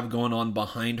that they have going on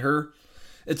behind her.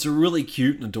 It's really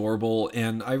cute and adorable,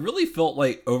 and I really felt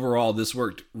like overall this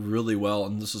worked really well,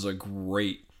 and this was a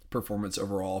great performance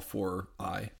overall for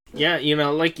Ai. Yeah,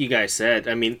 like you guys said,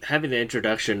 I mean, having the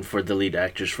introduction for the lead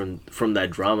actress from that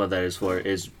drama that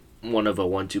is one of a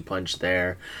 1-2 punch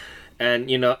there. And,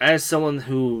 as someone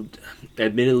who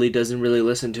admittedly doesn't really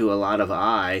listen to a lot of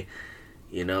Ai,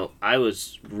 I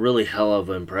was really hell of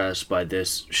impressed by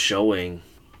this showing.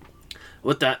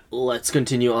 With that, let's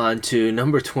continue on to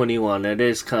number 21. It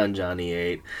is Kanjani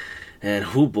 8. And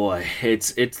oh boy,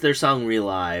 it's their song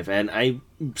Relive, and I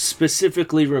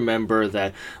specifically remember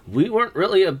that we weren't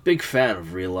really a big fan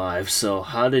of Relive, so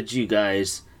how did you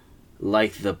guys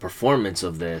like the performance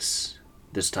of this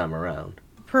time around?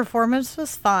 Performance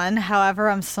was fun, however,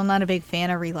 I'm still not a big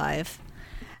fan of Relive.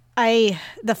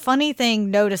 The funny thing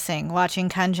noticing watching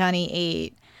Kanjani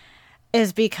 8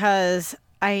 is because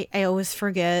I always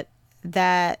forget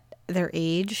that their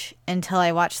age until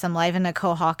I watch them live in a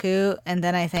Kohaku, and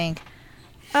then I think,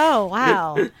 oh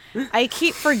wow, I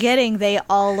keep forgetting they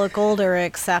all look older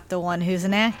except the one who's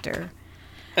an actor.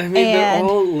 I mean, they're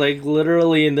all like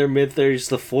literally in their mid-30s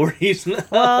to 40s now.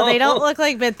 Well, they don't look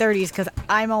like mid-30s because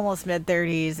I'm almost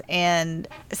mid-30s, and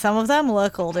some of them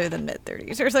look older than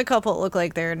mid-30s. There's a couple that look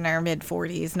like they're in their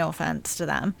mid-40s, no offense to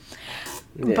them.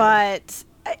 Yeah. But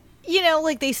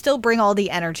like they still bring all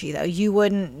the energy, though. You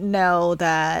wouldn't know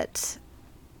that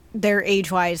they're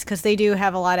age-wise because they do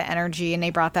have a lot of energy, and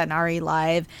they brought that in RE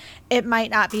Live. It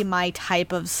might not be my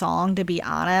type of song, to be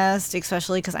honest,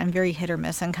 especially because I'm very hit or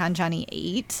miss on Kanjani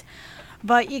 8.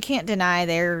 But you can't deny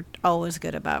they're always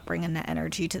good about bringing that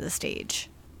energy to the stage.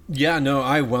 Yeah, no,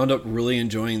 I wound up really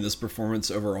enjoying this performance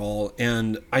overall,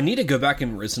 and I need to go back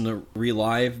and listen to RE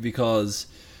Live because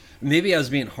maybe I was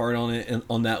being hard on it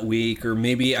on that week, or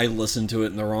maybe I listened to it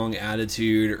in the wrong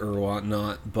attitude or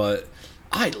whatnot, but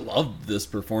I loved this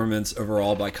performance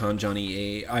overall by Kanjani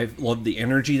 8. I loved the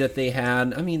energy that they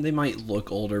had. I mean, they might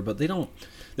look older, but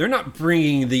they're not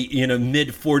bringing the mid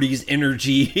 40s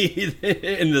energy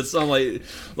in the song.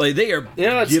 Like they are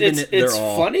giving it their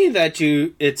all.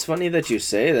 It's funny that you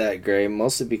say that, Gray.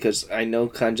 Mostly because I know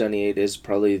Kanjani 8 is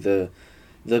probably the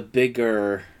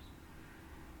bigger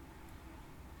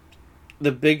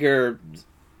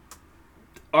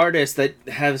artist that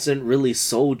hasn't really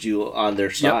sold you on their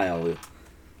style. Yep.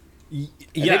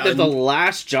 I think they're the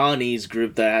last Johnny's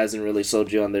group that hasn't really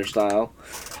sold you on their style.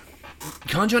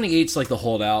 Kanjani 8's like the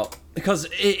holdout because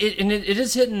it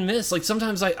is hit and miss. Like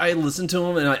sometimes I listen to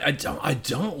them and I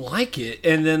don't like it,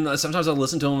 and then sometimes I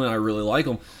listen to them and I really like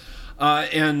them,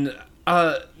 and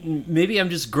maybe I'm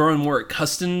just growing more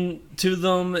accustomed to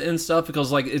them and stuff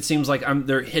because like it seems like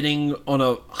they're hitting on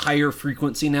a higher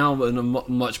frequency now and a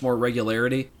much more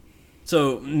regularity.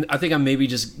 So I think I'm maybe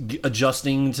just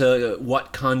adjusting to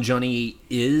what Kanjani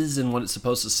is and what it's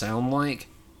supposed to sound like,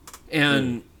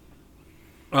 and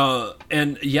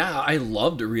yeah, I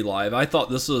loved Relive. I thought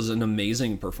this was an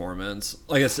amazing performance.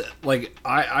 Like I said, like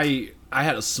I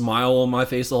had a smile on my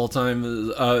face the whole time.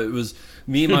 It was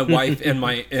me, my wife, and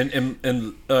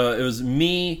it was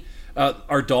me.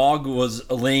 Our dog was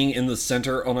laying in the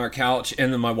center on our couch,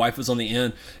 and then my wife was on the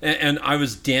end, and I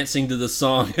was dancing to the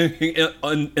song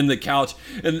in the couch,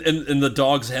 and the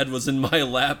dog's head was in my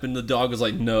lap, and the dog was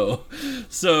like, "No,"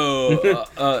 so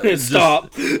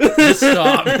stop, just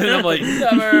stop, and I'm like,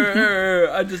 never.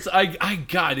 I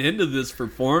got into this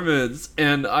performance,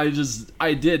 and I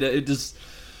did it. Just.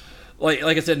 Like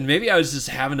I said, maybe I was just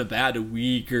having a bad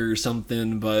week or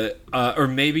something, but or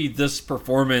maybe this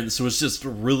performance was just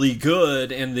really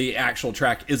good, and the actual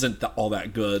track isn't all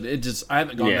that good. I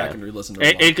haven't gone back and re-listened to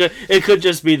it. It could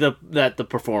just be that the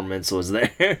performance was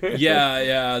there.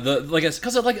 yeah. Like I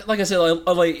said,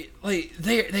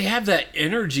 they have that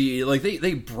energy. Like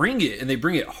they bring it, and they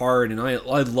bring it hard, and I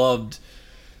loved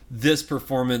this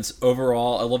performance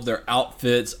overall. I loved their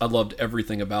outfits. I loved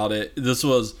everything about it. This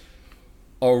was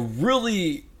a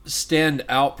really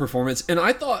stand-out performance, and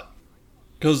I thought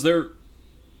because they're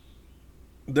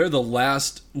the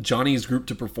last Johnny's group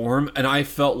to perform, and I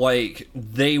felt like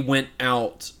they went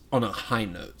out on a high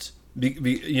note.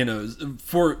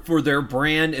 For their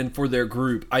brand and for their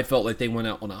group, I felt like they went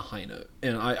out on a high note,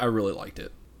 and I really liked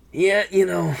it. Yeah,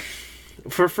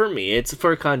 For me, it's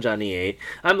for Kanjani 8.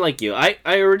 I'm like you. I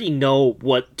already know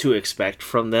what to expect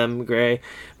from them, Gray,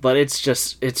 but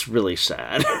it's really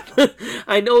sad.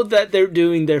 I know that they're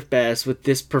doing their best with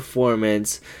this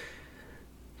performance,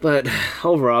 but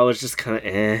overall it's just kind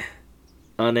of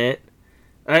on it.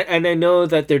 I know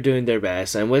that they're doing their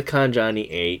best, and with Kanjani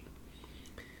 8,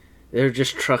 they're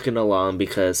just trucking along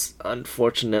because,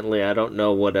 unfortunately, I don't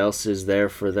know what else is there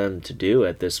for them to do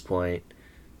at this point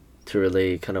to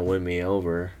really kind of win me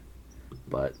over,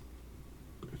 but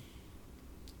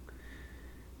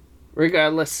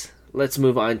regardless, let's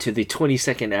move on to the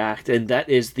 22nd act, and that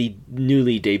is the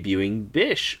newly debuting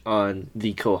Bish on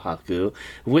the Kohaku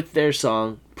with their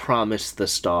song Promise the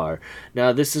Star.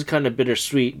 Now, this is kind of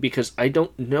bittersweet because I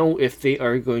don't know if they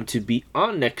are going to be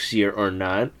on next year or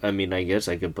not. I mean, I guess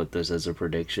I could put this as a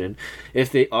prediction.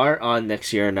 If they are on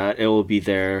next year or not, it will be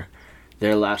their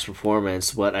last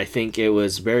performance, but I think it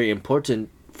was very important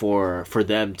for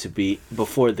them to be,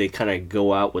 before they kind of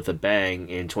go out with a bang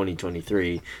in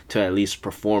 2023, to at least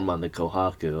perform on the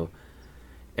Kohaku.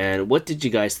 And what did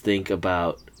you guys think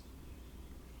about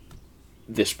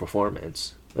this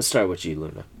performance? Let's start with you,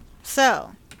 Luna.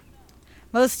 So,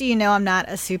 most of you know I'm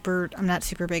not super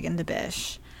big into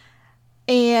Bish.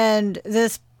 And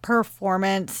this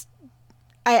performance,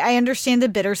 I understand the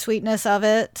bittersweetness of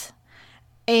it.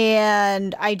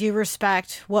 And I do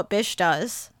respect what Bish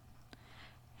does.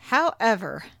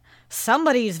 However,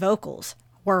 somebody's vocals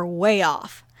were way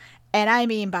off. And I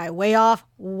mean by way off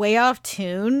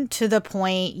tune to the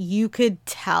point you could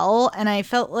tell. And I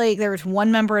felt like there was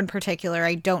one member in particular,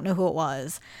 I don't know who it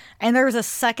was. And there was a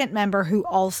second member who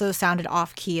also sounded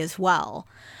off key as well.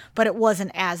 But it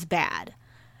wasn't as bad.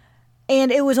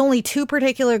 And it was only two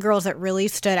particular girls that really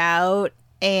stood out.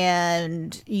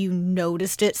 And you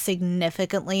noticed it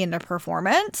significantly in the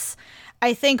performance.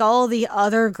 I think all the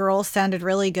other girls sounded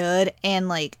really good, and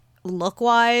like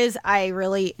look-wise, I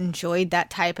really enjoyed that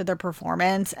type of their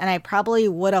performance, and I probably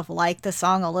would have liked the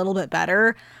song a little bit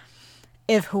better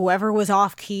if whoever was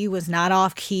off key was not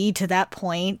off key to that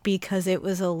point, because it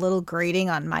was a little grating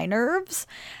on my nerves.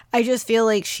 I just feel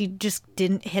like she just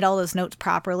didn't hit all those notes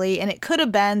properly, and it could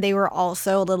have been they were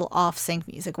also a little off sync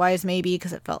music wise, maybe,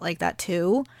 because it felt like that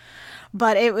too.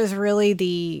 But it was really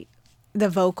the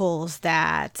vocals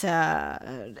that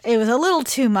it was a little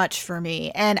too much for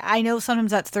me. And I know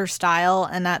sometimes that's their style,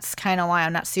 and that's kind of why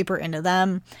I'm not super into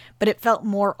them, but it felt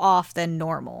more off than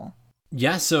normal.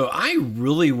 Yeah, so I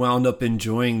really wound up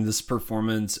enjoying this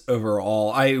performance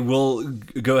overall. I will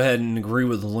go ahead and agree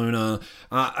with Luna.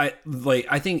 I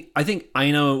think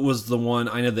Aina was the one.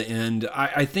 Aina the end.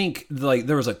 I think like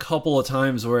there was a couple of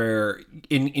times where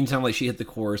in time like she hit the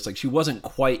chorus, like she wasn't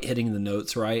quite hitting the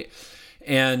notes right.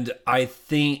 And I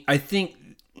think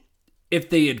if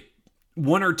they had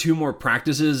one or two more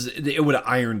practices, it would have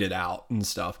ironed it out and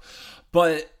stuff.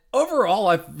 But overall,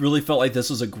 I really felt like this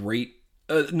was a great.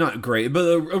 Not great, but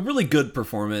a really good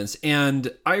performance.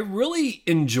 And I really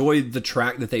enjoyed the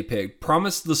track that they picked.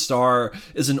 Promise the Star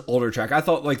is an older track. I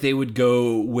thought like they would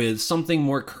go with something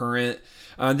more current.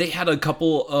 They had a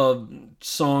couple of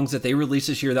songs that they released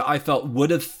this year that I felt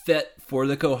would have fit for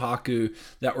the Kohaku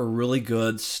that were really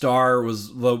good. Star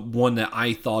was the one that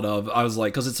I thought of. I was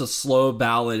like, because it's a slow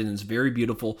ballad and it's very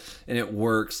beautiful and it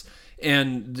works.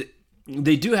 And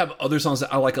they do have other songs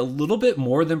that I like a little bit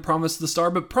more than Promise the Star,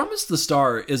 but Promise the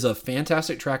Star is a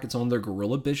fantastic track. It's on their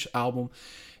Gorilla Bish album,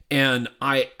 and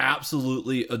I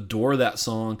absolutely adore that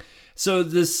song. So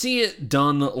to see it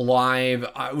done live,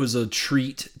 it was a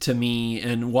treat to me,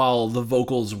 and while the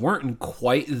vocals weren't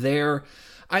quite there,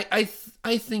 I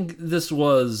think this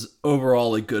was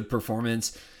overall a good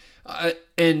performance.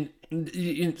 And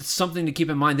something to keep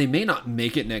in mind, they may not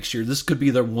make it next year. This could be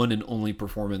their one and only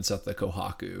performance at the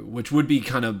Kohaku, which would be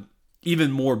kind of even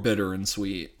more bitter and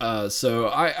sweet. So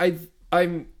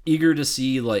I'm eager to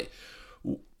see, like,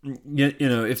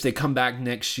 if they come back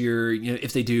next year,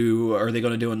 if they do, are they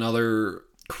going to do another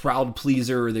crowd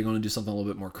pleaser? Are they going to do something a little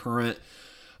bit more current?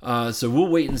 So we'll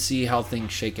wait and see how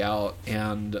things shake out,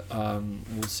 and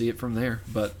we'll see it from there.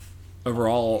 But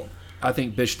overall, I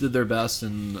think Bish did their best,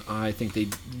 and I think they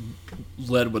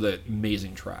led with an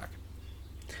amazing track.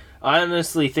 I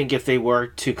honestly think if they were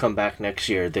to come back next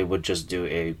year, they would just do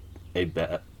a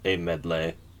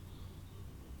medley.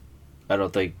 I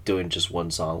don't think doing just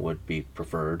one song would be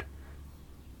preferred.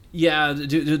 Yeah,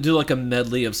 do like a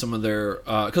medley of some of their,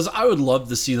 because I would love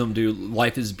to see them do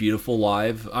 "Life Is Beautiful"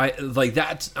 live.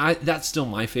 That's still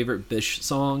my favorite Bish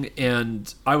song,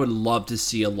 and I would love to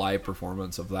see a live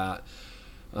performance of that.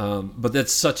 But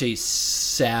that's such a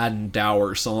sad and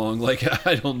dour song. Like,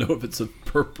 I don't know if it's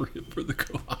appropriate for the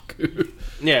Kohaku.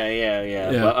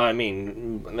 Yeah. But I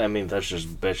mean, that's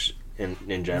just Bish in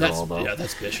general, though. Yeah,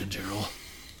 that's Bish in general.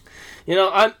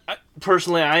 I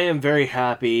personally, I am very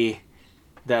happy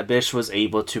that Bish was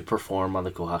able to perform on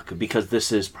the Kohaku, because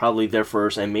this is probably their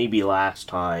first and maybe last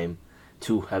time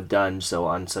to have done so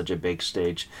on such a big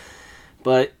stage.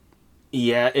 But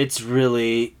yeah, it's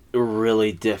really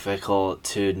difficult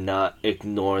to not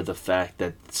ignore the fact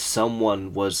that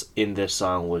someone was in this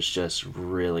song was just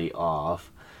really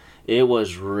off. It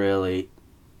was really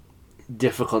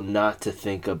difficult not to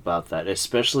think about that,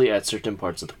 especially at certain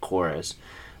parts of the chorus,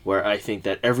 where I think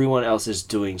that everyone else is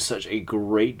doing such a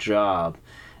great job.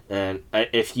 And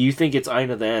if you think it's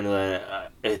Aina then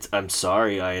I'm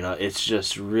sorry, Aina. It's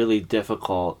just really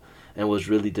difficult and was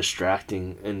really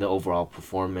distracting in the overall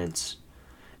performance.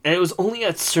 And it was only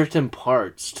at certain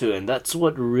parts, too, and that's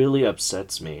what really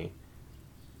upsets me.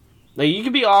 Like, you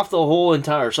could be off the whole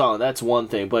entire song, that's one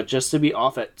thing, but just to be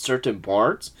off at certain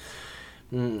parts,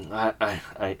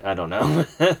 I don't know.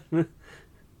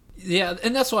 Yeah,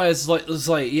 and that's why it's like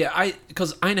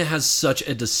because Aina has such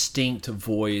a distinct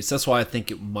voice. That's why I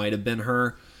think it might have been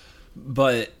her.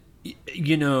 But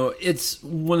it's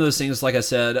one of those things. Like I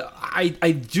said,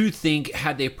 I do think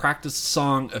had they practiced the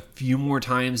song a few more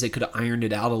times, they could have ironed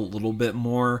it out a little bit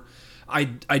more. I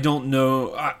don't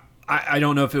know. I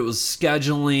don't know if it was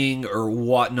scheduling or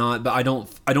whatnot, but I don't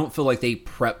feel like they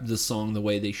prepped the song the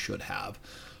way they should have,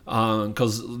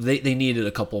 because they needed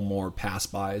a couple more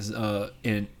pass-bys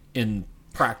in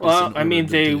practice. Well, I mean,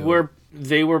 they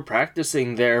were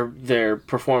practicing their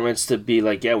performance to be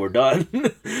like, yeah, we're done.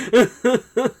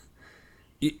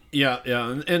 yeah,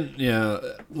 and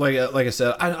like I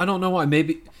said, I don't know why.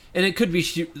 Maybe, and it could be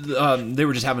they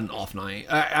were just having an off night.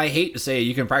 I hate to say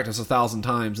you can practice 1,000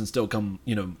 times and still come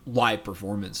live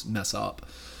performance mess up,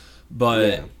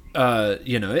 but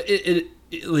it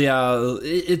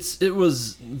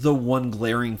was the one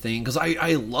glaring thing, because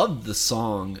I loved the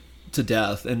song, to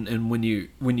death, and when you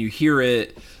hear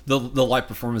it, the live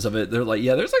performance of it, they're like,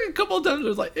 yeah, there's like a couple of times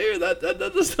there's like, ew, that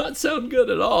does not sound good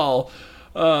at all,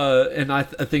 and I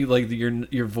think like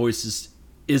your voice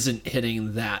isn't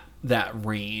hitting that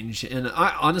range, and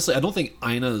I honestly don't think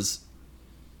Ina's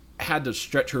had to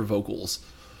stretch her vocals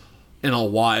in a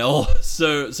while,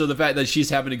 so the fact that she's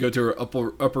having to go to her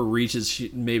upper reaches,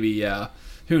 maybe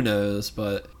who knows,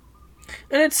 but.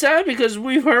 And it's sad because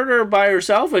we've heard her by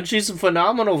herself, and she's a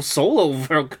phenomenal solo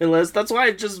vocalist. That's why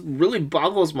it just really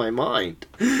boggles my mind.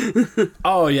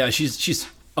 Oh yeah, she's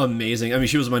amazing. I mean,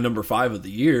 she was my number 5 of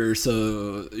the year,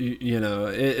 so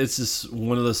it's just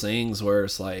one of those things where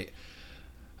it's like,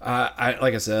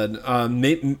 like I said,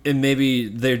 maybe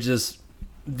they're just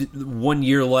 1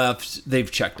 year left. They've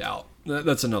checked out.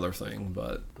 That's another thing,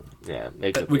 but yeah,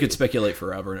 we could speculate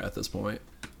forever at this point.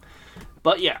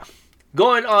 But yeah.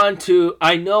 Going on to,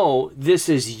 I know this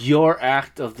is your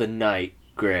act of the night,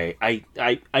 Gray. I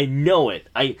know it.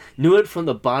 I knew it from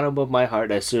the bottom of my heart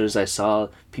as soon as I saw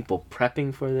people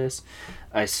prepping for this.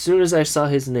 As soon as I saw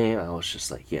his name, I was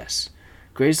just like, yes.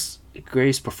 Gray's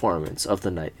performance of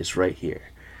the night is right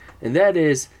here. And that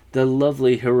is the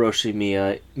lovely Hiroshi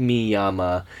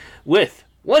Miyama with,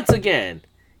 once again,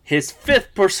 his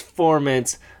 5th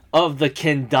performance of the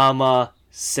Kendama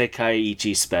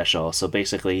Sekaiichi special. So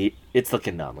basically, it's the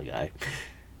Kendama guy.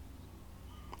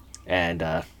 And,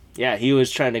 he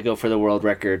was trying to go for the world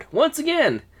record once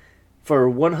again for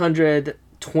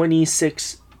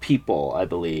 126 people, I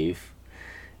believe.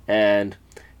 And,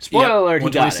 spoiler alert, he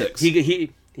got it.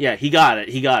 He got it.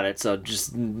 He got it. So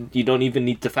just, you don't even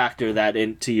need to factor that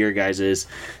into your guys'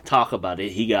 talk about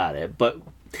it. He got it. But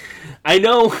I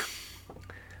know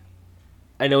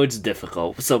it's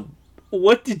difficult. So,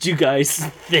 what did you guys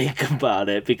think about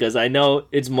it? Because I know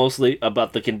it's mostly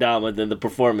about the kendama than the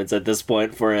performance at this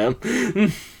point for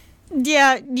him.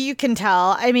 Yeah, you can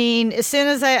tell. I mean, as soon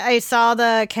as I saw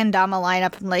the kendama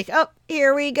lineup, I'm like, oh,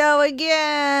 here we go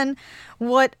again.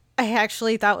 What I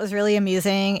actually thought was really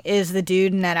amusing is the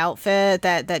dude in that outfit,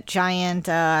 that giant,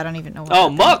 I don't even know what. Oh,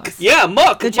 Muck! Was. Yeah,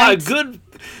 Muck! The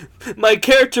my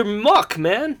character Muck,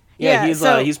 man. Yeah,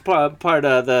 he's part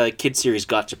of the kid series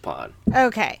Gachapon.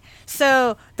 Okay,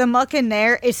 so the Muck in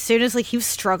there, as soon as he was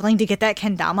struggling to get that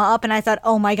kendama up, and I thought,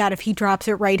 oh my god, if he drops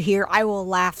it right here, I will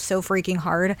laugh so freaking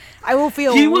hard. I will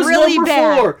feel really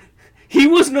bad. 4. He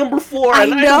was number 4,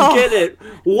 and I don't get it.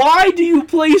 Why do you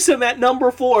place him at number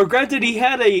 4? Granted, he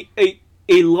had a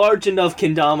large enough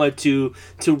kendama to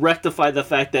rectify the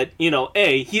fact that,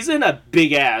 he's in a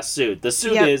big ass suit. The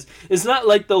suit it's not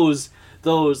like those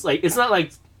like, it's not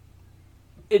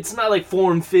like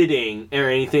form fitting or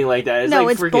anything like that. It's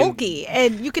it's bulky,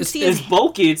 and you can see it's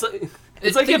bulky. It's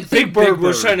like if Big Bird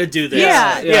was trying to do this.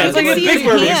 Yeah. It's like if Big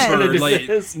Bird was trying to do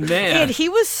this. Man. And he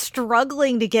was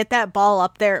struggling to get that ball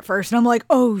up there at first, and I'm like,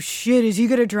 oh shit, is he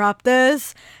gonna drop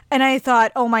this? And I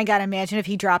thought, oh my god, imagine if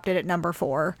he dropped it at number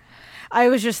 4. I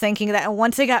was just thinking that, and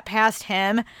once I got past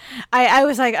him, I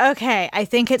was like, okay, I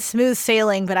think it's smooth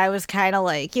sailing, but I was kind of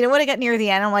like, when I got near the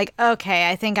end, I'm like, okay,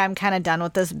 I think I'm kind of done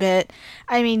with this bit.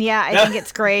 I mean, yeah, I think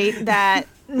it's great that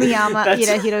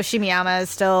Hiroshi Miyama is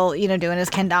still, doing his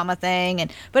kendama thing,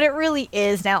 but it really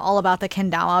is now all about the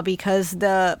kendama because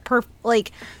the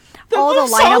lineup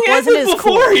wasn't as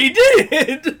cool. Before he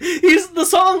did. The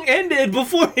song ended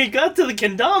before he got to the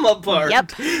kendama part.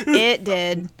 Yep, it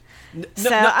did.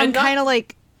 I'm kind of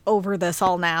over this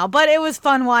all now, but it was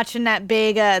fun watching that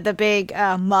big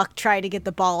Muck try to get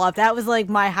the ball up. That was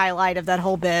my highlight of that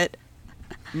whole bit.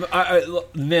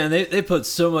 Man, they put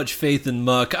so much faith in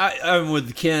Muck. I'm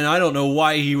with Ken. I don't know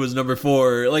why he was number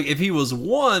 4. If he was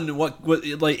 1, what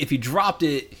if he dropped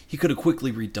it, he could have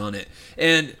quickly redone it.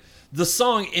 And the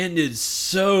song ended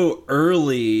so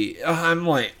early. I'm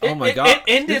like, oh my god! It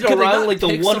ended around the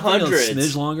 100s. A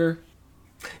smidge longer.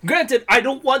 Granted, I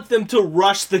don't want them to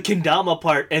rush the kendama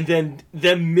part and then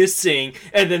them missing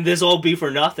and then this all be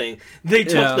for nothing. They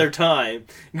took their time.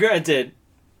 Granted,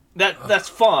 that's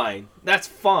fine. That's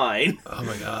fine. Oh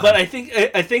my god! But I think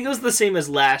it was the same as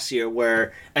last year,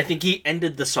 where I think he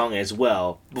ended the song as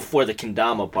well before the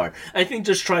kendama part. I think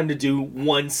just trying to do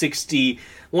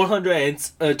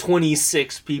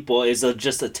 126 people is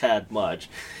just a tad much,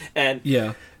 and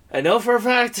I know for a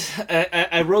fact.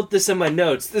 I wrote this in my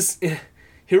notes. This.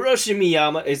 Hiroshi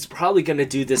Miyama is probably going to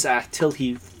do this act till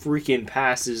he freaking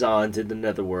passes on to the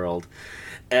netherworld.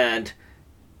 And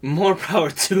more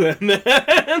power to him,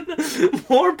 man.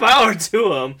 More power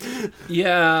to him.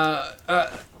 Yeah.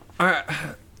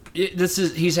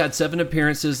 He's had 7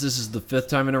 appearances. This is the 5th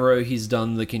time in a row he's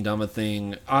done the kendama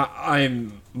thing.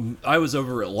 I was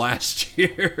over it last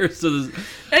year. So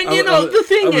the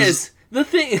thing is, the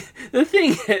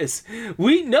thing is,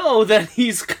 we know that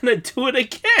he's gonna do it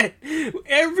again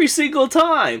every single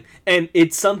time, and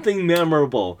it's something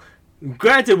memorable.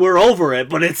 Granted, we're over it,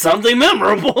 but it's something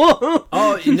memorable.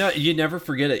 Oh, you never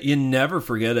forget it. You never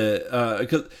forget it.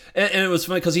 And it was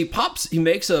funny because he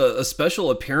makes a special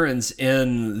appearance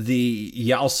in the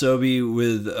Yaosobi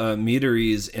with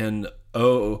Midori's and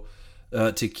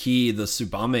to Key, the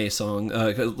Tsubame song.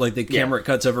 Like the camera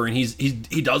cuts over and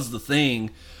he does the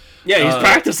thing. Yeah, he's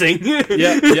practicing.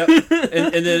 Yeah.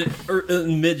 And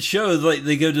then mid show, like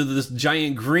they go to this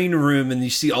giant green room and you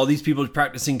see all these people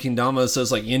practicing kendama. So it's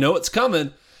like, it's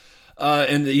coming.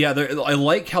 And yeah, I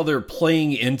like how they're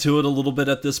playing into it a little bit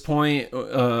at this point.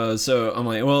 So I'm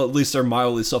like, well, at least they're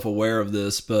mildly self-aware of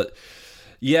this. But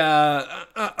yeah,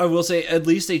 I will say at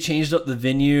least they changed up the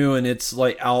venue and it's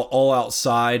like all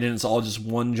outside and it's all just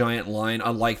one giant line. I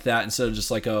like that instead of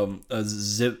just like a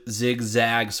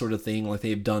zigzag sort of thing like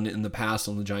they've done in the past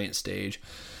on the giant stage.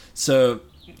 So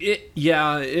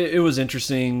it was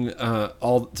interesting,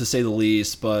 all to say the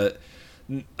least. But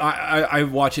I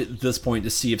watch it at this point to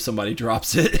see if somebody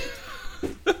drops it.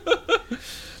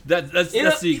 That's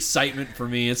the excitement for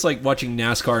me. It's like watching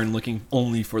NASCAR and looking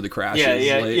only for the crashes.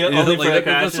 Only for the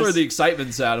crashes. That's where the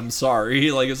excitement's at. I'm sorry.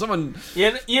 Like if someone,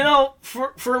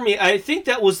 for me, I think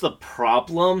that was the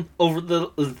problem over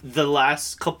the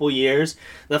last couple years.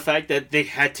 The fact that they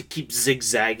had to keep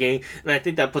zigzagging, and I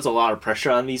think that puts a lot of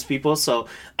pressure on these people. So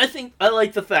I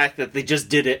like the fact that they just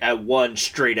did it at one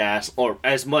straight ass, or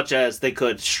as much as they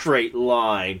could straight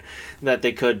line that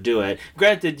they could do it.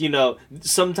 Granted,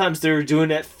 sometimes they were doing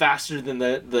it faster than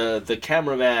the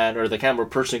cameraman or the camera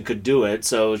person could do it,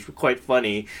 so it was quite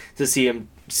funny to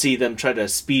see them try to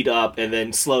speed up and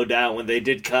then slow down when they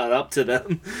did cut up to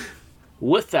them.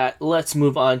 With that, let's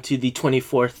move on to the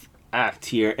 24th act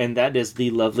here, and that is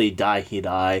the lovely Dai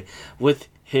Hidai with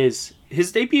his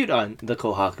debut on the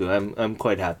Kohaku. I'm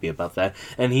quite happy about that,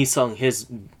 and he sung his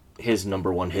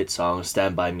number one hit song,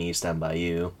 Stand By Me, Stand By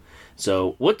You.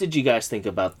 So, what did you guys think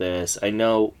about this?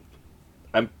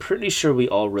 I'm pretty sure we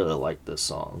all really like this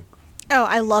song. Oh,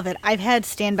 I love it. I've had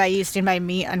Stand By You, Stand By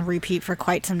Me on repeat for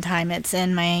quite some time. It's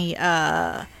in my,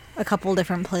 a couple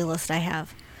different playlists I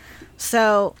have.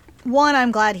 So, one,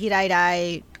 I'm glad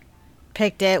Hidai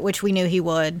picked it, which we knew he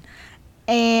would.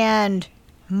 And,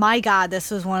 my God, this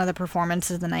was one of the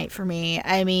performances of the night for me.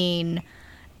 I mean,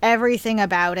 everything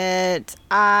about it.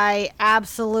 I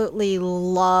absolutely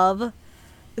love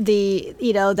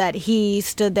that he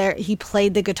stood there, he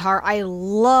played the guitar. I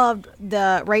loved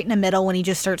the right in the middle when he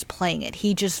just starts playing it.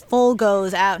 He just full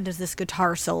goes out and does this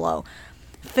guitar solo.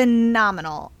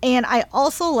 Phenomenal. And I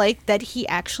also like that he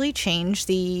actually changed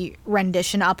the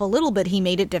rendition up a little bit. He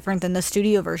made it different than the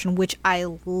studio version, which I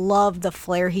love the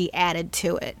flair he added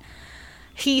to it.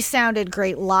 He sounded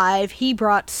great live. He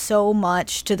brought so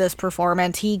much to this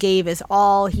performance. He gave his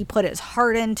all. He put his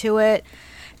heart into it.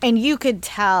 And you could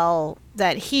tell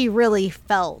that he really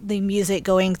felt the music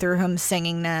going through him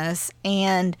singing this.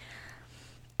 And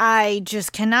I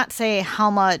just cannot say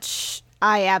how much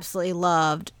I absolutely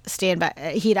loved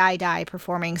Hidai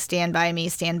performing Stand By Me,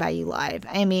 Stand By You live.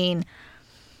 I mean,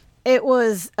 it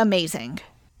was amazing.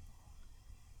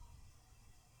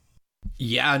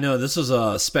 Yeah, no, this was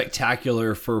a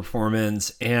spectacular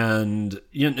performance. And,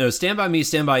 Stand By Me,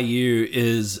 Stand By You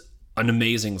is an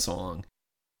amazing song.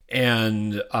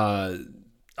 And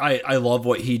I love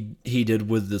what he did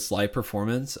with this live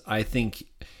performance. I think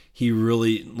he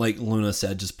really, like Luna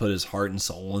said, just put his heart and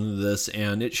soul into this,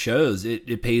 and it shows.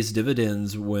 It pays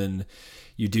dividends when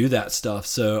you do that stuff.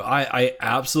 So I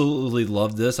absolutely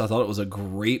loved this. I thought it was a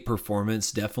great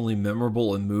performance, definitely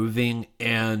memorable and moving,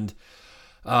 and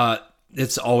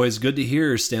it's always good to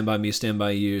hear Stand By Me, Stand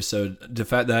By You. So the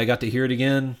fact that I got to hear it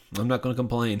again, I'm not going to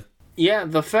complain. Yeah,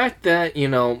 the fact that,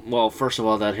 first of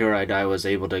all, that Hidai was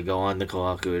able to go on the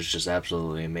Kohaku is just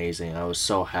absolutely amazing. I was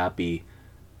so happy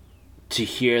to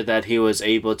hear that he was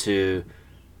able to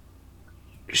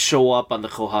show up on the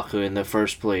Kohaku in the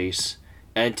first place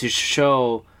and to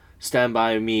show Stand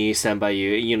By Me, Stand By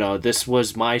You. This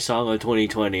was my song of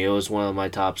 2020. It was one of my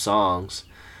top songs.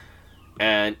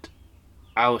 And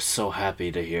I was so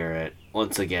happy to hear it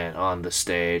once again on the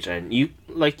stage. And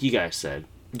like you guys said,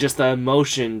 just the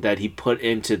emotion that he put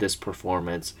into this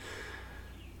performance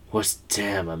was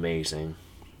damn amazing.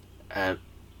 And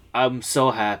I'm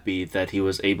so happy that he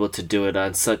was able to do it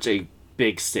on such a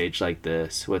big stage like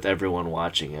this with everyone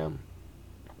watching him.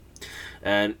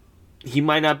 And he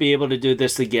might not be able to do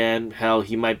this again. Hell,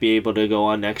 he might be able to go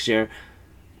on next year.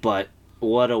 But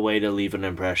what a way to leave an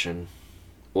impression.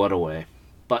 What a way.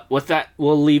 But with that,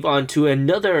 we'll leave on to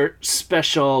another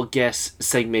special guest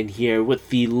segment here with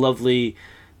the lovely,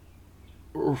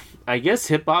 I guess,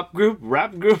 hip-hop group,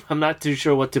 rap group. I'm not too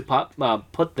sure what to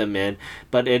put them in,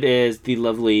 but it is the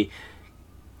lovely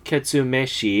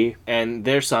Ketsumeshi and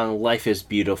their song Life is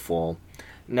Beautiful.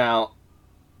 Now,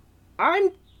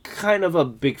 I'm kind of a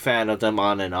big fan of them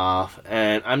on and off,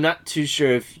 and I'm not too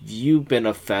sure if you've been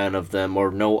a fan of them or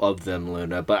know of them,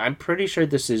 Luna, but I'm pretty sure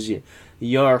this is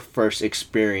your first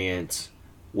experience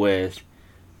with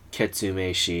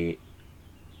Ketsumeshi,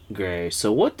 Gray.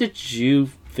 So what did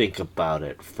you think about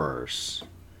it first?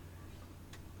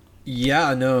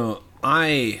 Yeah, no,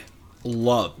 I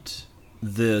loved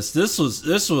this. This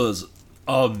was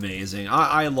amazing.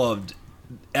 I loved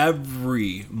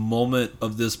every moment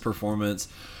of this performance.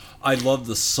 I love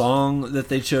the song that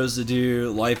they chose to do.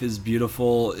 Life is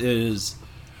Beautiful. It is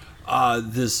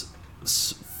this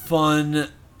fun,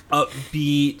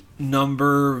 upbeat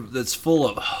number that's full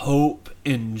of hope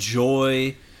and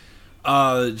joy.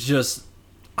 I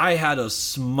had a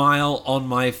smile on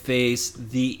my face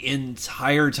the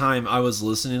entire time I was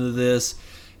listening to this,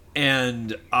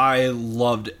 and I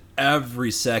loved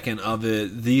every second of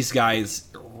it. These guys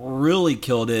really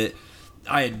killed it.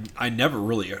 I never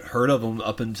really heard of them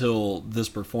up until this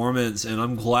performance, and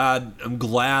I'm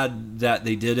glad that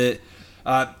they did it.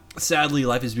 Sadly,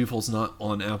 Life is Beautiful is not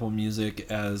on Apple Music,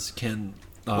 as Ken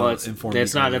informed me.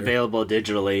 It's not available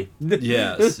digitally.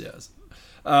 yes.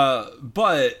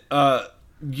 But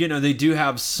they do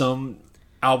have some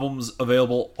albums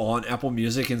available on Apple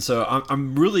Music, and so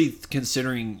I'm really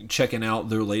considering checking out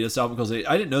their latest album, because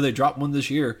I didn't know they dropped one this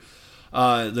year.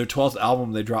 Their 12th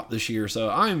album they dropped this year, so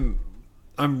I'm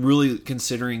really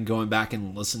considering going back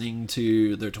and listening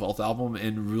to their 12th album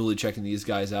and really checking these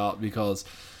guys out, because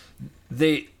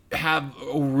they have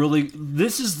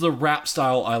this is the rap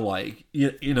style I like.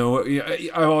 I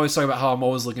always talk about how I'm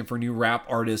always looking for new rap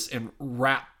artists and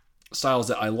rap styles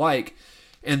that I like,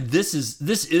 and this is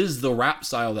the rap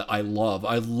style that I love.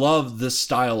 I love this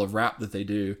style of rap that they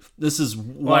do. This is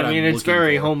what it's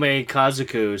very homemade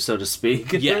Kazoku, so to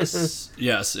speak. Yes.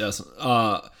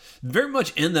 Very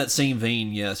much in that same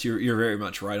vein. Yes, you're very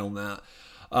much right on that.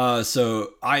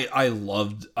 So I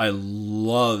loved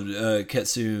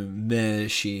Ketsumeshi.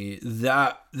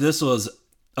 This was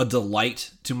a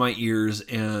delight to my ears,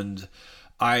 and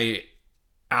I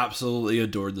absolutely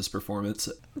adored this performance.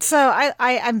 So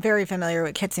I'm very familiar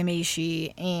with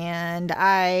Ketsumeshi, and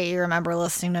I remember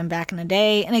listening to them back in the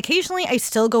day, and occasionally I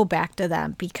still go back to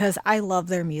them because I love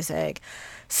their music.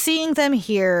 Seeing them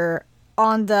here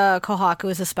on the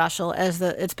Kohaku is a special, as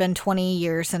it's been 20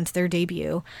 years since their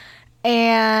debut,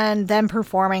 and them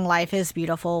performing Life is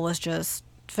Beautiful was just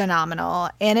phenomenal.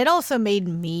 And it also made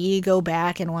me go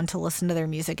back and want to listen to their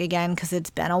music again, because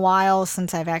it's been a while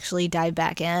since I've actually dived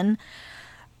back in.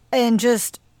 And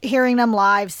just hearing them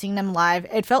live, seeing them live,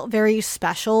 it felt very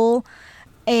special,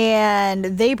 and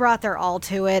they brought their all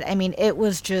to it. I mean, it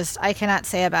was just, I cannot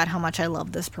say about how much I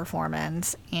love this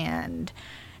performance, and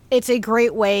it's a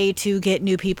great way to get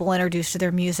new people introduced to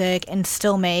their music and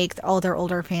still make all their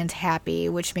older fans happy,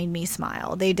 which made me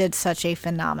smile. They did such a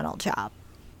phenomenal job.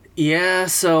 Yeah,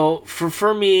 so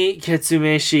for me,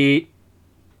 Ketsumeshi,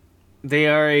 they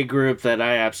are a group that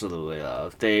I absolutely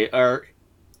love. They are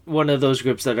one of those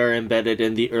groups that are embedded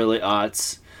in the early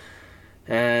aughts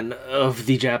and of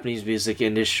the Japanese music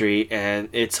industry, and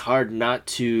it's hard not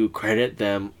to credit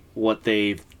them what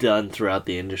they've done throughout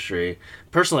the industry.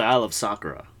 Personally, I love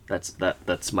Sakura.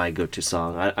 That's my go-to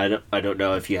song. I don't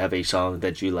know if you have a song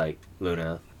that you like,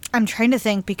 Luna. I'm trying to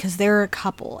think, because there are a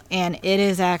couple, and it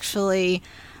is actually,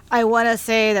 I want to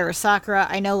say there was Sakura.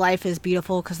 I know Life is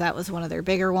Beautiful because that was one of their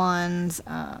bigger ones.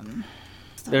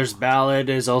 There's Ballad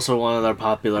is also one of their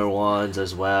popular ones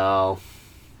as well.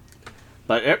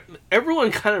 But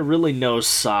everyone kind of really knows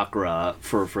Sakura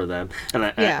for them.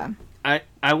 And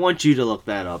I want you to look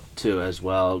that up too as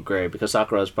well, Gray, because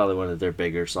Sakura is probably one of their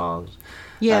bigger songs.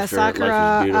 Yeah,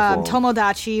 Sakura.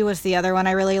 Tomodachi was the other one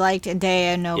I really liked, and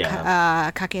Dei no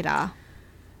Kakeda.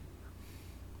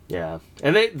 Yeah,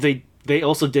 and they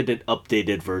also did an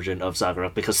updated version of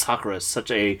Sakura, because Sakura is such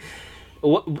a...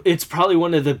 It's probably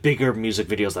one of the bigger music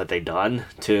videos that they've done,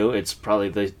 too. It's probably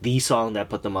the song that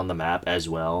put them on the map as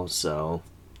well, so...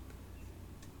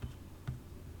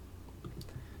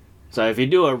 So if you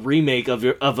do a remake of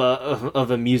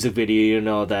a music video, you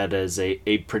know that is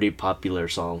a pretty popular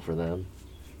song for them.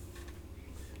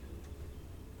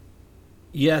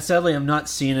 Yeah, sadly, I'm not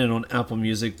seeing it on Apple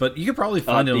Music, but you could probably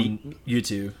find it on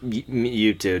YouTube.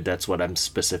 YouTube, that's what I'm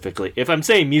specifically... If I'm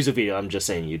saying music video, I'm just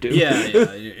saying YouTube.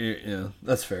 Yeah,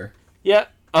 that's fair. Yeah,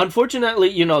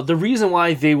 unfortunately, the reason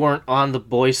why they weren't on the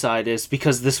boy side is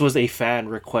because this was a fan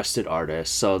requested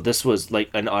artist. So this was like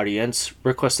an audience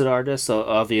requested artist. So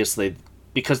obviously,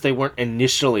 because they weren't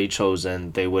initially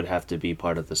chosen, they would have to be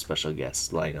part of the special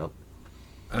guest lineup.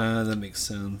 That makes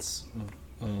sense.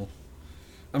 Oh.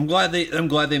 I'm glad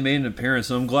they made an appearance.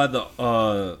 And I'm glad the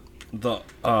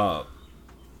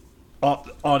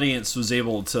audience was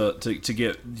able to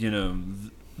get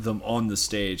them on the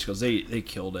stage, because they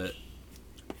killed it.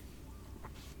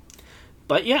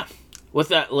 But yeah, with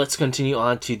that, let's continue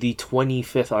on to the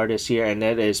 25th artist here, and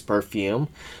that is Perfume,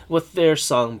 with their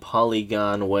song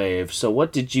Polygon Wave. So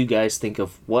what did you guys think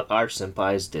of what our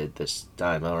senpais did this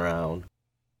time around?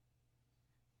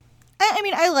 I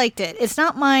mean, I liked it. It's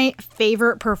not my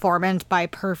favorite performance by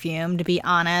Perfume, to be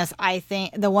honest. I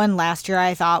think the one last year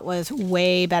I thought was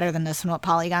way better than this one with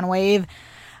Polygon Wave.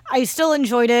 I still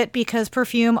enjoyed it because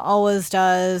Perfume always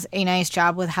does a nice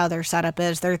job with how their setup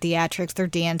is, their theatrics, their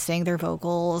dancing, their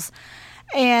vocals,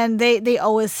 and they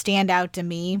always stand out to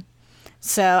me.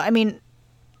 So, I mean,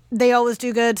 they always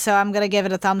do good, so I'm going to give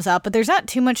it a thumbs up, but there's not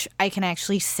too much I can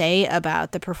actually say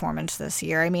about the performance this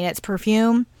year. I mean, it's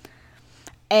Perfume,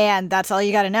 and that's all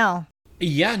you got to know.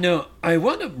 Yeah, no, I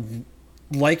wound up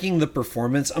liking the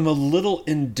performance. I'm a little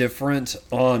indifferent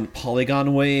on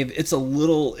Polygon Wave. It's a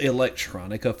little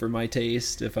electronica for my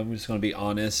taste, if I'm just going to be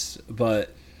honest.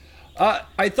 But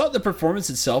I thought the performance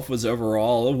itself was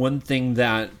overall one thing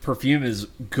that Perfume is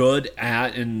good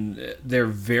at, and they're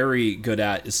very good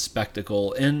at, is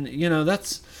spectacle. And,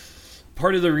 that's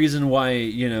part of the reason why,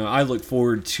 I look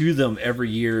forward to them every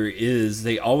year, is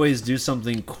they always do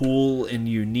something cool and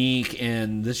unique,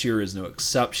 and this year is no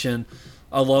exception.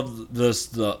 I love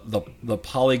the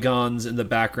polygons in the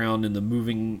background and the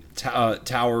moving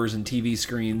towers and TV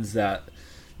screens that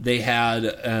they had.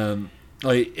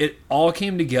 It all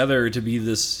came together to be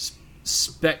this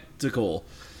spectacle,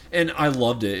 and I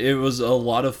loved it. It was a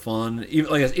lot of fun.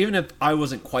 Even if I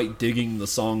wasn't quite digging the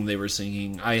song they were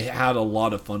singing, I had a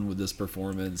lot of fun with this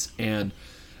performance. And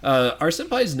our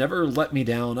senpais never let me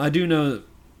down. I do know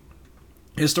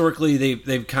historically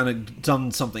they've kind of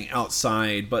done something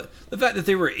outside, but the fact that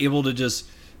they were able to just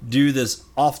do this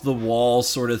off the wall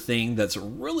sort of thing that's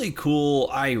really cool,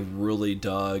 I really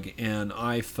dug, and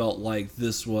I felt like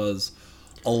this was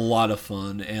a lot of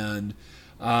fun. And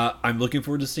I'm looking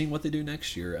forward to seeing what they do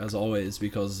next year, as always,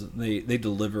 because they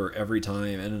deliver every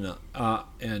time,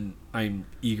 and I'm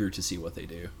eager to see what they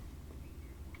do.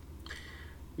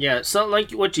 Yeah, so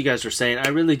like what you guys were saying, I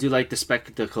really do like the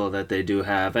spectacle that they do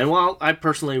have. And while I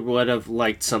personally would have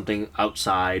liked something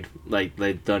outside, like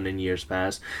they've done in years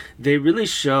past, they really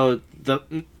showed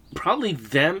probably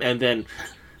them, and then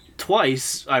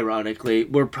Twice, ironically,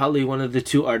 were probably one of the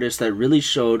two artists that really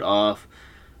showed off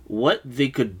what they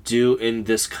could do in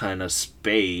this kind of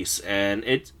space. And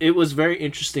it was very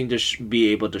interesting to be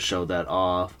able to show that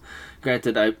off.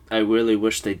 Granted, I really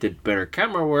wish they did better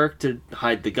camera work to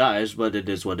hide the guys, but it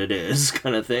is what it is,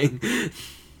 kind of thing.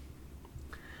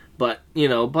 But,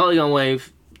 Polygon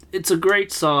Wave, it's a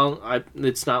great song.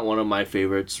 It's not one of my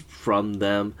favorites from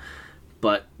them,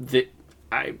 but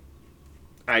I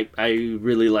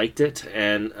really liked it,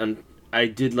 and I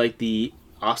did like the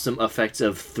awesome effects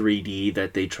of 3D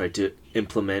that they tried to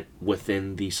implement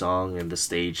within the song and the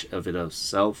stage of it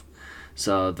itself.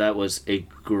 So that was a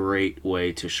great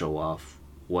way to show off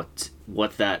what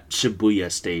that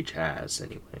Shibuya stage has,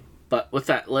 anyway. But with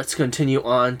that, let's continue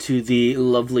on to the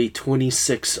lovely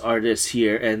 26 artists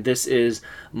here, and this is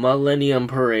Millennium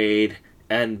Parade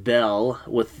and Belle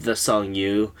with the song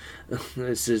You.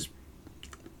 This is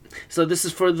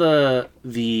for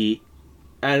the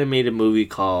animated movie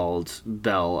called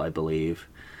Belle, I believe.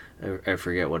 I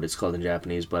forget what it's called in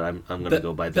Japanese, but I'm going to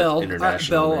go by the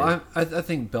international name. I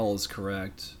think Belle is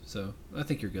correct, so I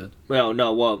think you're good. Well,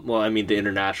 no, well, I mean, the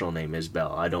international name is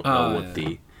Belle. I don't know what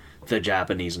the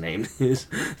Japanese name is.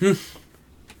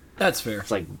 That's fair.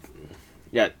 It's like,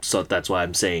 yeah, so that's why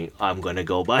I'm saying I'm going to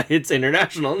go by its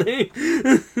international name.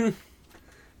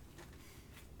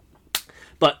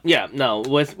 But yeah, no,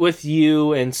 with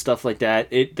You and stuff like that,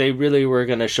 they really were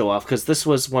going to show off, because this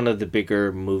was one of the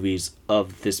bigger movies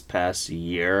of this past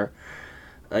year.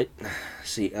 I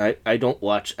don't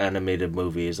watch animated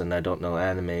movies, and I don't know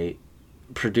anime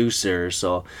producers,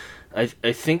 so I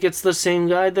think it's the same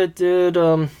guy that did...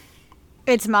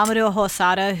 It's Mamoru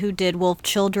Hosoda, who did Wolf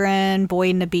Children,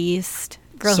 Boy and the Beast,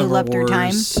 Girl Summer Who Loved Her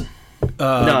Time.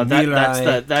 No,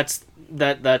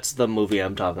 that's the movie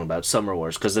I'm talking about, Summer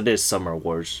Wars, because it is Summer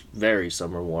Wars, very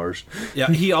Summer Wars.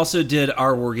 Yeah, he also did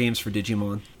our War Games for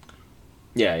Digimon.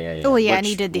 Yeah. Oh yeah, and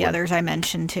he did the others I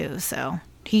mentioned too. So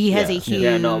He has a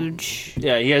Yeah, huge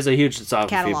yeah, he has a huge discography,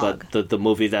 catalog. but the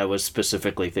movie that I was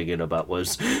specifically thinking about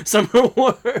was Summer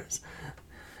Wars.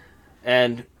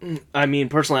 And I mean,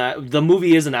 personally, the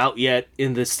movie isn't out yet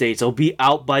in the States. It'll be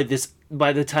out by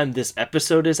the time this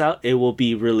episode is out. It will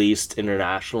be released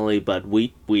internationally, but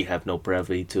we have no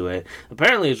privy to it.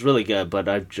 Apparently, it's really good, but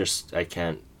I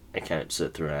can't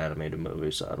sit through an animated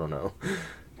movie, so I don't know.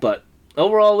 But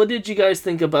overall, what did you guys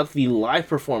think about the live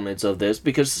performance of this?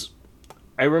 Because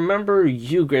I remember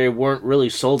you, Gray, weren't really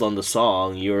sold on the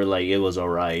song. You were like, it was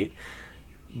alright.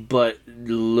 But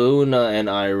Luna and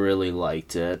I really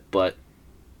liked it. But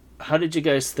how did you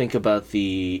guys think about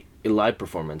the live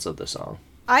performance of the song?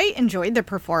 I enjoyed the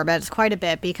performance quite a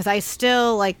bit because I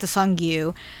still like the song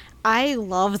You. I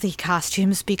love the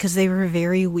costumes because they were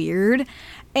very weird.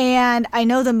 And I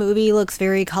know the movie looks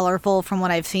very colorful from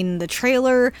what I've seen in the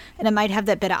trailer, and it might have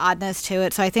that bit of oddness to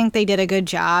it. So I think they did a good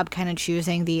job kind of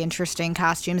choosing the interesting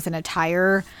costumes and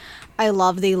attire. I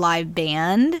love the live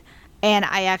band, and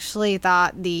I actually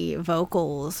thought the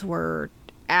vocals were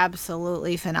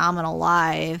absolutely phenomenal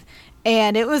live.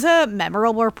 And it was a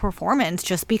memorable performance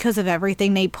just because of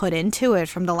everything they put into it,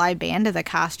 from the live band to the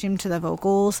costume to the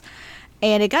vocals.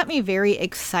 And it got me very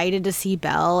excited to see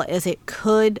Belle, as it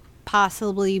could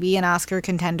possibly be an Oscar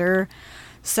contender.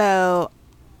 So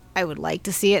I would like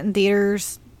to see it in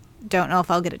theaters. Don't know if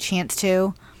I'll get a chance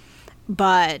to.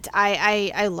 But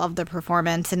I love the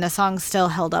performance, and the song still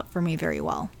held up for me very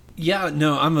well. Yeah,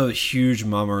 no, I'm a huge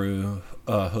Mamoru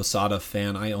Hosoda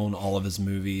fan. I own all of his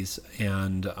movies,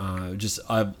 and I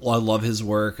love his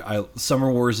work.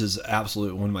 Summer Wars is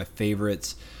absolutely one of my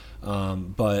favorites.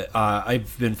 But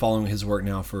I've been following his work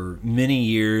now for many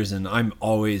years, and I'm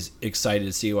always excited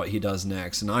to see what he does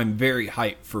next. And I'm very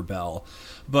hyped for Belle.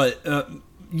 But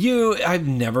I've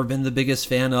never been the biggest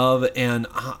fan of, and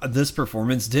this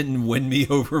performance didn't win me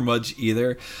over much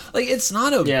either. Like, it's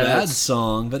not a bad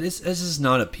song, but it's just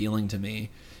not appealing to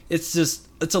me. It's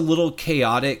a little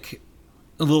chaotic,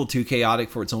 a little too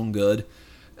chaotic for its own good.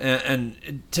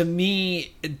 And to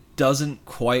me, it doesn't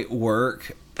quite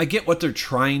work. I get what they're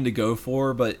trying to go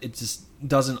for, but it just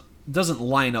doesn't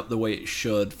line up the way it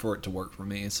should for it to work for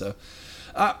me. So,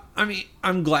 I mean,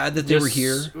 I'm glad that they were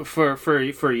here.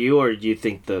 For you, or do you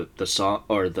think the song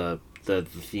or the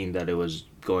theme that it was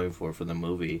going for the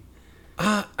movie?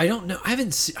 I don't know. I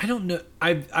haven't seen. I don't know.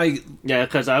 Yeah,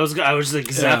 because I was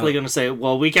exactly going to say,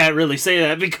 well, we can't really say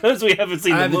that because we haven't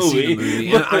seen the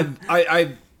movie. And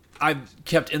I've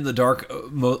kept in the dark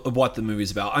of what the movie's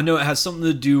about. I know it has something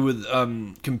to do with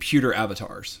computer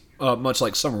avatars, much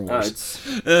like Summer Wars.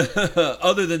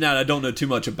 Other than that, I don't know too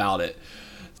much about it.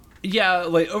 Yeah,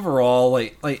 like overall,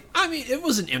 like I mean, it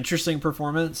was an interesting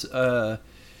performance.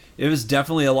 It was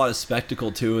definitely a lot of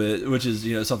spectacle to it, which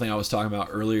is something I was talking about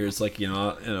earlier. It's like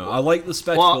I like the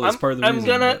spectacle as part of the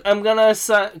reason. I'm gonna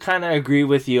kind of agree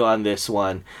with you on this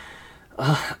one.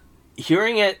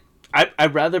 Hearing it,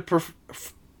 I'd rather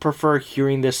prefer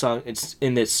hearing this song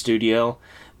in its studio,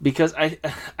 because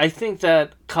I think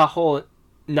that Kaho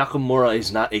Nakamura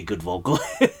is not a good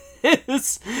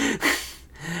vocalist.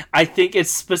 I think it's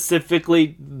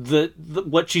specifically the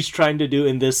what she's trying to do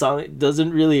in this song. It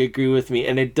doesn't really agree with me,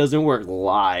 and it doesn't work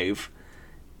live.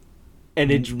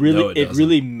 And it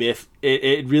really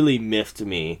miffed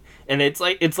me. And it's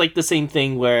like the same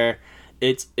thing where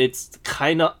it's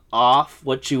kind of off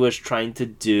what she was trying to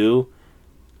do.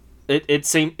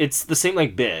 It's the same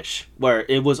like Bish, where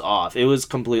it was off. It was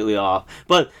completely off,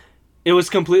 but it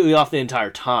was completely off the entire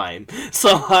time. So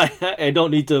I don't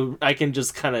need to. I can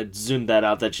just kind of zoom that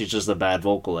out, that she's just a bad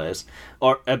vocalist,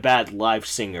 or a bad live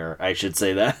singer, I should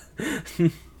say that.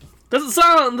 Because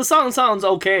the song sounds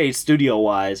okay studio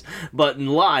wise, but in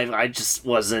live I just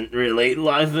wasn't really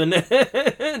loving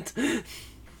it.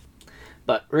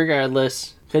 But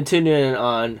regardless, continuing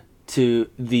on to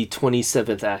the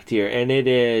 27th act here, and it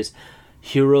is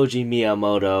Hiroji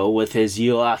Miyamoto with his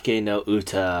Yoake no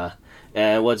Uta.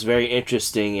 And what's very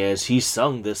interesting is he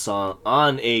sung this song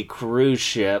on a cruise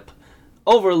ship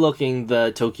overlooking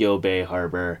the Tokyo Bay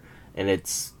Harbor, and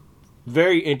it's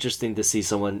very interesting to see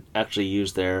someone actually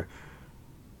use their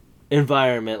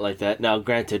environment like that. Now,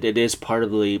 granted, it is part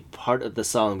of the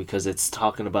song because it's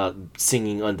talking about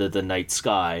singing under the night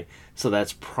sky, so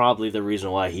that's probably the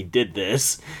reason why he did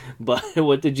this. But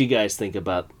what did you guys think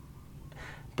about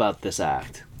this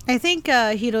act? I think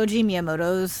Hiroji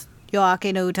Miyamoto's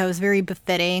Yoake no Uta was very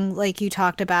befitting, like you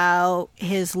talked about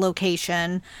his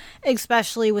location,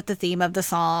 especially with the theme of the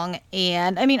song.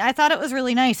 And I mean, I thought it was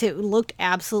really nice. It looked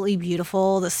absolutely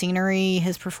beautiful. The scenery,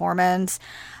 his performance.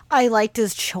 I liked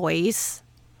his choice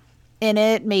in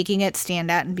it, making it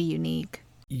stand out and be unique.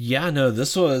 Yeah, no,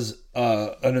 this was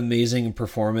an amazing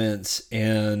performance,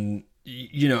 and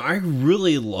I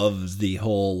really loved the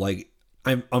whole like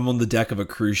I'm on the deck of a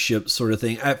cruise ship sort of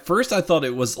thing. At first, I thought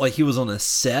it was like he was on a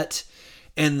set,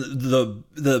 and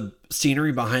the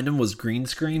scenery behind him was green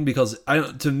screen because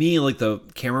to me like the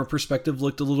camera perspective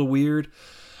looked a little weird.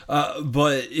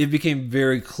 But it became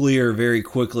very clear very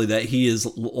quickly that he is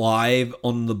live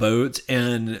on the boat,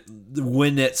 and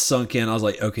when it sunk in, I was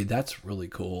like, okay, that's really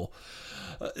cool.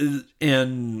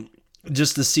 And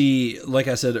just to see, like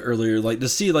I said earlier, like to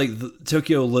see like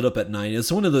Tokyo lit up at night,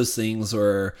 it's one of those things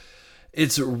where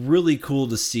it's really cool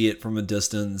to see it from a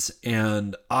distance,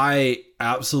 and I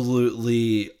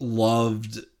absolutely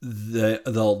loved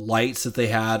the lights that they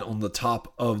had on the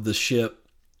top of the ship.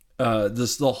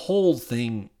 The whole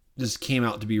thing just came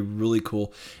out to be really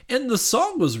cool, and the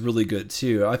song was really good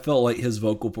too. I felt like his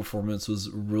vocal performance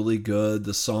was really good.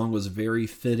 The song was very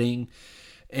fitting,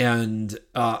 and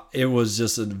it was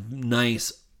just a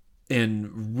nice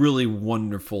and really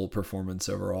wonderful performance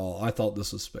overall. I thought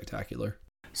this was spectacular.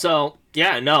 So,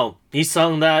 yeah, no, he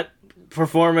sung that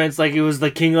performance like he was the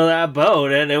king of that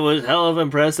boat, and it was hell of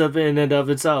impressive in and of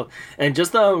itself. And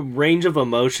just the range of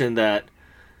emotion that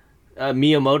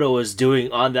Miyamoto was doing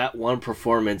on that one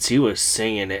performance, he was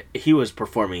singing it, he was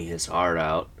performing his heart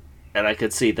out, and I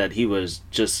could see that he was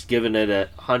just giving it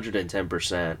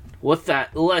 110%. With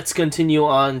that, let's continue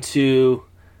on to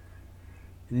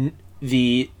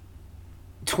the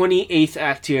 28th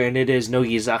act here, and it is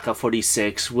Nogizaka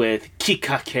 46 with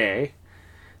Kikake.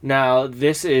 Now,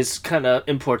 this is kind of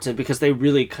important because they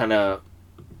really kind of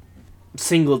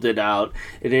singled it out.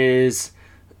 It is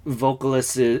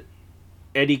vocalist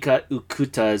Erika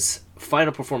Ukuta's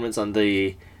final performance on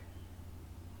the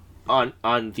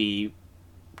Kohaku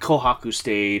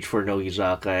stage for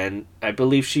Nogizaka, and I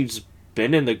believe she's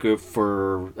been in the group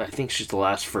for, I think she's the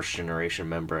last first generation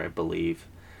member, I believe.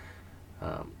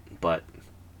 But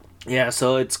yeah,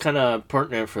 so it's kind of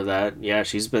pertinent for that. Yeah,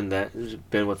 she's been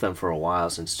with them for a while,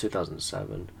 since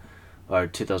 2007 or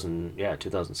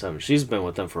 2007. She's been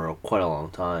with them for quite a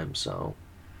long time. So,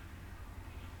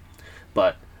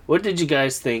 but what did you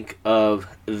guys think of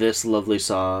this lovely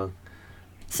song?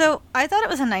 So I thought it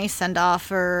was a nice send off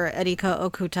for Erika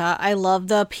Okuta. I love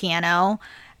the piano,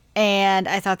 and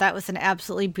I thought that was an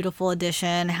absolutely beautiful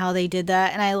addition. How they did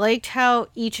that, and I liked how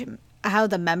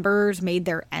the members made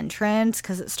their entrance,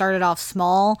 because it started off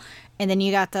small and then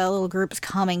you got the little groups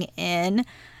coming in.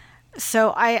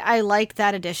 So I liked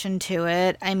that addition to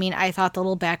it. I mean, I thought the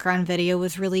little background video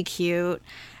was really cute,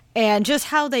 and just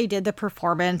how they did the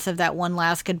performance of that one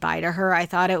last goodbye to her. I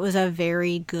thought it was a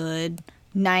very good,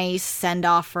 nice send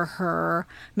off for her,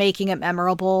 making it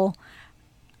memorable.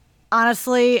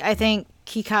 Honestly, I think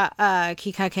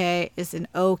Kikake is an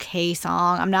okay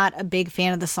song. I'm not a big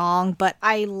fan of the song, but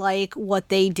I like what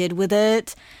they did with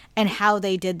it and how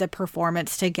they did the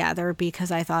performance together,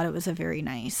 because I thought it was a very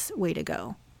nice way to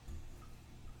go.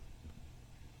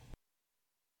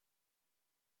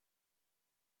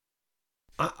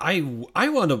 I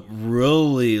wound up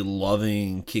really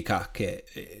loving Kikake.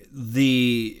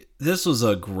 This was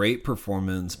a great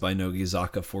performance by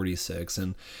Nogizaka 46,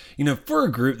 and for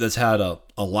a group that's had a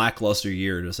lackluster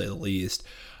year, to say the least,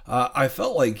 I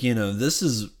felt like this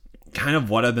is kind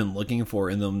of what I've been looking for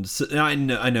in them. I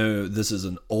know this is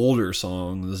an older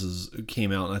song.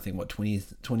 Came out in, I think,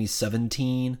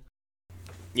 2017.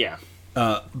 Yeah.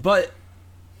 But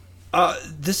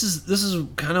this is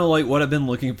kind of like what I've been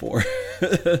looking for.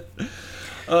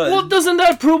 Well, doesn't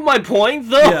that prove my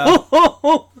point, though?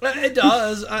 Yeah. It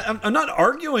does. I'm not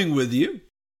arguing with you,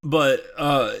 but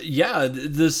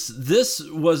this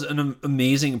was an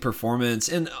amazing performance,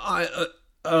 and I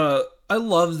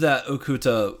love that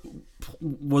Okuta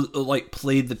was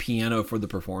played the piano for the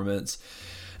performance.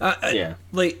 Yeah.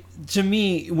 To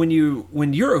me, when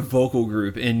you're a vocal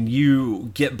group and you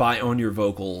get by on your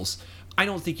vocals, I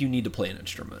don't think you need to play an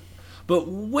instrument, but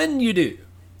when you do,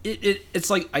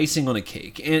 it's like icing on a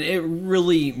cake, and it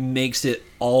really makes it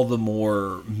all the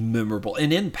more memorable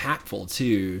and impactful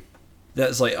too.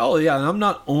 That's like, oh yeah, I'm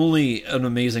not only an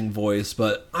amazing voice,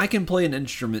 but I can play an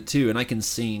instrument too, and I can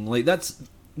sing. That's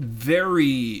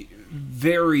very,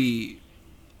 very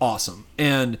awesome.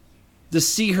 And to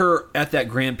see her at that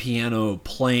grand piano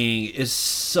playing is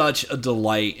such a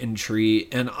delight and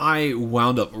treat, and I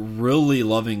wound up really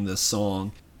loving this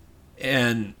song,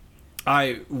 and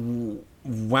I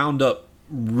wound up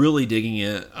really digging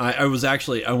it. I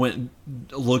went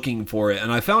looking for it,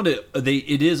 and I found it.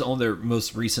 It is on their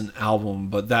most recent album,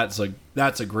 but that's a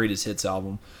greatest hits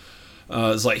album.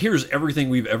 It's like, here's everything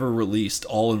we've ever released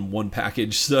all in one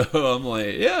package. So I'm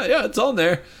like, yeah, it's on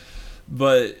there.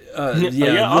 But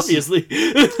obviously.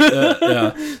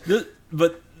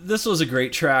 But this was a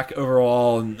great track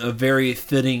overall, and a very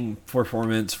fitting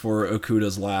performance for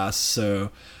Okuda's last. So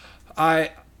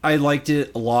I liked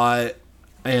it a lot,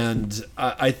 and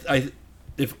I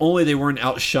if only they weren't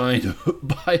outshined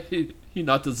by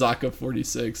Hinatazaka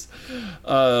 46,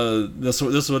 this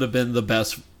would have been the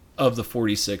best of the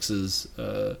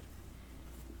 46s.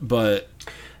 But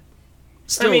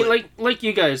still, I mean, like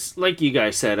you guys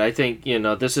said, I think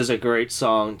this is a great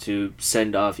song to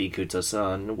send off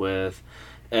Ikuta-san with,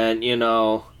 and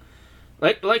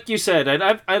like you said, and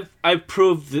I've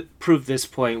proved this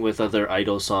point with other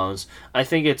idol songs. I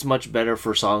think it's much better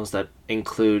for songs that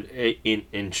include an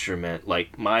instrument.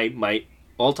 Like my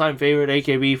all-time favorite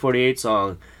AKB48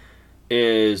 song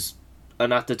is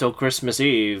Anata Christmas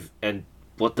Eve, and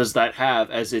what does that have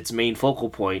as its main focal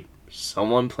point?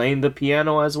 Someone playing the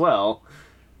piano as well.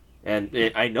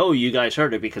 And I know you guys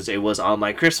heard it because it was on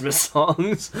my Christmas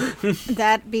songs.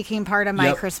 That became part of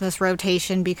my Christmas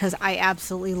rotation because I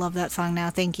absolutely love that song now.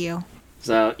 Thank you.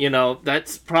 So,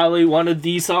 that's probably one of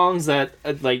the songs that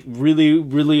really,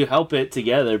 really help it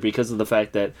together because of the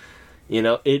fact that,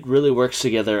 it really works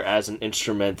together as an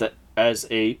instrument, that as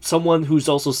someone who's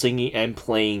also singing and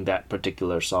playing that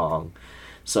particular song.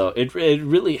 So it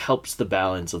really helps the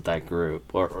balance of that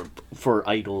group, or for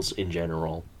idols in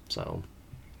general. So,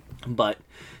 but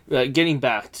getting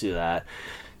back to that,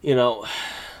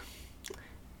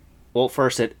 well,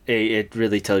 first it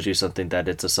really tells you something that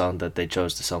it's a song that they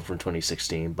chose to sing from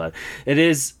 2016, but it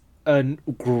is a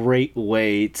great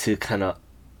way to kind of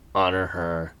honor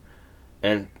her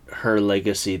and her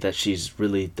legacy that she's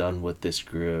really done with this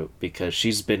group, because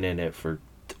she's been in it for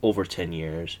over 10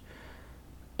 years.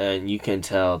 And you can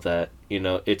tell that,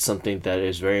 it's something that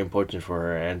is very important for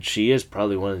her. And she is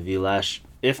probably one of the last,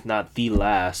 if not the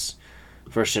last,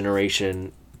 first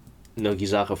generation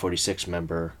Nogizaka 46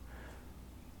 member.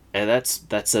 And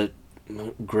that's a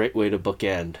great way to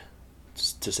bookend,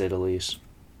 to say the least.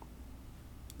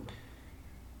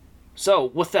 So,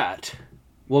 with that,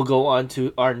 we'll go on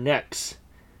to our next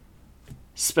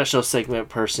special segment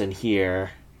person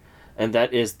here. And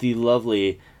that is the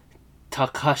lovely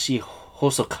Takashi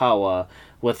Hosokawa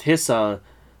with his song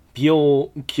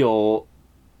Byokyo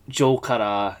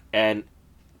Joukara and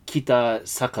Kita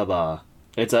Sakaba.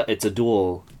 It's a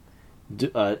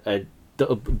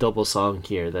double song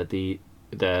here that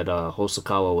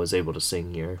Hosokawa was able to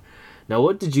sing here. Now,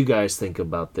 what did you guys think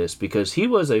about this? Because he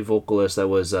was a vocalist that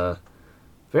was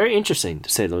very interesting, to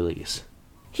say the least.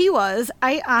 He was.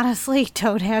 I honestly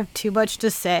don't have too much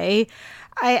to say.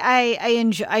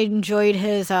 I enjoyed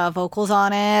his vocals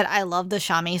on it. I love the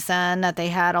shamisen that they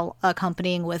had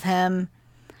accompanying with him,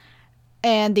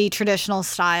 and the traditional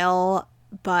style.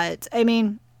 But I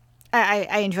mean,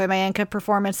 I enjoy my Enka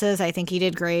performances. I think he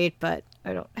did great, but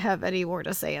I don't have any more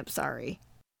to say. I'm sorry.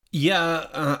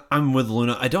 Yeah, I'm with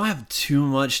Luna. I don't have too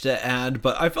much to add,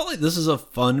 but I felt like this is a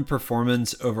fun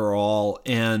performance overall,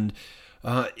 and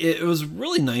it was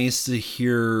really nice to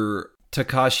hear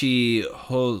Takashi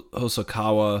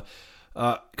Hosokawa,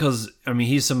 because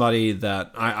he's somebody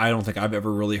that I don't think I've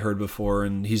ever really heard before,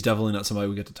 and he's definitely not somebody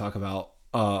we get to talk about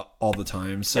all the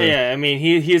time. So yeah,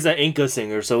 he's an Inca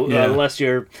singer, so unless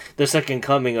you're the second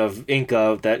coming of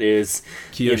Inca, that is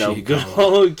Kiyoshi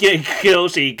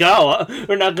Igawa,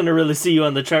 we're not gonna really see you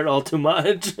on the chart all too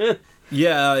much. But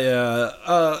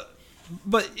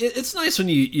it's nice when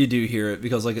you do hear it,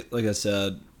 because like I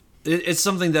said, it's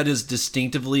something that is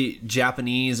distinctively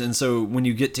Japanese, and so when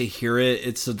you get to hear it,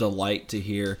 it's a delight to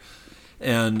hear.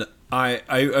 And I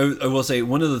will say,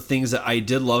 one of the things that I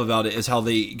did love about it is how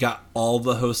they got all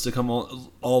the hosts to come on,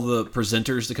 all the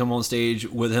presenters to come on stage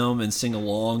with him and sing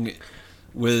along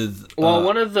with. Well,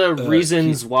 one of the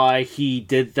reasons why he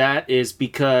did that is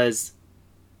because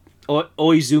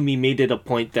Oizumi made it a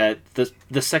point that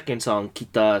the second song,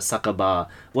 Kita Sakaba,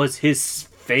 was his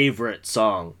favorite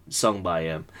song sung by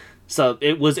him. So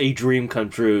it was a dream come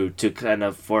true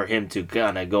for him to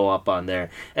go up on there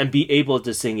and be able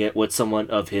to sing it with someone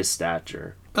of his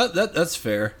stature. That's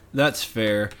fair. That's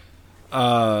fair.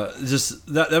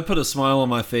 Just that put a smile on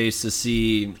my face to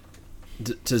see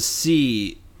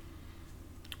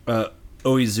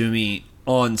Oizumi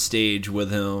on stage with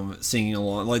him singing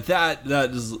along like that.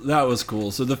 That was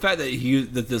cool. So the fact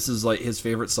that this is like his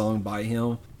favorite song by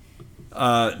him,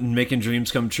 making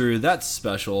dreams come true, that's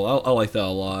special. I like that a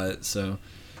lot. So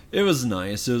it was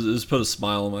nice. It was put a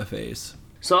smile on my face.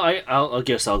 So I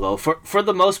guess I'll go. For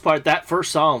the most part, that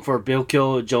first song for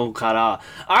Byokyo Joukara,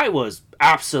 I was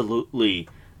absolutely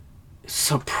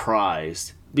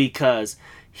surprised because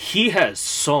he has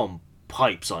some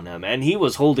pipes on him, and he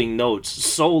was holding notes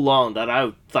so long that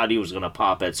I thought he was gonna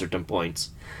pop at certain points.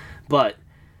 But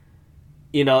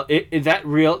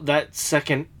that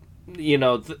second,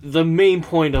 the main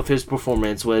point of his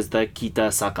performance was the Kita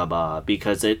Sakaba,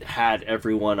 because it had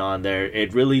everyone on there.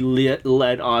 It really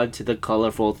led on to the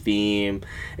colorful theme,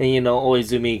 and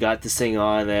Oizumi got to sing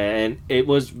on it, and it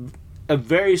was a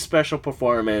very special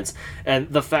performance. And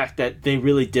the fact that they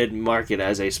really did mark it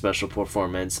as a special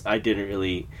performance, I didn't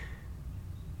really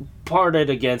part it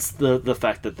against the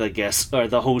fact that the guest or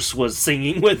the host was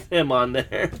singing with him on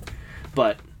there.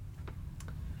 But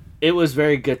it was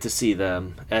very good to see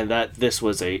them, and that this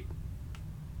was a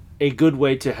good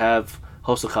way to have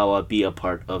Hosokawa be a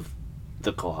part of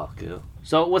the Kohaku.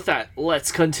 So with that,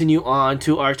 let's continue on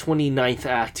to our 29th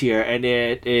act here, and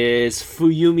it is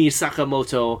Fuyumi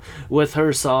Sakamoto with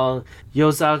her song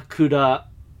Yozakura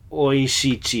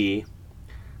Oishichi.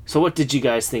 So what did you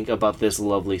guys think about this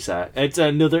lovely set? It's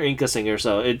another Inca singer,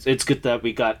 so it's good that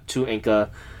we got two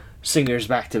Inca singers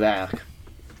back to back.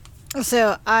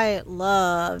 So I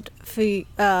loved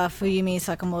Fuyumi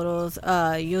Sakamoto's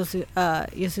Yozakura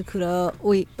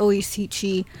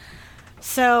Oishichi.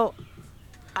 So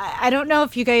I don't know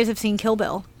if you guys have seen Kill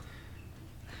Bill,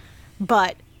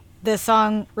 but this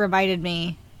song reminded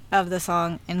me of the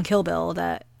song in Kill Bill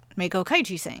that Meiko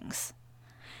Kaiji sings.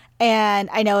 And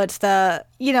I know it's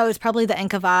it's probably the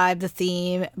Enka vibe, the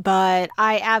theme, but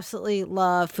I absolutely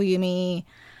love Fuyumi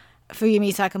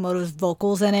Sakamoto's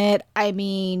vocals in it. I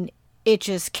mean, it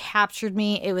just captured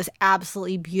me. It was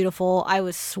absolutely beautiful. I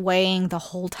was swaying the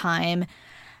whole time.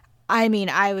 I mean,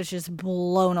 I was just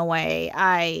blown away.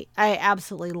 I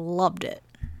absolutely loved it.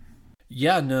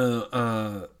 Yeah,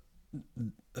 no,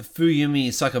 Fuyumi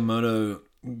Sakamoto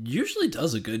usually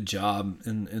does a good job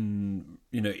in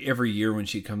every year when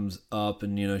she comes up,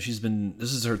 and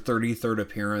this is her 33rd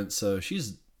appearance, so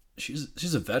she's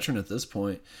a veteran at this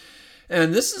point.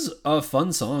 And this is a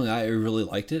fun song. I really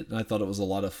liked it, and I thought it was a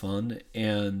lot of fun,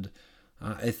 and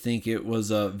I think it was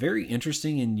very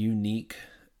interesting and unique,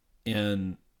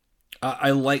 and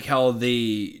I like how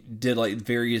they did like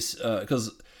various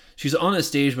because she's on a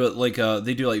stage, but like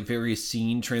they do like various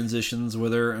scene transitions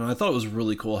with her, and I thought it was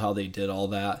really cool how they did all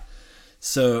that.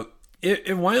 So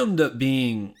it wound up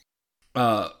being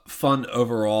fun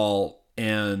overall,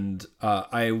 and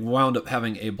I wound up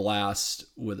having a blast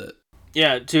with it.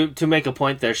 Yeah, to make a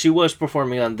point there, she was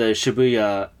performing on the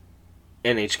Shibuya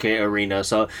NHK Arena.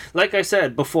 So, like I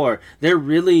said before, they're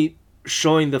really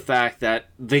showing the fact that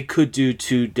they could do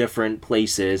two different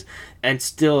places and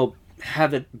still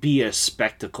have it be a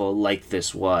spectacle like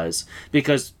this was.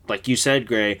 Because, like you said,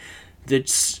 Gray, the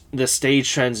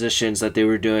stage transitions that they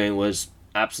were doing was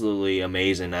absolutely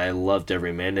amazing. I loved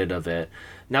every minute of it.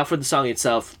 Now for the song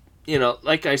itself,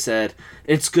 like I said,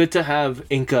 it's good to have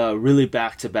Inca really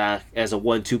back-to-back as a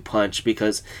 1-2 punch,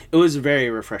 because it was very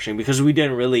refreshing, because we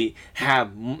didn't really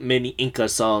have many Inca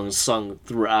songs sung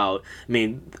throughout. I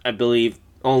mean, I believe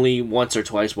only once or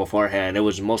twice beforehand. It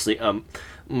was mostly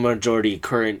majority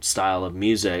current style of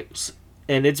music,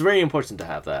 and it's very important to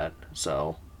have that.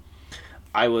 So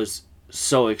I was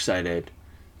so excited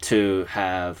to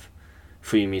have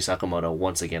Fuyumi Sakamoto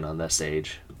once again on that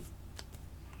stage.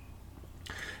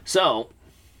 So,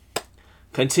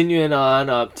 continuing on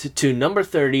up to number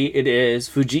 30, it is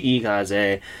Fujii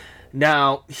Kaze.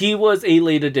 Now, he was a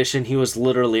late addition. He was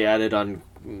literally added on,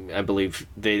 I believe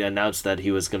they announced that he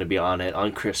was going to be on it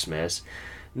on Christmas.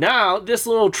 Now, this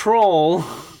little troll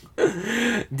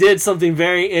did something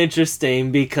very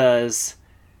interesting, because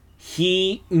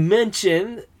he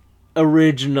mentioned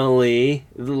originally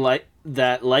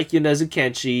that like Yonezu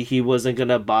Kenshi, he wasn't going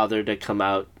to bother to come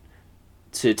out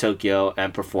to Tokyo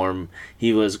and perform.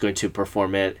 He was going to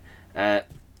perform it at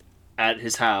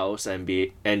his house and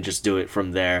just do it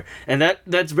from there. And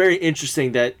that's very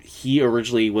interesting that he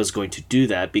originally was going to do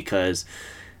that, because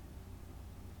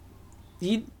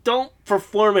you don't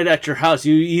perform it at your house.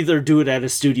 You either do it at a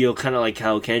studio, kind of like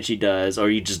how Kenshi does, or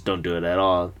you just don't do it at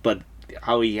all. But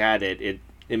how he had it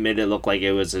made it look like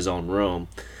it was his own room.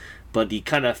 But he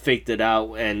kind of faked it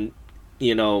out and,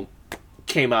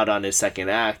 came out on his second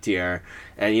act here.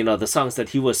 And, the songs that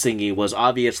he was singing was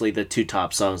obviously the two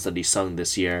top songs that he sung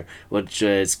this year, which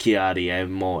is Kiari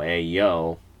and Moe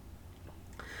Yo.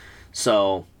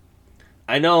 So,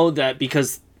 I know that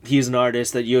because he's an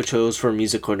artist that you chose for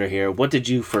Music Corner here, what did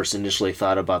you first initially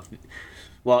thought about,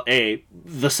 well, A,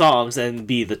 the songs, and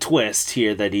B, the twist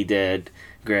here that he did,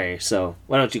 Gray? So,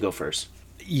 why don't you go first?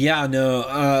 Yeah, no,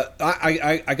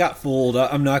 I got fooled.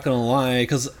 I'm not gonna lie,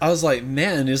 because I was like,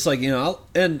 man, it's like,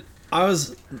 and I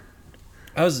was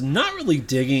not really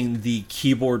digging the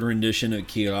keyboard rendition of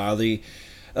Kirari.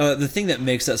 The thing that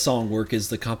makes that song work is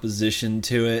the composition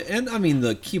to it. And I mean,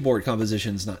 the keyboard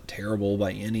composition is not terrible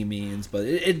by any means, but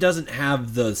it doesn't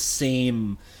have the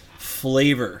same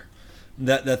flavor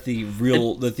that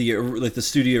the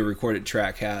studio recorded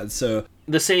track had. So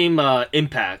the same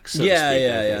impact. So to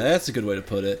speak, that's a good way to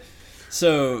put it.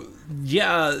 So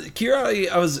yeah, Kirari,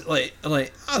 I was like,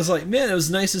 man, it was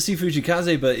nice to see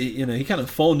Fujikaze, but he kind of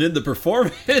phoned in the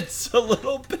performance a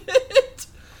little bit.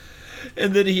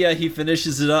 And then he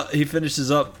finishes it up. He finishes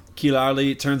up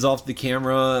Kirari, turns off the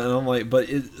camera, and I'm like,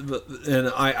 and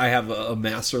I have a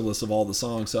master list of all the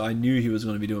songs, so I knew he was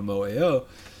going to be doing Moeo,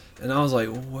 and I was like,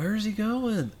 where's he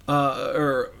going?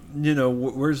 Where's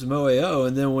Moeo?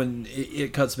 And then when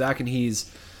it cuts back and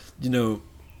he's,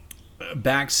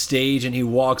 backstage and he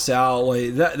walks out,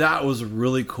 like that was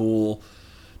really cool,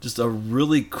 just a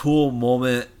really cool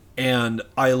moment. And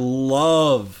I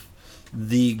love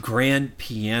the grand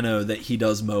piano that he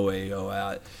does Moeo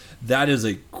at. That is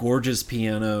a gorgeous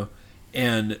piano,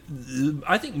 and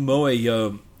I think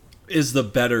Moeo is the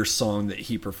better song that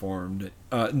he performed.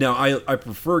 Now I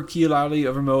prefer Kirari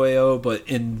over Moeo, but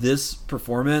in this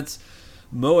performance,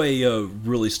 Moeo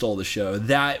really stole the show.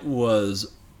 That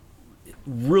was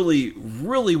really,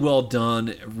 really well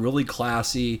done, really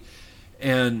classy,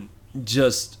 and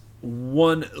just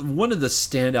one of the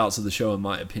standouts of the show, in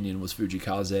my opinion, was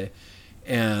Fujikaze,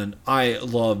 and I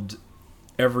loved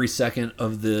every second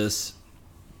of this.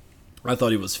 I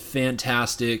thought he was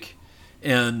fantastic,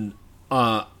 and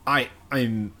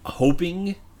I'm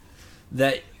hoping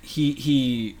that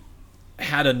he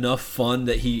had enough fun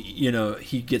that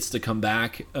he gets to come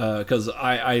back, because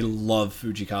I love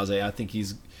Fujikaze. I think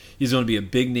he's going to be a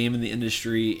big name in the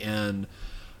industry, and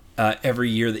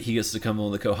every year that he gets to come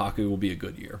on the Kohaku will be a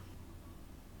good year.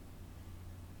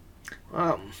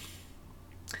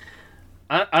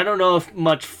 I don't know if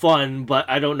much fun, but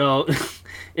I don't know.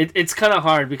 It's kind of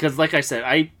hard because, like I said,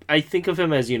 I think of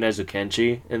him as Yonezu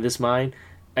Kenshi in this mind.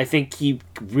 I think he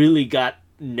really got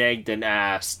nagged and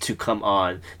asked to come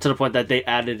on to the point that they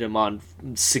added him on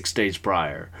 6 days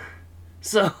prior.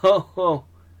 So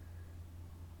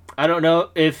I don't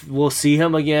know if we'll see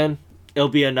him again. It'll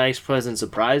be a nice, pleasant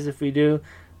surprise if we do,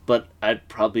 but I'd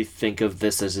probably think of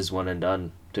this as his one and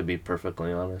done, to be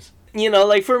perfectly honest.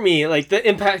 Like for me, like the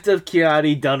impact of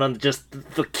Kirari done on just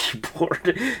the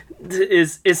keyboard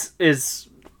is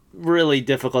really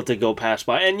difficult to go past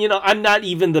by. And I'm not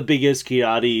even the biggest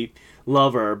Kirari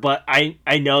lover, but I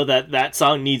know that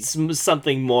song needs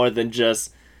something more than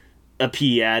just a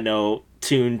piano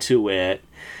tune to it.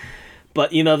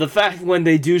 But, the fact when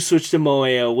they do switch to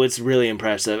Moeo was really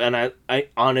impressive, and I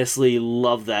honestly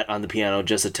love that on the piano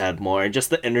just a tad more, and just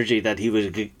the energy that he was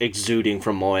exuding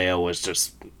from Moeo was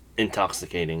just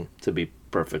intoxicating, to be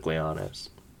perfectly honest.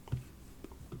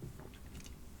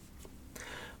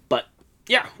 But,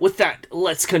 yeah, with that,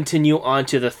 let's continue on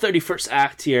to the 31st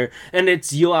act here, and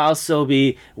it's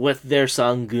YOASOBI with their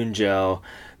song Gunjo.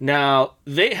 Now,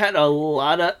 they had a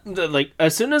lot of,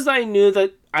 as soon as I knew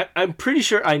that, I'm pretty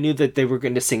sure I knew that they were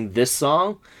going to sing this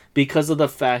song because of the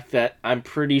fact that I'm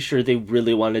pretty sure they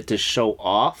really wanted to show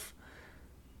off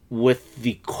with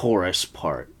the chorus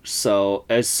part. So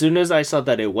as soon as I saw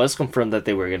that it was confirmed that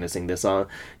they were going to sing this song,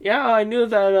 yeah, I knew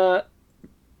that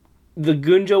the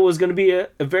Gunjo was going to be a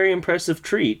very impressive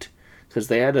treat because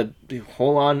they had a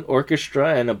whole-on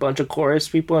orchestra and a bunch of chorus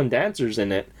people and dancers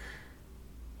in it.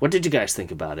 What did you guys think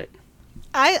about it?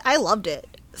 I loved it.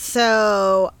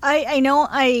 So, I know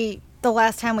the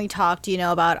last time we talked,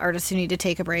 about artists who need to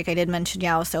take a break, I did mention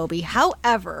YOASOBI.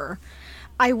 However,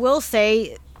 I will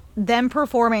say them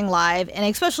performing live, and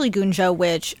especially Gunjo,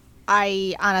 which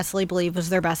I honestly believe was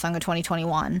their best song of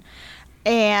 2021,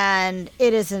 and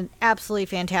it is an absolutely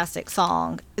fantastic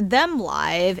song. Them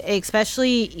live,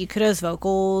 especially Ikuto's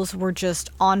vocals, were just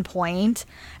on point,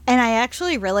 and I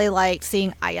actually really liked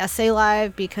seeing Ayase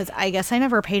live because I guess I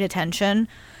never paid attention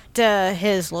to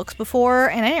his looks before,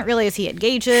 and I didn't realize he had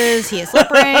gauges, he has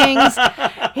lip rings,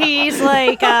 he's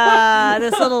like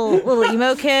this little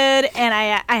emo kid, and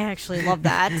I actually love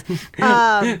that.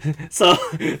 So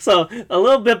a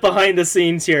little bit behind the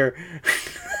scenes here.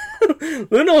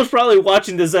 Luna was probably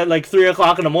watching this at 3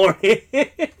 o'clock in the morning.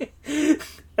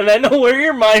 And I know where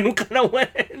your mind kind of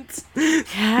went.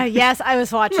 Yeah, yes, I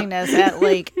was watching this at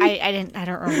I don't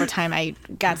remember what time I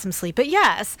got some sleep, but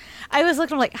yes, I was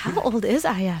looking like, how old is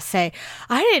Ayase?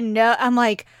 I didn't know. I'm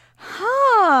like,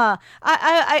 huh.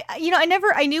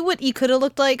 I knew what Ikuto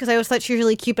looked like because I always thought she was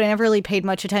really cute, but I never really paid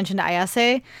much attention to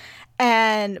Ayase.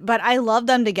 But I love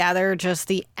them together, just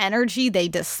the energy they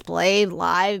displayed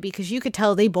live, because you could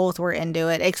tell they both were into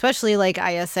it, especially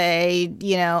Ayase,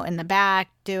 in the back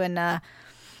doing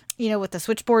with the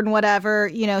switchboard and whatever,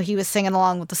 he was singing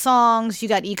along with the songs. You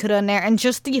got Ikuta in there, and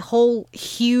just the whole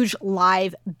huge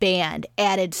live band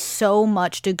added so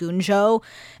much to Gunjo,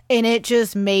 and it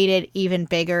just made it even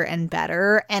bigger and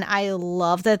better. And I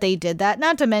love that they did that.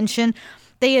 Not to mention,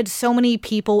 they had so many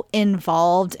people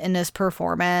involved in this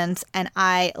performance, and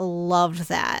I loved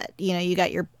that. You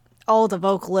got all the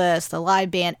vocalists, the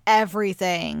live band,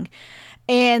 everything.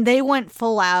 And they went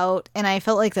full out, and I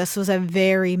felt like this was a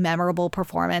very memorable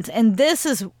performance. And this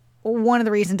is one of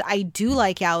the reasons I do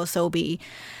like YOASOBI,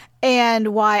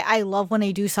 and why I love when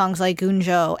they do songs like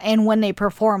Gunjo and when they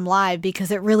perform live, because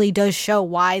it really does show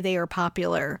why they are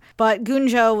popular. But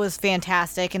Gunjo was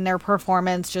fantastic, and their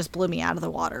performance just blew me out of the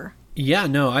water. Yeah,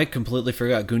 no, I completely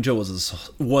forgot Gunjo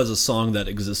was a song that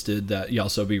existed that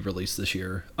YOASOBI released this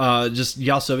year. Just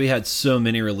YOASOBI had so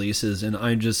many releases, and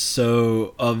I'm just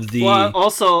so of the... Well,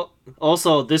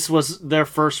 also, this was their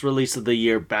first release of the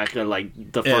year back in,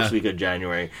 like, the first week of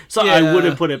January. So Yeah. I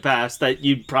wouldn't put it past that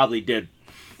you probably did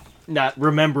not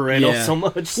remember it so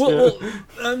much. Well,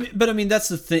 I mean, that's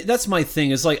the thing. That's my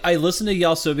thing. Is like I listen to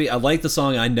YOASOBI. I like the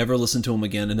song. I never listen to him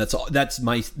again, and that's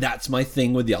my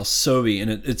thing with YOASOBI,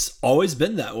 and it's always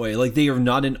been that way. Like they are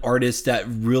not an artist that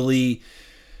really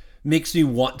makes me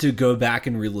want to go back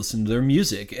and re-listen to their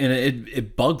music, and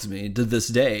it bugs me to this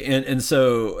day. And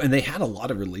they had a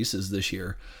lot of releases this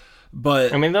year,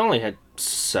 but I mean, they only had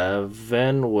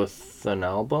 7 with an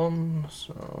album,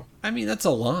 so I mean that's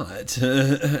a lot.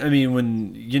 I mean,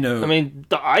 when I mean,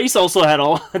 the Ice also had a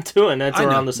lot too, and that's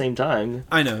around the same time.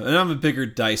 I know, and I'm a bigger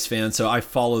Dice fan, so I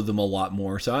follow them a lot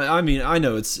more. So I mean, I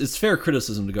know it's fair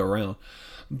criticism to go around,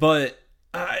 but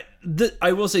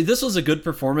I will say this was a good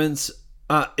performance.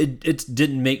 It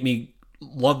didn't make me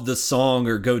love the song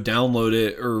or go download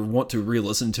it or want to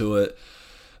re-listen to it,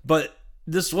 but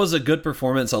this was a good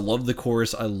performance. I love the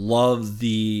chorus. I love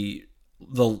the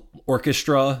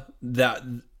orchestra that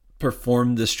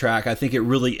performed this track. I think it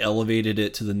really elevated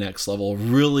it to the next level,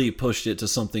 really pushed it to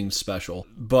something special.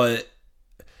 But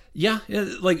yeah,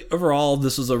 like overall,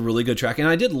 this was a really good track. And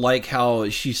I did like how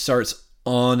she starts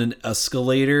on an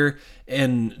escalator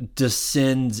and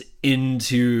descends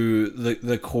into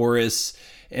the chorus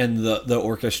and the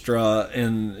orchestra,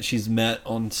 and she's met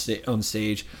on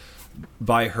stage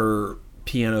by her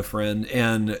piano friend,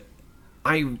 and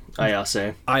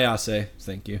Ayase,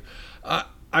 thank you.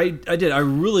 I did. I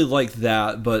really liked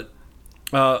that, but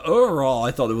overall,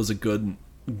 I thought it was a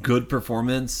good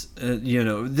performance.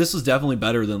 This was definitely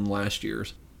better than last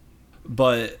year's,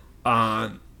 but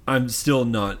I'm still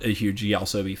not a huge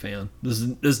YOASOBI fan.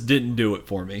 This didn't do it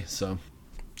for me. So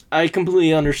I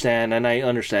completely understand, and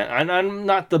I'm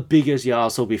not the biggest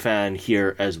YOASOBI fan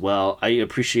here as well. I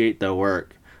appreciate the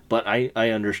work, but I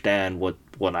understand what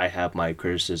I have my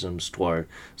criticisms toward.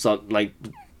 So, like,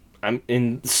 I'm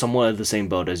in somewhat of the same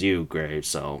boat as you, Gray,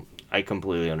 so I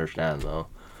completely understand, though.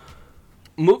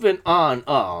 Moving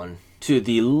on to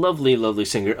the lovely, lovely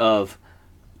singer of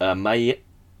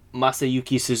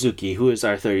Masayuki Suzuki, who is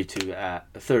our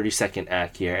 32nd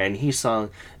act here, and he sung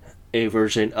a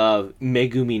version of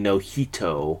Megumi no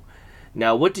Hito.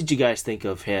 Now, what did you guys think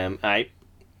of him? I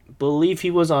believe he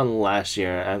was on last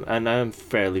year, and I'm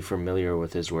fairly familiar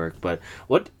with his work, but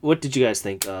what did you guys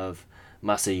think of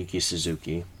Masayuki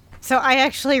Suzuki? So I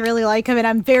actually really like him, and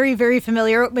I'm very, very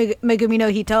familiar with Megumi no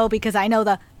Hito because I know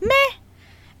the meh,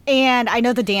 and I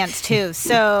know the dance too.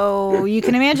 So you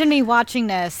can imagine me watching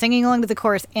this, singing along to the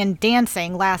chorus, and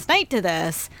dancing last night to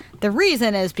this. The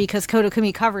reason is because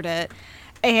Kodakumi covered it.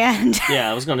 And yeah,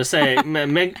 I was going to say,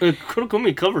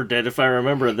 Kurokumi covered it, if I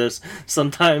remember this,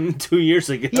 sometime 2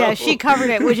 years ago. Yeah, she covered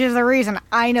it, which is the reason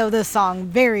I know this song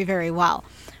very, very well.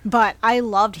 But I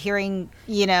loved hearing,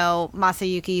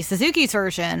 Masayuki Suzuki's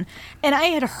version. And I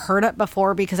had heard it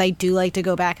before because I do like to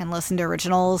go back and listen to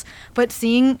originals. But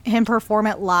seeing him perform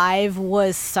it live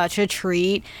was such a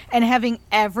treat. And having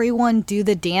everyone do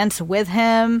the dance with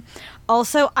him.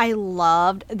 Also, I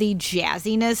loved the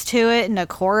jazziness to it in the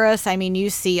chorus. I mean, you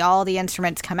see all the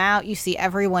instruments come out. You see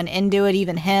everyone into it,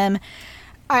 even him.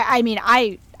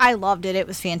 I loved it. It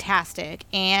was fantastic.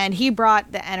 And he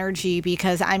brought the energy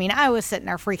because, I was sitting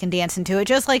there freaking dancing to it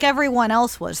just like everyone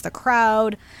else was. The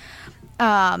crowd,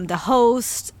 the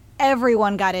host,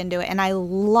 everyone got into it. And I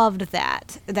loved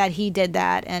that he did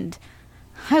that. And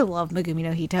I love Megumi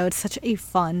no Hito. It's such a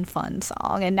fun, fun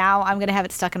song. And now I'm going to have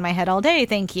it stuck in my head all day.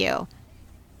 Thank you.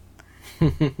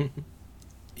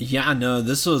 Yeah, no,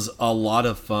 this was a lot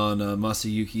of fun.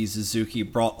 Masayuki Suzuki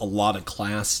brought a lot of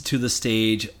class to the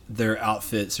stage. Their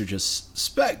outfits are just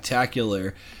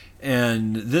spectacular.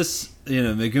 And this,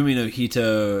 Megumi no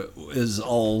Hito is a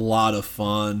lot of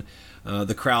fun.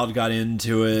 The crowd got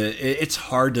into it. It's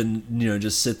hard to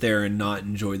just sit there and not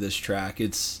enjoy this track.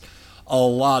 It's a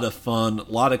lot of fun,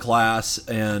 a lot of class,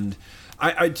 and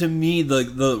I to me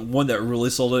the one that really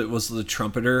sold it was the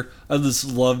trumpeter. I just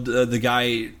loved the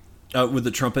guy with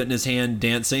the trumpet in his hand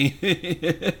dancing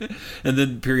and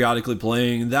then periodically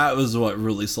playing. That was what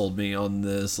really sold me on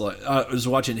this. Like, I was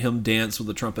watching him dance with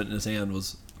the trumpet in his hand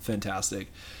was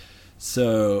fantastic.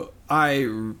 So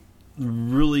I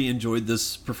really enjoyed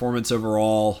this performance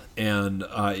overall, and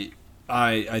I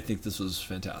think this was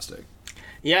fantastic.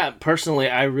 Yeah, personally,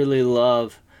 I really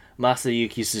love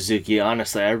Masayuki Suzuki.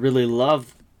 Honestly, I really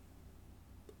love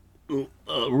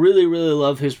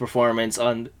his performance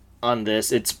on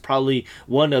this. It's probably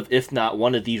one of, if not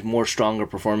one of the more stronger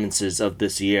performances of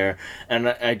this year. And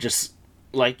I just,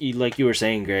 like you were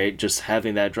saying, Gray, just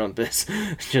having that drum bass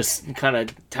just kind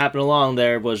of tapping along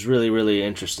there was really, really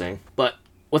interesting. But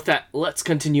with that, let's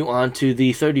continue on to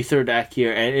the 33rd act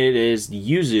here, and it is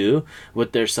Yuzu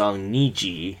with their song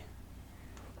Niji.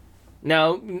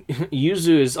 Now,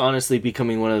 Yuzu is honestly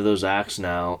becoming one of those acts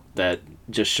now that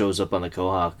just shows up on the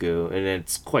Kohaku, and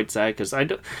it's quite sad because I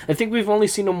think we've only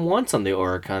seen him once on the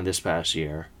Oricon this past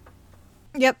year.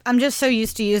 Yep, I'm just so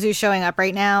used to Yuzu showing up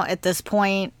right now. At this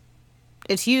point,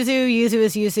 it's Yuzu. Yuzu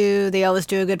is Yuzu. They always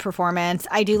do a good performance.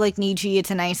 I do like Niji. It's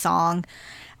a nice song.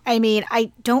 I mean,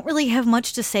 I don't really have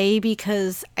much to say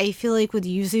because I feel like with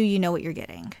Yuzu, you know what you're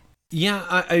getting. Yeah,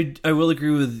 I will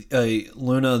agree with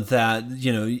Luna that,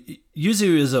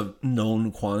 Yuzu is a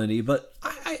known quantity, but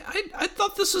I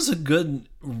thought this was a good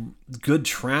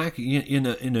track.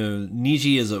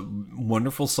 Niji is a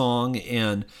wonderful song,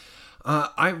 and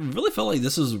I really felt like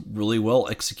this was really well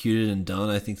executed and done.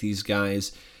 I think these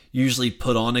guys usually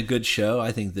put on a good show.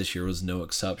 I think this year was no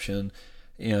exception.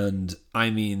 And I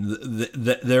mean,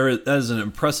 that is an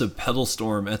impressive pedal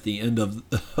storm at the end of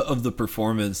the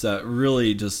performance that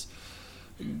really just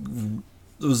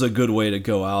was a good way to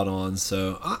go out on.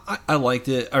 So I liked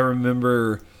it. I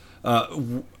remember I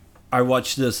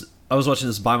was watching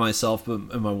this by myself,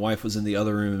 and my wife was in the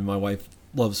other room, and my wife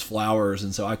loves flowers,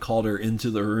 and so I called her into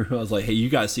the room. I was like, hey, you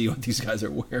guys see what these guys are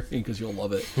wearing because you'll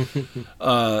love it.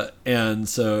 And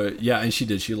so, yeah, and she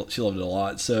did. She loved it a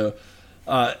lot. So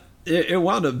it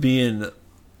wound up being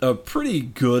a pretty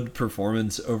good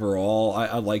performance overall.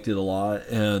 I liked it a lot,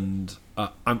 and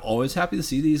I'm always happy to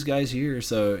see these guys here.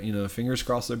 So, fingers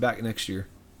crossed they're back next year.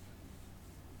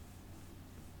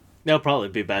 They'll probably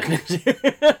be back next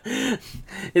year.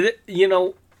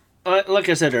 Like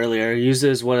I said earlier, Yuzu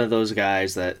is one of those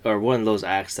guys one of those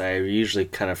acts that I usually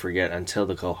kind of forget until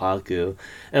the Kohaku.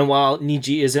 And while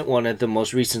Niji isn't one of the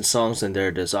most recent songs in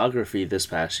their discography this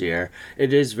past year,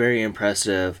 it is very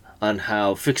impressive on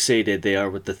how fixated they are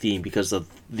with the theme because of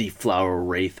the flower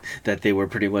wraith that they were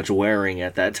pretty much wearing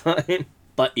at that time.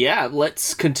 But yeah,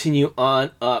 let's continue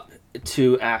on up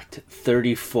to Act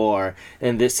 34,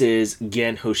 and this is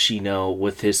Gen Hoshino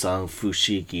with his song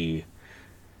Fushigi.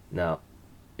 Now,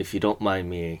 if you don't mind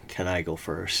me, can I go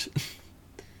first?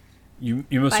 You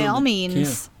must. By all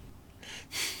means.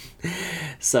 Yeah.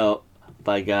 So,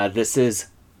 by God, this is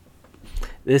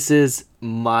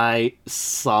my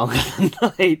song of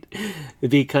the night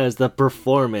because the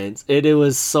performance. It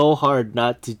was so hard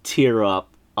not to tear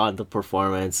up on the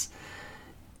performance,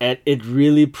 and it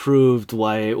really proved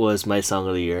why it was my song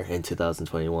of the year in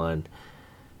 2021.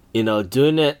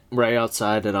 Doing it right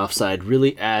outside and offside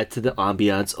really add to the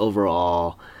ambiance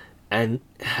overall, and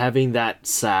having that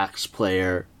sax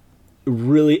player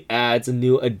really adds a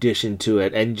new addition to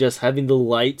it, and just having the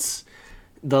lights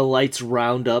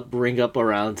bring up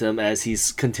around him as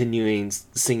he's continuing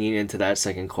singing into that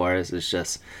second chorus is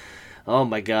just, oh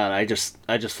my God, I just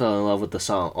fell in love with the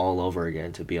song all over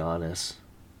again, to be honest.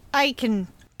 I can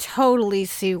totally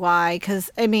see why, because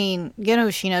Gen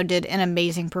Hoshino did an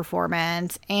amazing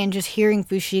performance, and just hearing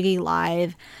Fushigi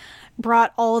live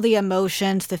brought all the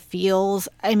emotions, the feels.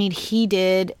 He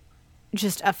did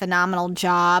just a phenomenal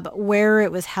job. Where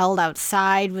it was held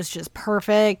outside was just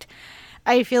perfect.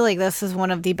 I feel like this is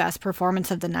one of the best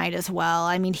performances of the night as well.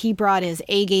 He brought his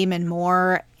A game and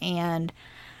more, and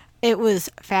it was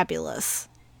fabulous.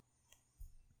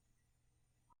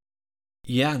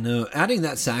 Yeah, no, adding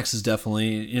that sax is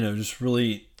definitely, just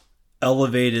really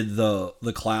elevated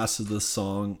the class of this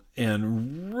song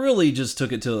and really just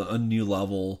took it to a new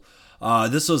level.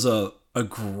 This was a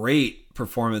great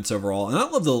performance overall, and I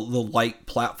love the light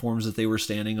platforms that they were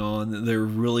standing on. They're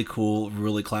really cool,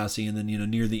 really classy, and then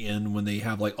near the end when they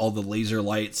have like all the laser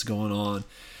lights going on,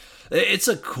 it's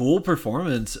a cool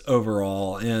performance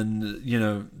overall. And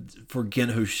for Gen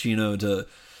Hoshino to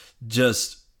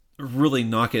just really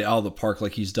knock it out of the park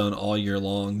like he's done all year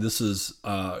long. This is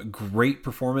a great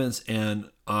performance, and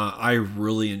I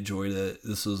really enjoyed it.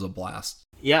 This was a blast.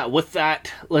 Yeah, with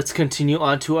that, let's continue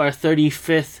on to our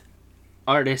 35th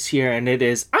artist here, and it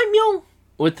is Aimyon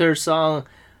with her song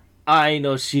Ai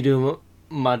no Shiru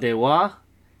Made wa.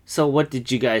 So what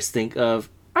did you guys think of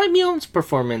Aimyon's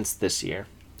performance this year?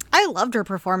 I loved her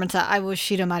performance at I Was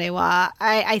Shiru Made wa.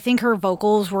 I think her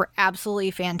vocals were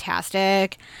absolutely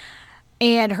fantastic.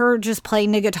 And her just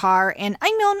playing the guitar. And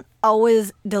Aimyon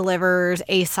always delivers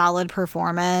a solid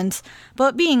performance.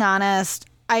 But being honest,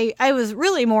 I was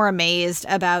really more amazed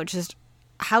about just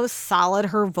how solid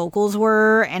her vocals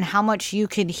were and how much you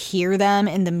could hear them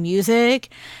in the music.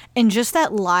 And just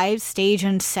that live stage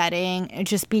and setting, it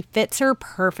just befits her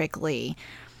perfectly.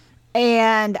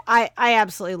 And I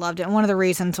absolutely loved it. And one of the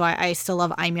reasons why I still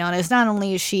love Aimyon is not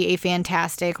only is she a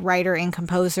fantastic writer and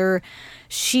composer,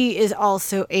 she is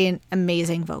also an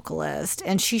amazing vocalist.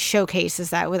 And she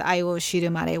showcases that with Ai wo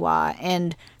Shiru Made wa.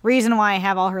 And reason why I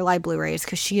have all her live Blu-rays,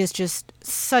 because she is just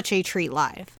such a treat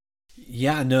live.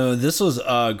 Yeah, no, this was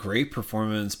a great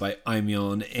performance by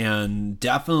Aimyon, and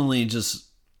definitely just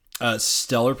a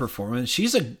stellar performance.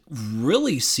 She's a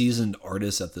really seasoned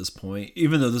artist at this point,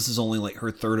 even though this is only like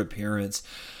her third appearance.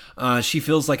 She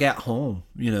feels like at home,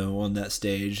 on that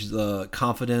stage. The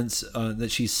confidence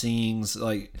that she sings,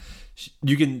 like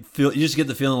you just get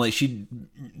the feeling like she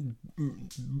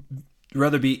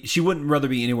wouldn't rather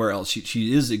be anywhere else.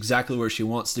 She is exactly where she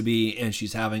wants to be, and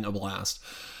she's having a blast.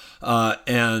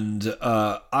 And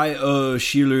Ai o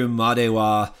Shiru Made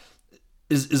wa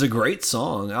is a great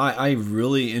song. I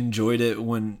really enjoyed it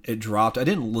when it dropped. I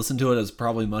didn't listen to it as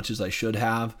probably much as I should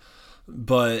have,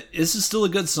 but this is still a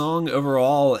good song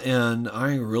overall, and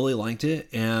I really liked it.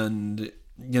 And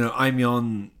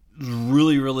Aimyon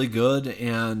really, really good,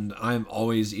 and I'm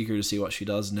always eager to see what she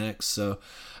does next. So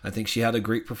I think she had a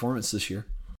great performance this year.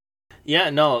 Yeah,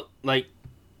 no, like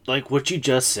what you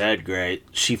just said, great.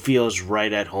 She feels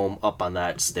right at home up on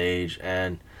that stage,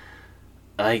 and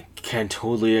I can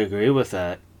totally agree with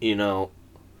that.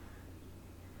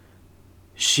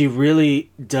 She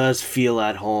really does feel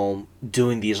at home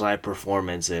doing these live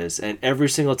performances, and every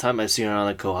single time I see her on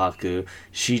the Kohaku,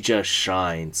 she just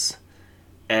shines.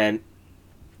 And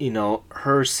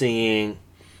her singing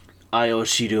Ai o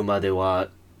Shiru Made wa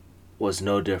was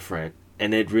no different,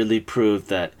 and it really proved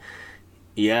that,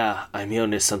 yeah,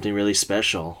 Aimyon is something really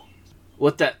special.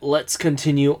 With that, let's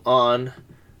continue on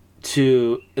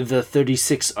to the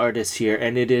 36th artist here,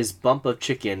 and it is Bump of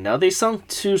Chicken. Now, they sung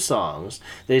two songs.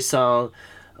 They sung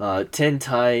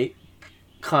Tentai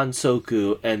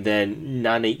Kansoku and then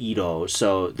Nane Iro.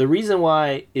 So the reason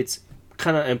why it's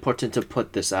kind of important to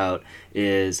put this out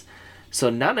is, so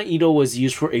Nane Iro was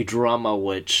used for a drama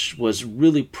which was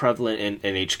really prevalent in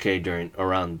NHK during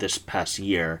around this past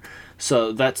year.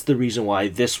 So that's the reason why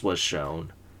this was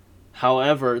shown.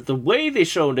 However, the way they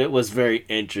showed it was very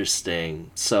interesting.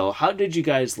 So how did you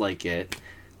guys like it?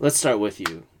 Let's start with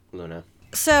you, Luna.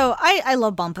 So I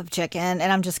love Bump of Chicken,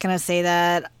 and I'm just going to say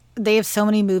that they have so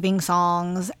many moving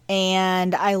songs,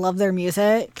 and I love their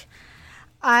music.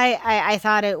 I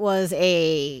thought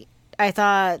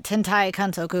Tentai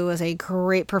Kansoku was a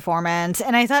great performance,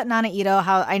 and I thought Nane Iro,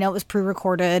 how I know it was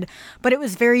pre-recorded, but it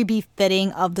was very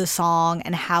befitting of the song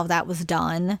and how that was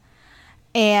done.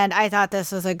 And I thought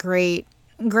this was a great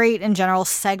in general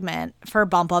segment for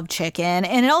Bump of Chicken,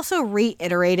 and it also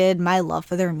reiterated my love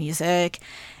for their music,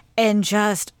 and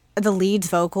just the lead's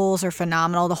vocals are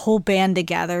phenomenal. The whole band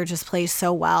together just plays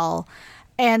so well,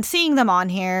 and seeing them on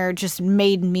here just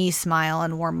made me smile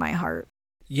and warm my heart.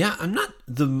 Yeah, I'm not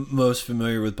the most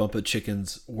familiar with Bump of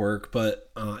Chicken's work,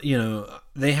 but,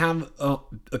 they have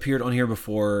appeared on here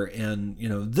before, and,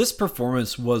 this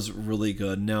performance was really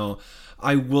good. Now,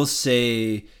 I will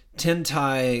say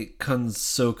Tentai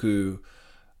Kansoku,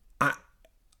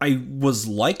 I was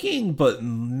liking, but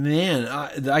man,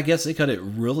 I guess they cut it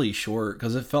really short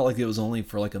because it felt like it was only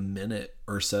for like a minute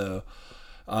or so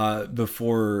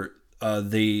before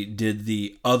they did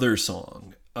the other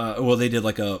song. They did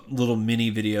like a little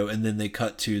mini video, and then they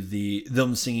cut to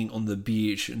them singing on the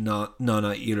beach, not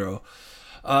Nane Iro.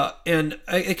 And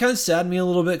it kind of saddened me a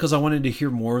little bit because I wanted to hear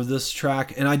more of this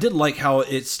track, and I did like how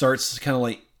it starts kind of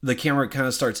like the camera kind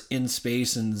of starts in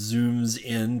space and zooms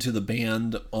into the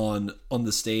band on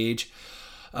the stage.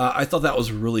 I thought that was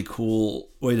a really cool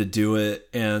way to do it,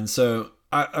 and so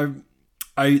I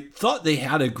thought they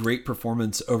had a great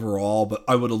performance overall, but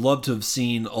I would have loved to have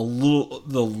seen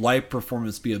the live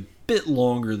performance be a bit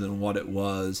longer than what it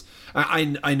was.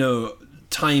 I know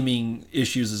timing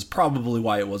issues is probably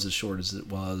why it was as short as it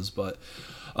was, but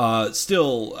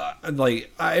Still,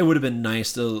 like, it would have been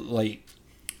nice to, like,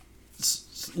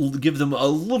 give them a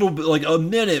little bit, like a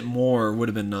minute more would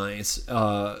have been nice.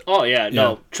 Oh yeah,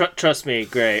 no, trust me,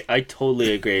 Gray, I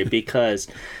totally agree because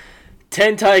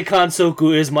Tentai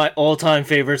Kansoku is my all-time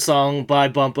favorite song by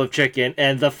Bump of Chicken,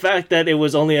 and the fact that it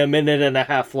was only a minute and a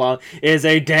half long is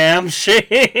a damn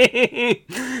shame.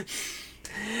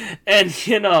 And,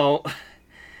 you know,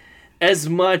 as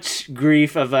much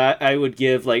grief of I would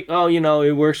give, like, oh, you know,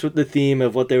 it works with the theme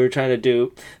of what they were trying to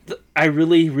do, I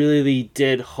really, really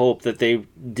did hope that they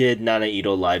did Nana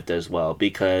Ito live as well,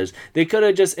 because they could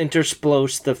have just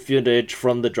interspersed the footage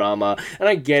from the drama, and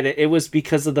I get it, it was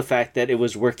because of the fact that it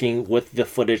was working with the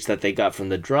footage that they got from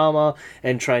the drama,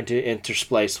 and trying to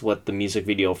intersplice what the music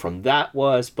video from that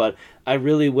was, but I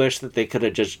really wish that they could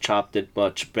have just chopped it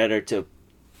much better to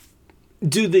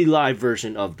do the live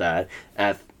version of that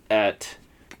at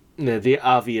the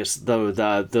obvious,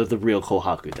 the real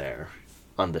Kohaku there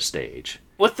on the stage.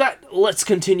 With that, let's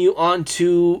continue on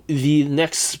to the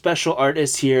next special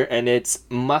artist here, and it's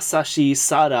Masashi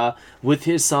Sada with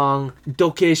his song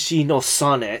Dokeshi no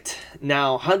Sonnet.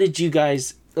 Now, how did you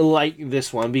guys like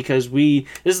this one? Because this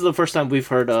is the first time we've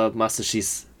heard of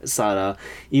Masashi Sada,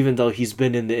 even though he's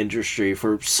been in the industry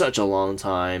for such a long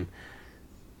time.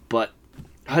 But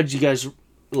how did you guys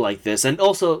like this? And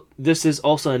also, this is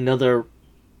also another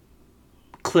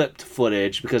clipped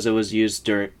footage, because it was used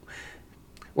during...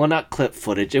 Well, not clip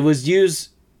footage. It was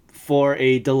used for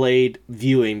a delayed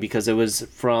viewing because it was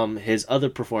from his other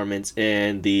performance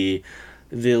in the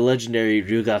legendary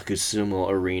Ryugaku Sumo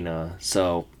Arena.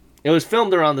 So, it was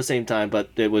filmed around the same time, but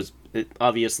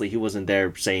obviously he wasn't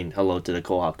there saying hello to the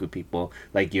Kohaku people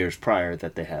like years prior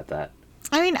that they had that.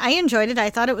 I mean, I enjoyed it. I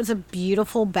thought it was a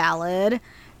beautiful ballad.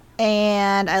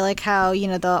 And I like how, you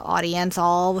know, the audience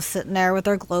all was sitting there with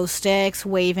their glow sticks,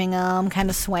 waving them, kind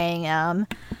of swaying them.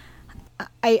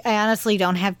 I honestly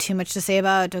don't have too much to say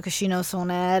about Dokeshi no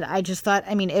Sonnet. I just thought,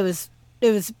 I mean, it was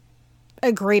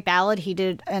a great ballad. He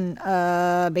did an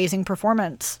amazing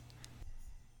performance.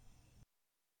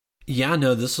 Yeah,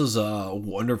 no, this was a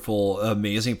wonderful,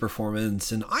 amazing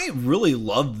performance, and I really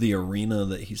loved the arena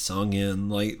that he sung in.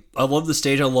 Like, I love the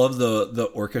stage, I love the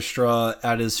orchestra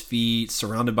at his feet,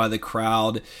 surrounded by the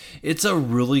crowd. It's a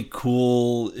really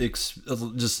cool,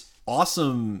 just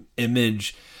awesome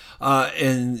image.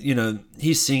 And, you know,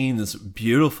 he's singing this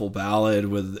beautiful ballad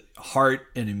with heart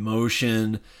and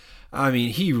emotion. I mean,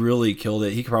 he really killed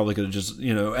it. He probably could have just,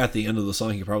 you know, at the end of the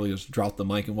song, he could probably just drop the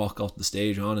mic and walk off the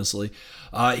stage, honestly.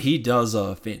 He does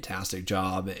a fantastic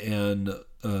job. And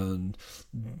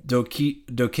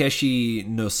Dokeshi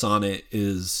no Sonnet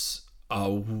is a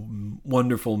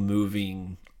wonderful,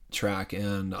 moving track.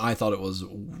 And I thought it was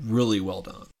really well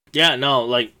done. Yeah, no,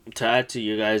 like, to add to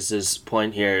you guys'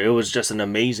 point here, it was just an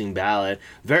amazing ballad.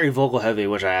 Very vocal heavy,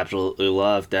 which I absolutely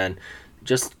loved, and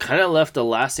just kind of left a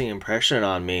lasting impression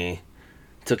on me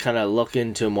to kind of look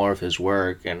into more of his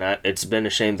work, and it's been a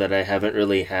shame that I haven't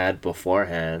really had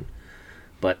beforehand,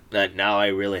 but now I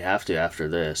really have to after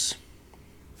this.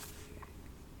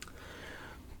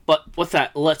 But with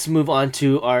that, let's move on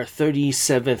to our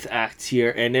 37th act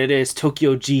here, and it is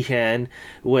Tokyo Jihen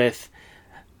with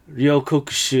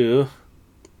Ryokokushu.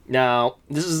 Now,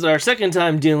 this is our second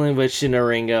time dealing with Shina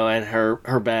Ringo and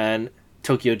her band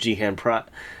Tokyo Jihen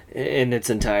in its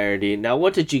entirety. Now,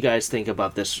 what did you guys think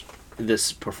about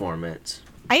this performance?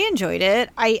 I enjoyed it.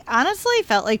 I honestly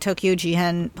felt like Tokyo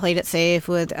Jihen played it safe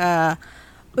with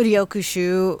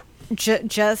Ryokushu,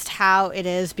 just how it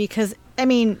is, because, I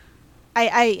mean,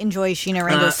 I enjoy Shina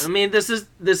Ringo's... I mean, this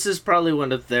is probably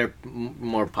one of their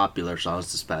more popular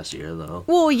songs this past year, though.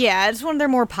 Well, yeah, it's one of their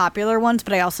more popular ones,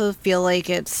 but I also feel like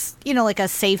it's, you know, like a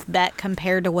safe bet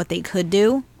compared to what they could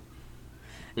do.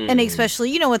 And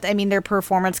especially, you know, with, I mean, their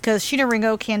performance, because Shina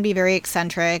Ringo can be very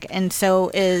eccentric, and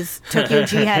so is Tokyo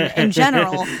Jihen in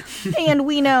general. And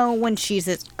we know when she's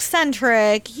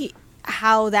eccentric,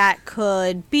 how that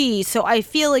could be. So I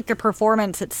feel like the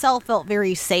performance itself felt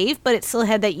very safe, but it still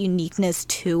had that uniqueness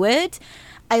to it.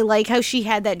 I like how she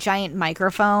had that giant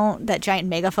microphone, that giant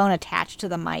megaphone attached to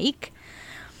the mic.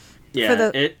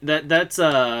 Yeah, that's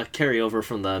a carryover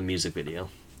from the music video.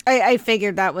 I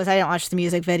figured that was, I didn't watch the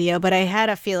music video, but I had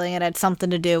a feeling it had something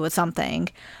to do with something.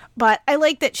 But I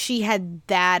like that she had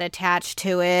that attached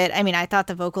to it. I mean, I thought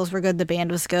the vocals were good, the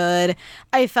band was good.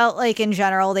 I felt like in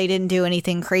general they didn't do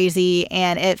anything crazy,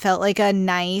 and it felt like a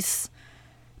nice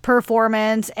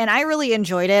performance, and I really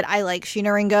enjoyed it. I like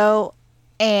Shina Ringo,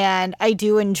 and I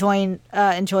do enjoy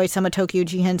some of Tokyo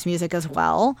Jihen's music as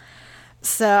well.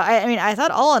 So, I mean, I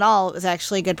thought all in all it was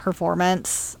actually a good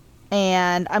performance.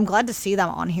 and I'm glad to see them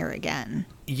on here again.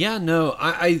 Yeah, no,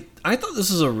 I thought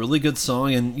this was a really good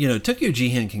song, and Tokyo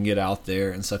Jihen can get out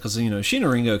there and stuff because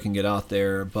Sheena Ringo can get out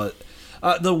there, but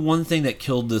the one thing that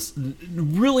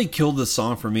really killed this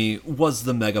song for me was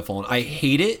the megaphone. I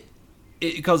hate it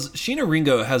because Sheena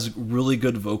Ringo has really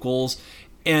good vocals,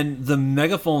 and the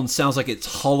megaphone sounds like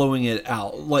it's hollowing it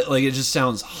out, like it just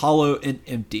sounds hollow and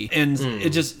empty, and it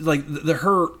just like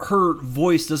her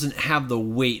voice doesn't have the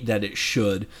weight that it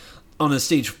should. On a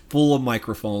stage full of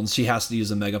microphones, she has to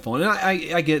use a megaphone, and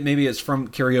I get maybe it's from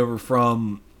carryover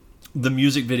from the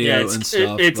music video and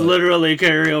stuff. It's literally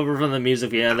carryover from the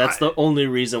music video. That's the only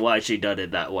reason why she did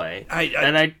it that way.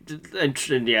 And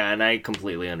I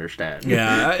completely understand.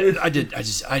 Yeah, I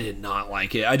did not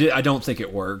like it. I don't think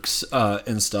it works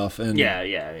and stuff. And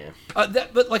yeah.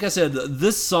 But like I said,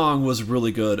 this song was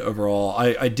really good overall.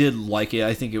 I did like it.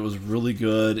 I think it was really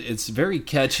good. It's very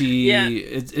catchy. Yeah.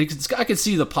 I could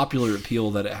see the popular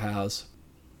appeal that it has.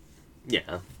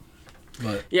 Yeah.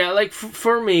 But yeah, like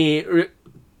for me,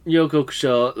 Yoko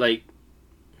Kusho, like,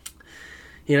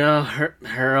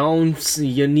 her own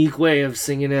unique way of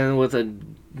singing in with a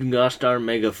gosh darn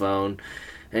megaphone,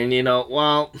 and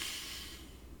well,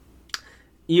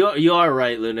 you are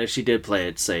right, Luna. She did play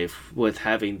it safe with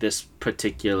having this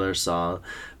particular song,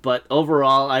 but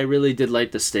overall, I really did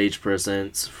like the stage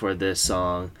presence for this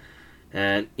song,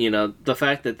 and the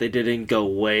fact that they didn't go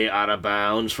way out of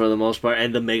bounds for the most part,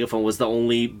 and the megaphone was the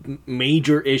only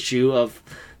major issue of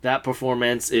that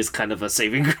performance is kind of a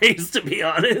saving grace, to be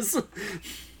honest.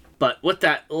 But with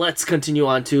that, let's continue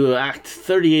on to Act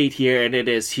 38 here, and it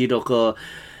is Hiroko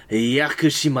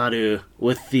Yakushimaru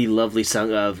with the lovely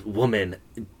song of Woman,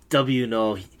 W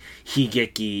no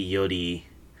Higeki Yori.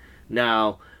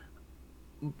 Now,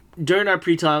 during our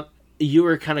pre-talk, you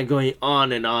were kind of going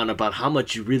on and on about how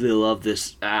much you really love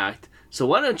this act. So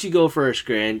why don't you go first,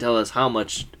 Gray, and tell us how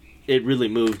much it really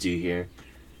moved you here.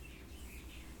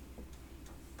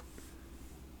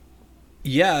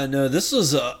 Yeah, no, this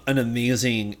was an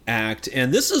amazing act,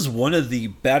 and this is one of the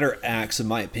better acts, in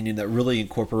my opinion, that really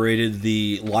incorporated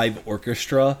the live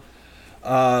orchestra.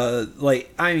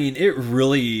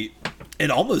 It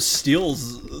almost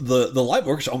steals the live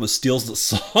orchestra almost steals the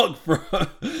song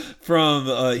from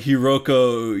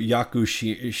Hiroko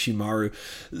Yakushimaru.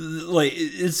 Like,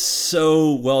 it's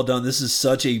so well done. This is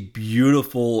such a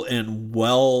beautiful and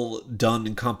well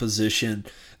done composition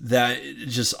that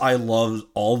I love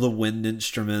all the wind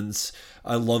instruments.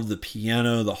 I love the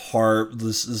piano, the harp.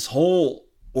 This whole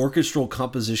orchestral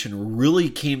composition really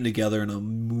came together in a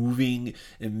moving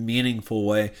and meaningful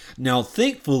way. Now,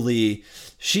 thankfully,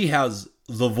 she has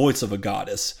the voice of a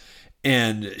goddess,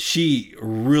 and she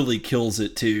really kills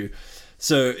it too.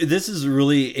 So this is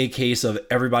really a case of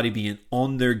everybody being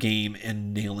on their game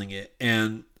and nailing it.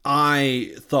 And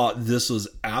I thought this was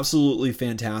absolutely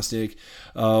fantastic.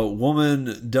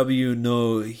 Woman W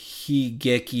no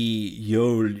Higeki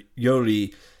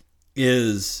Yori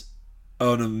is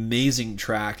an amazing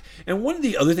track. And one of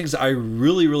the other things I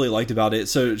really, really liked about it,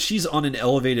 so she's on an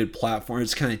elevated platform.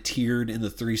 It's kind of tiered in the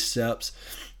 3 steps.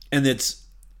 And it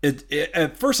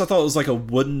at first I thought it was like a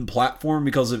wooden platform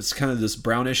because it's kind of this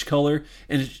brownish color.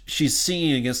 And she's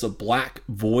singing against a black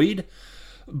void.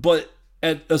 But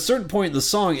at a certain point in the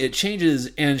song, it changes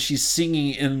and she's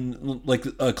singing in like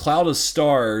a cloud of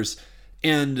stars,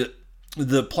 and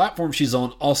the platform she's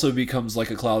on also becomes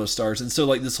like a cloud of stars. And so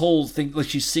like this whole thing, like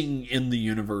she's singing in the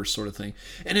universe sort of thing.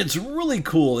 And it's really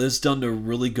cool. It's done to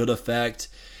really good effect.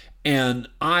 And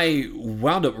I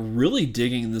wound up really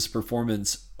digging this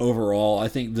performance overall. I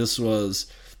think this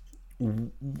was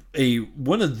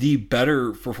one of the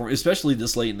better performances, especially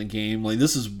this late in the game. Like,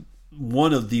 this is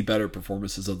one of the better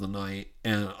performances of the night,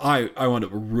 and I wound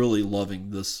up really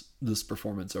loving this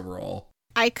performance overall.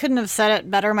 I couldn't have said it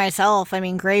better myself. I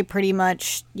mean, Gray pretty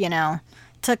much,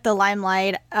 took the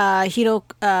limelight. Hiroko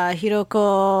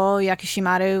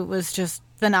Yakushimaru was just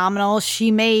phenomenal.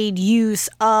 She made use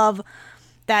of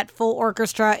that full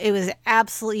orchestra. It was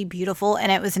absolutely beautiful,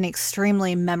 and it was an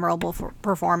extremely memorable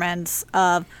performance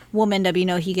of Woman W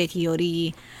no Higeki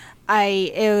Yori.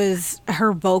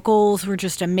 Her vocals were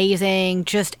just amazing.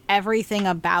 Just everything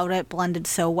about it blended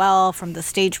so well, from the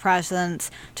stage presence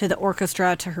to the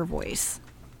orchestra to her voice.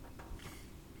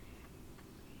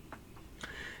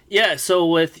 Yeah, so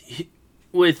with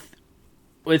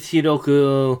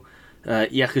Hiroko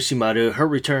Yakushimaru, her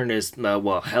return is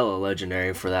hella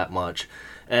legendary for that much,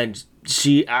 and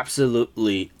she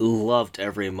absolutely loved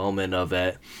every moment of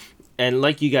it. And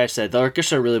like you guys said, the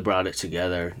orchestra really brought it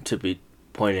together, to be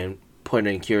point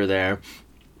and cure there.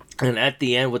 And at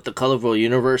the end with the colorful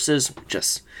universes,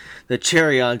 just the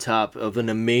cherry on top of an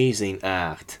amazing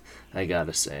act. I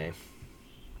gotta say.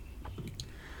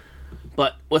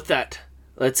 But with that,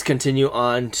 let's continue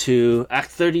on to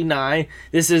Act 39.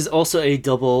 This is also a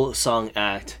double song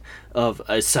act of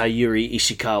Sayuri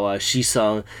Ishikawa. She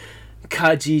sung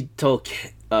Kaji to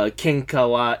Kenka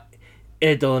wa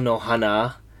Edo no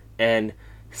Hana and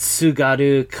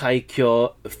Sugaru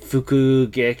Kaikyo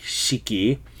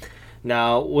Fukugeshiki.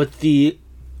 Now, with the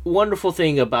wonderful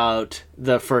thing about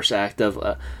the first act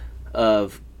of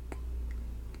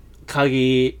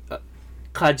Kaji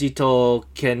to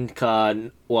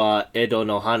Kenka wa Edo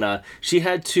no Hana, she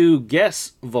had two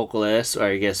guest vocalists, or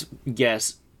I guess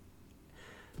guests,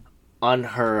 on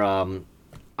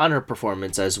her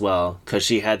performance as well, because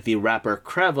she had the rapper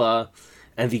Creva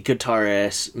and the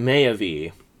guitarist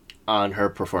Mayavi on her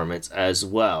performance as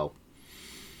well.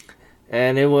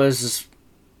 And it was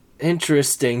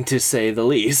interesting, to say the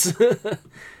least.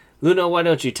 Luna, why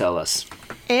don't you tell us?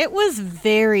 It was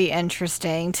very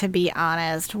interesting, to be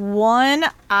honest. One,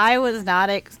 I was not...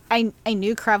 I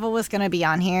knew Creva was going to be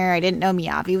on here. I didn't know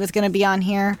Miyavi was going to be on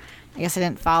here. I guess I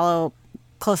didn't follow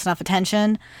close enough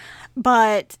attention.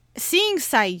 But seeing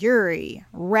Sayuri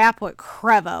rap with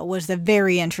Creva was the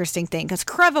very interesting thing, because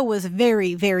Creva was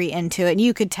very, very into it. And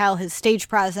you could tell his stage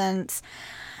presence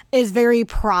is very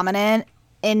prominent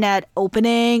in that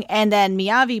opening. And then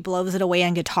Miyavi blows it away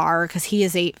on guitar, because he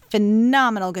is a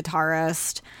phenomenal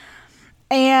guitarist.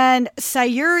 And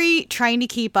Sayuri trying to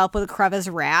keep up with Creva's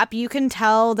rap, you can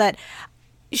tell that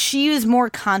she was more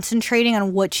concentrating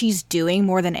on what she's doing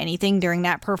more than anything during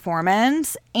that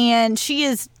performance. And she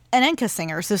is an enka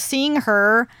singer, so seeing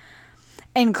her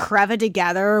and Creva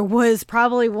together was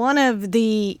probably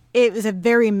it was a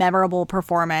very memorable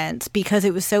performance, because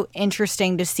it was so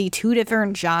interesting to see two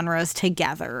different genres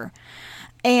together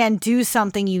and do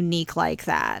something unique like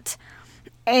that.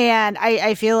 And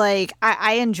I feel like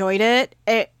I enjoyed it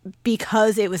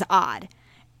because it was odd.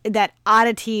 That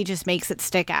oddity just makes it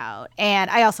stick out. And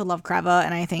I also love Creva,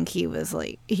 and I think he was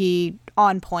he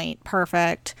on point,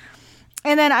 perfect.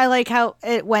 And then I like how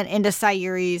it went into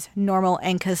Sayuri's normal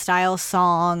enka style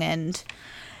song, and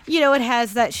she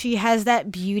has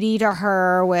that beauty to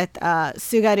her with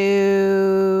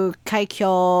Sugaru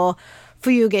Kaikyo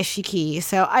Fuyugeshiki.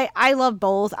 So I love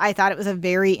both. I thought it was a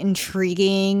very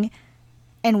intriguing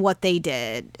in what they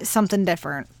did, something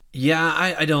different.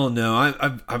 Yeah, I don't know.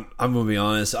 I'm gonna be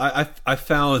honest. I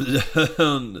found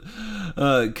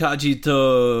Kaji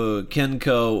to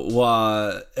Kenka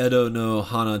wa Edo no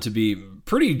Hana to be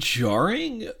pretty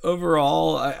jarring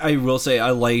overall. I will say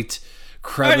I liked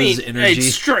Creva's energy.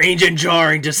 It's strange and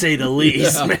jarring, to say the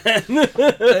least, man.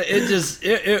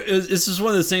 It's just one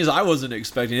of those things I wasn't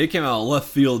expecting. It came out of left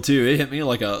field too. It hit me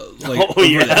like over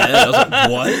the head. I was like,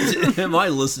 what am I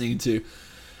listening to?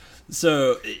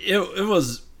 So it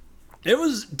was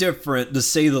different, to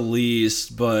say the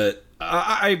least, but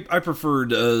I preferred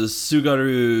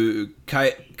Sugaru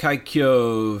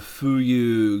Kaikyo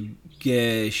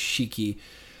Fuyugeshiki.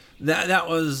 That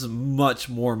was much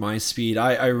more my speed.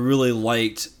 I really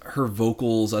liked her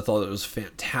vocals. I thought it was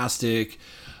fantastic.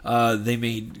 They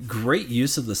made great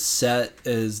use of the set.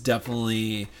 As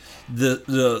definitely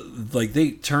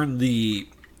they turned the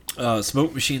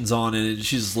smoke machines on, and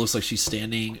she just looks like she's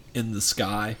standing in the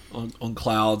sky on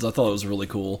clouds. I thought it was really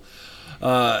cool.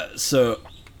 So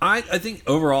I think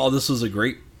overall this was a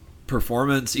great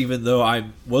performance, even though I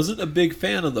wasn't a big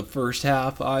fan of the first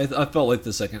half. I felt like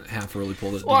the second half really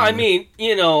pulled it. Well, together. I mean,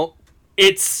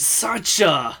 it's such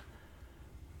a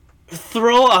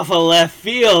throw off a left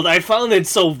field. I found it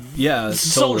so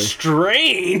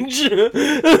strange.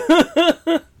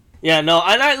 Yeah, no,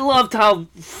 and I loved how...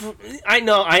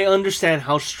 I understand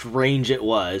how strange it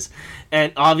was.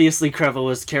 And obviously Creva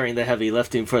was carrying the heavy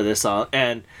lifting for this song.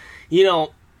 And,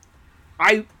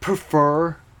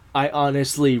 I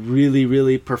honestly really,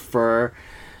 really prefer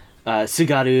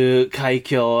Sugaru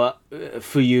Kaikyo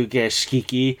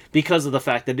Fuyugeshiki, because of the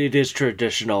fact that it is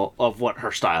traditional of what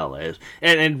her style is.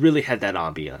 And really had that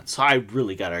ambiance. So I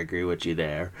really gotta agree with you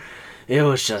there. It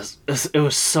was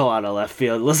so out of left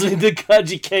field listening to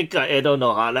Kaji Kenka Edo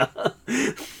no Hana.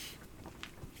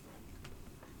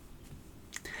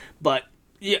 But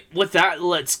yeah, with that,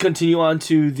 let's continue on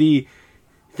to the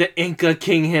Inca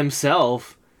king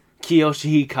himself,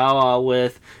 Kiyoshi Hikawa,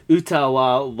 with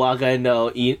Utawa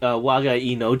Waga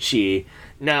Inochi.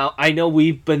 Now, I know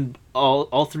we've been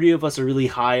all three of us are really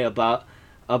high about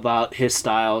his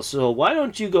style, so why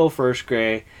don't you go first,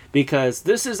 Gray? Because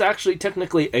this is actually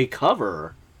technically a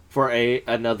cover for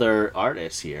another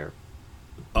artist here.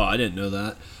 Oh, I didn't know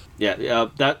that. Yeah,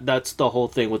 that's the whole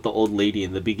thing with the old lady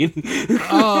in the beginning.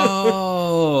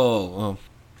 Oh.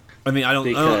 I mean, I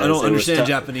don't understand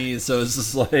Japanese, so it's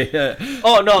just like.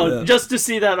 Oh no! Yeah. Just to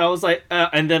see that, I was like,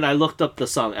 and then I looked up the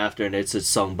song after, and it's a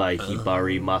song by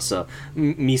Hibari Masa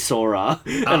Misora,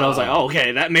 and I was like, oh,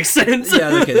 okay, that makes sense.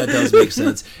 Yeah, okay, that does make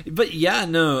sense. But yeah,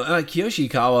 no, Kiyoshi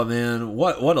Ikawa, man,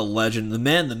 what a legend! The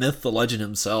man, the myth, the legend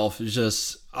himself is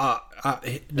just.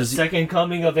 The second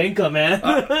coming of Enka, man.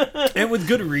 And with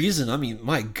good reason. I mean,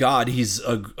 my God, he's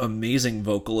an amazing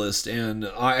vocalist, and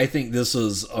I think this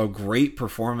was a great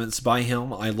performance by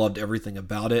him. I loved everything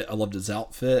about it. I loved his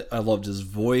outfit. I loved his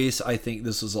voice. I think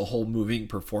this was a whole moving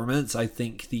performance. I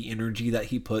think the energy that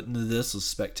he put into this was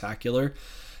spectacular.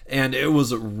 And it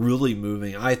was really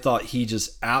moving. I thought he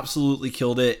just absolutely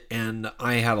killed it, and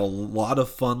I had a lot of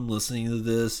fun listening to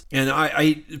this. And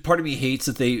I part of me hates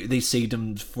that they saved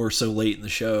him for so late in the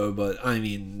show, but I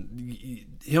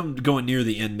mean, him going near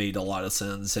the end made a lot of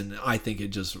sense, and I think it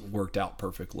just worked out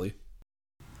perfectly.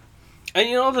 And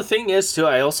you know, the thing is, too,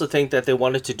 I also think that they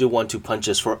wanted to do 1-2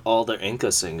 punches for all the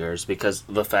Enka singers because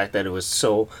of the fact that it was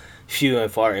so few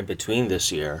and far in between this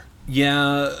year.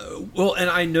 Yeah, well, and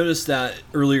I noticed that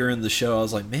earlier in the show. I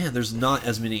was like, man, there's not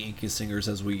as many Enka singers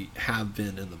as we have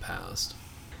been in the past.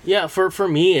 Yeah, for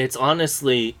me, it's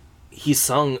honestly, he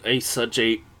sung it's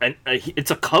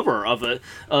a cover of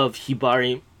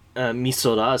Hibari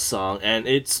Misora's song, and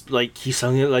it's like he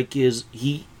sung it like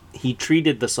he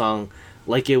treated the song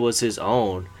like it was his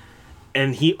own,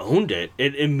 and he owned it.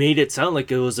 It made it sound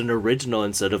like it was an original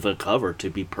instead of a cover, to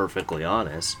be perfectly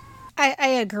honest. I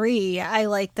agree. I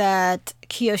like that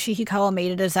Kiyoshi Hikawa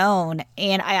made it his own,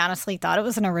 and I honestly thought it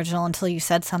was an original until you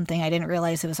said something. I didn't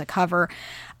realize it was a cover.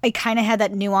 I kind of had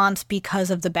that nuance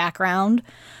because of the background,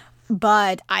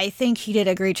 but I think he did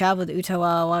a great job with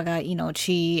Utawa Waga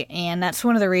Inochi, and that's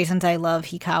one of the reasons I love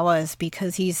Hikawa is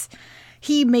because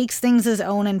he makes things his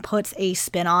own and puts a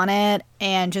spin on it,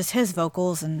 and just his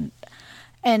vocals and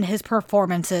his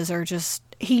performances are just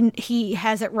he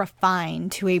has it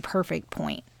refined to a perfect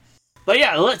point. But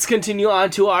yeah, let's continue on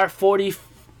to our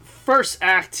 41st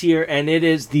act here, and it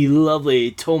is the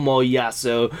lovely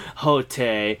Tomoyasu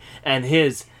Hote and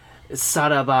his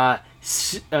Saraba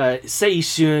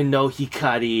Seishun no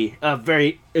Hikari, a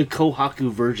very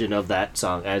Kohaku version of that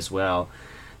song as well.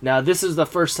 Now, this is the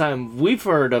first time we've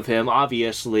heard of him,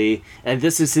 obviously, and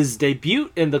this is his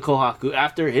debut in the Kohaku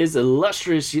after his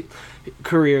illustrious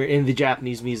career in the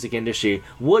Japanese music industry.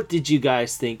 What did you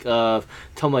guys think of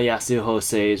Tomoyasu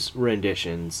Hose's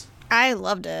renditions? I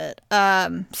loved it.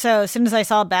 So as soon as I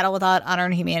saw Battle Without Honor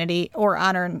and Humanity, or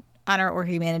Honor or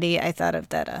Humanity, I thought of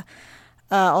that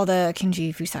all the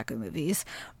Kenji Fusaku movies.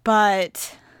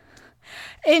 But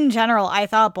in general, I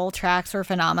thought both tracks were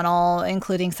phenomenal,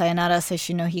 including Sayonara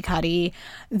Seishun no Hikari.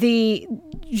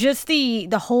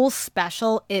 The whole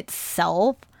special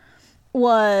itself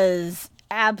was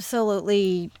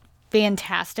absolutely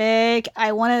fantastic.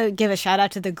 I want to give a shout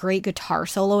out to the great guitar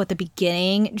solo at the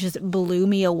beginning. Just blew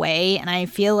me away, and I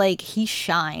feel like he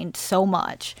shined so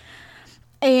much.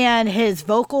 And his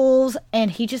vocals,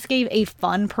 and he just gave a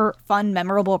fun,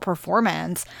 memorable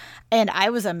performance. And I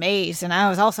was amazed, and I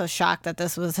was also shocked that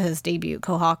this was his debut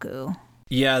Kohaku.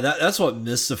 Yeah, that's what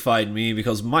mystified me,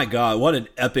 because my God, what an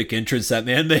epic entrance that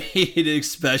man made,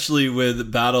 especially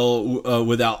with Battle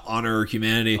Without Honor or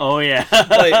Humanity. Oh yeah,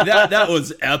 like that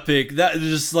was epic. That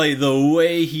just like the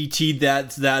way he teed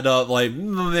that up, like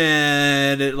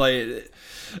man, it like.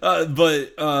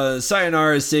 But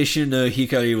Sayonara Seishun no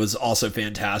Hikari was also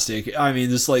fantastic. I mean,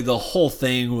 just like the whole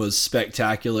thing was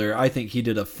spectacular. I think he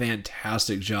did a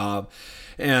fantastic job.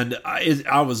 And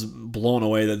I was blown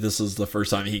away that this was the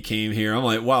first time he came here. I'm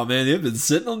like, wow, man, they've been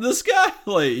sitting on this guy.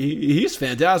 Like, he's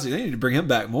fantastic. They need to bring him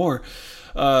back more.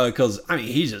 Because, I mean,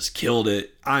 he just killed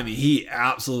it. I mean, he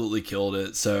absolutely killed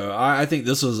it. So I think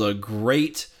this was a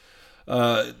great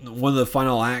one of the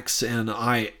final acts, and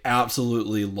I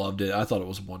absolutely loved it. I thought it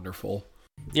was wonderful.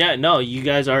 Yeah, no, you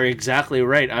guys are exactly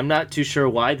right. I'm not too sure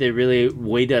why they really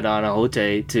waited on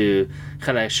Ahote to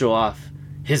kind of show off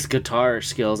his guitar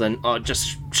skills and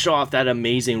just show off that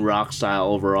amazing rock style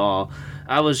overall.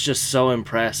 I was just so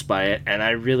impressed by it, and I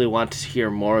really want to hear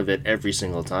more of it every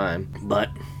single time. But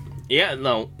yeah,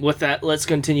 no, with that, let's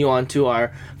continue on to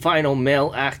our final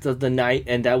male act of the night,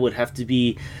 and that would have to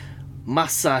be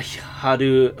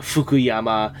Masaharu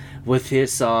Fukuyama with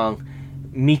his song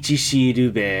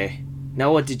Michishirube.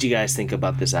 Now, what did you guys think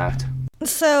about this act?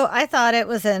 So I thought it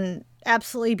was an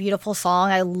absolutely beautiful song.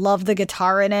 I love the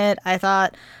guitar in it. I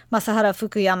thought Masaharu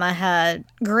Fukuyama had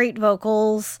great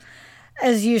vocals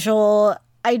as usual.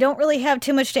 I don't really have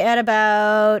too much to add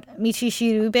about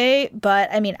Michishirube, but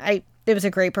I mean, it was a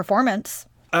great performance.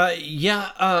 I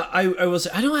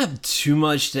don't have too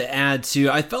much to add to.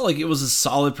 I felt like it was a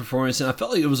solid performance, and I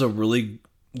felt like it was a really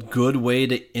good way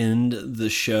to end the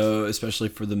show, especially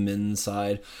for the men's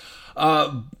side.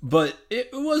 But it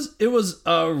was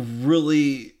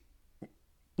really,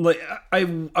 like,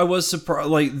 I was surprised.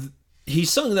 Like, he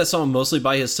sung that song mostly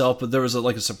by himself, but there was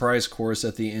a surprise chorus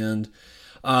at the end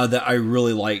that I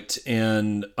really liked,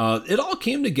 and it all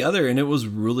came together, and it was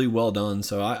really well done.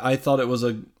 So I thought it was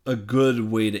a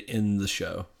good way to end the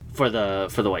show for the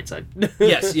white side.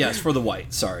 yes, for the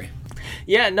white. Sorry.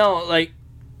 Yeah, no, like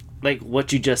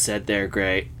what you just said there,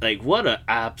 Gray. Like, what an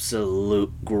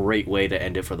absolute great way to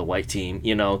end it for the white team.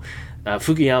 You know,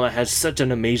 Fukuyama has such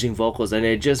an amazing vocals, and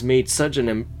it just made such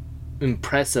an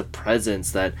impressive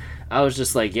presence that I was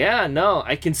just like, yeah, no,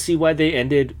 I can see why they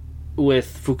ended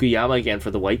with Fukuyama again for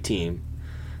the white team.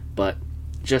 But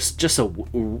just a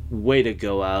way to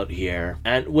go out here.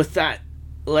 And with that,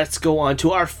 let's go on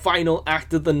to our final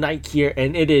act of the night here,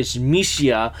 and it is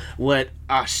Mishia with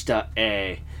Ashita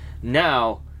E.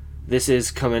 Now, this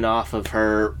is coming off of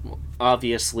her,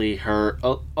 obviously, her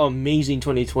amazing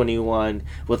 2021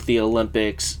 with the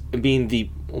Olympics, being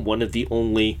one of the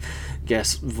only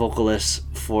guest vocalists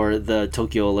for the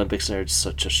Tokyo Olympics. It's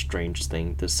such a strange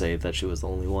thing to say that she was the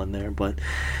only one there, but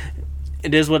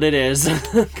it is what it is,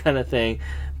 kind of thing.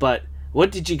 But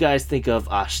what did you guys think of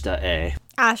Ashita E?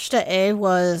 Ashita E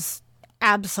was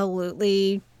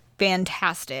absolutely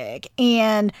fantastic,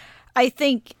 and I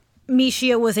think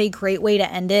Mishia was a great way to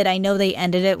end it. I know they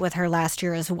ended it with her last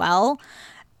year as well.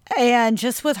 And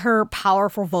just with her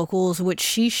powerful vocals, which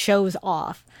she shows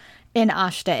off in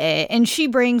Ashita E. And she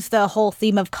brings the whole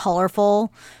theme of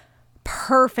colorful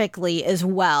perfectly as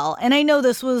well. And I know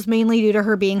this was mainly due to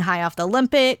her being high off the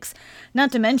Olympics.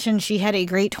 Not to mention she had a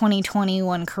great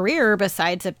 2021 career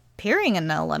besides appearing in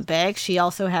the Olympics. She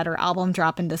also had her album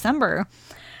drop in December.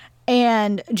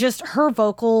 And just her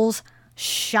vocals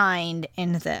shined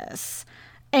in this.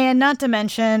 And not to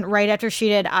mention, right after she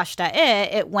did Ashita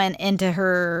E, it went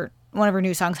into one of her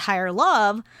new songs, Higher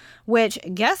Love, which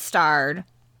guest starred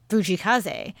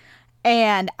Fujikaze.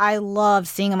 And I loved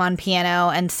seeing him on piano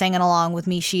and singing along with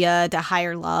Mishia to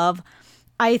Higher Love.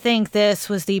 I think this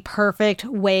was the perfect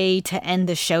way to end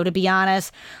the show, to be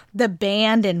honest. The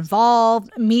band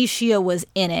involved, Mishia was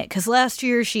in it, because last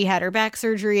year she had her back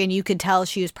surgery and you could tell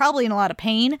she was probably in a lot of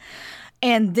pain.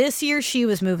 And this year she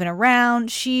was moving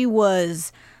around. She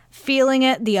was feeling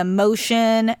it, the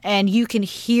emotion, and you can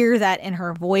hear that in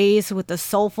her voice with the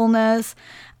soulfulness.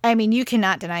 I mean, you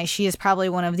cannot deny she is probably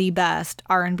one of the best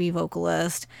R&B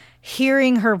vocalists.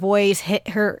 Hearing her voice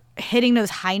hitting those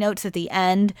high notes at the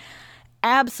end,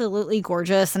 absolutely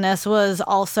gorgeous. And this was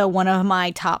also one of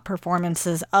my top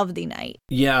performances of the night.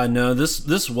 Yeah, no,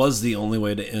 this was the only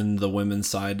way to end the women's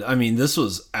side. I mean, this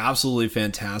was absolutely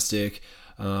fantastic.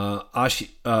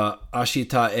 Ashita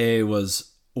E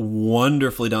was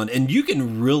wonderfully done, and you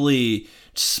can really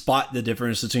spot the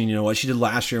difference between what she did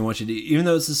last year and what she did, even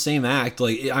though it's the same act.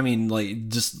 Like, I mean, like,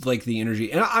 just like the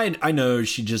energy. And I know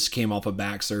she just came off of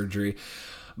back surgery,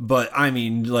 but I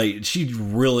mean, like, she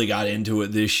really got into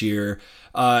it this year.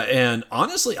 And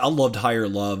honestly, I loved Higher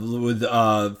Love with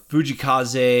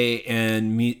Fujikaze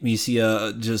and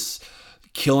Mishia just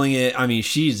killing it. I mean,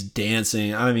 she's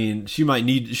dancing. I mean, she might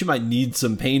need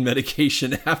some pain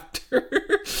medication after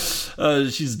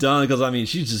she's done, because I mean,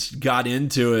 she just got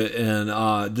into it,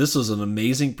 and this was an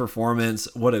amazing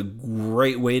performance. What a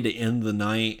great way to end the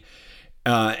night.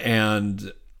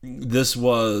 And this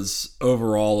was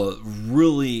overall a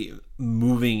really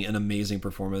moving and amazing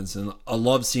performance, and I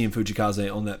love seeing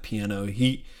Fujikaze on that piano.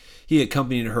 He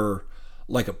accompanied her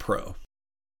like a pro.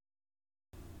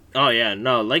 Oh yeah,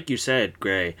 no, like you said,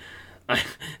 Gray,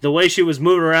 the way she was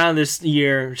moving around this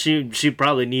year, she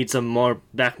probably needs some more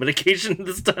back medication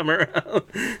this time around.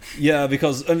 Yeah,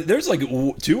 because there's like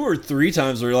 2 or 3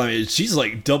 times where she's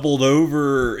like doubled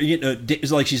over.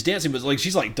 It's like she's dancing, but like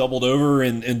she's like doubled over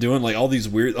and doing like all these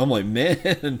weird. I'm like,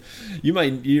 man, you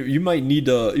might need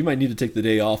to take the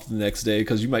day off the next day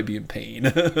because you might be in pain.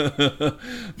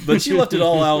 But she left it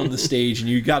all out on the stage, and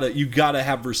you gotta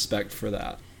have respect for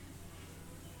that.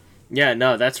 Yeah,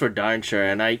 no, that's for darn sure,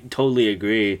 and I totally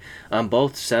agree on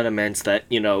both sentiments that,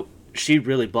 she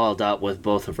really balled out with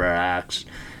both of her acts,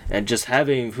 and just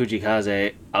having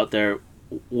Fujikaze out there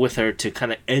with her to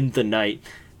kind of end the night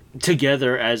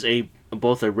together as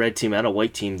both a red team and a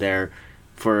white team there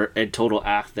for a total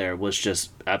act there was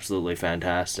just absolutely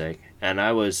fantastic, and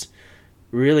I was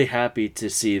really happy to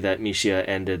see that Mishia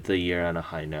ended the year on a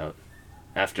high note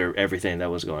after everything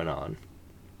that was going on.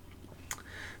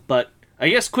 But I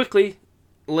guess quickly,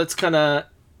 let's kind of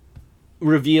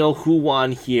reveal who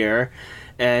won here.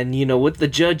 And, with the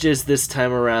judges this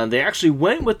time around, they actually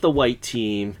went with the white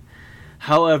team.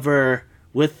 However,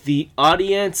 with the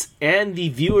audience and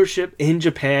the viewership in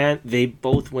Japan, they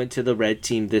both went to the red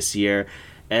team this year,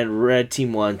 and red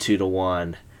team won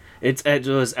 2-1. It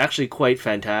was actually quite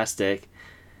fantastic.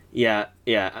 Yeah.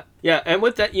 And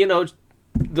with that,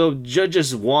 the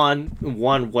judges won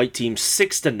white team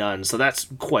 6-0, so that's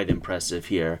quite impressive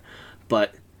here.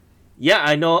 But yeah,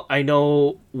 I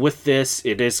know with this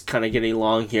it is kind of getting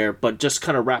long here, but just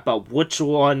kind of wrap up which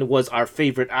one was our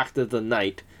favorite act of the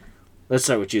night. Let's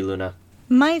start with you, Luna.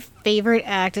 My favorite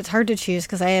act, it's hard to choose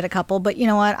because I had a couple, but you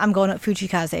know what? I'm going with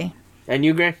Fujikaze. And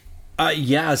you, Gray?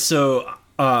 So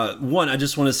one, I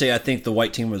just want to say I think the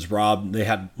white team was robbed. They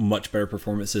had much better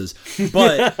performances.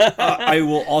 But I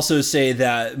will also say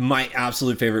that my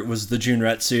absolute favorite was the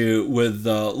Junretsu with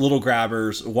the little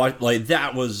grabbers. Like,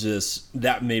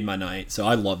 that made my night. So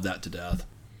I love that to death.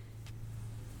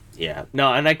 Yeah.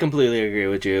 No, and I completely agree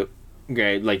with you.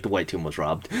 Gray, like, the white team was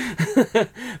robbed.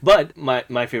 But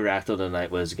my favorite act of the night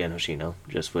was, again, Hoshino.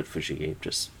 Just with Fushigi.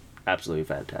 Just absolutely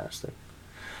fantastic.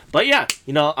 But yeah,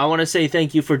 I want to say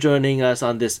thank you for joining us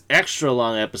on this extra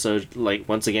long episode. Like,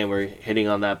 once again, we're hitting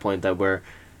on that point that we're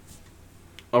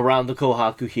around the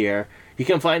Kohaku here. You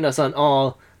can find us on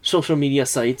all social media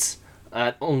sites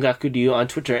at Ongaku-ryu on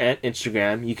Twitter and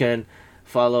Instagram. You can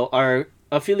follow our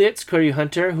affiliates, Kuryu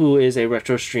Hunter, who is a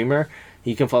retro streamer.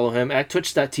 You can follow him at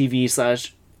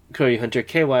twitch.tv/Kuryu Hunter,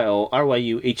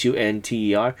 KYORYUHUNTER.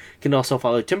 You can also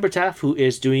follow Timbertaff, who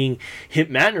is doing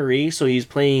Hitmanery, so he's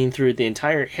playing through the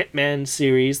entire Hitman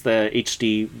series, the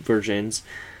HD versions,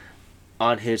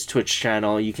 on his Twitch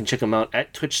channel. You can check him out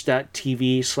at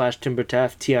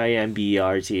twitch.tv/Timbertaff,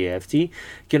 TIMBERTAFT. You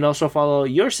can also follow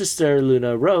your sister,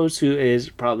 Luna Rose, who is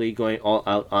probably going all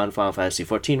out on Final Fantasy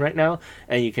XIV right now,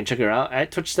 and you can check her out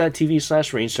at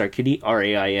twitch.tv/RainstarKitty,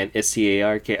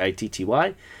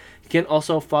 RAINSTARKITTY. You can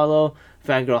also follow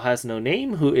Fangirl Has No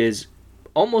Name, who is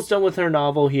almost done with her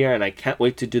novel here, and I can't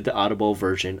wait to do the Audible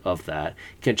version of that.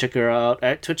 You can check her out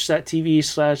at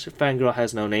twitch.tv/Fangirl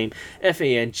Has No Name,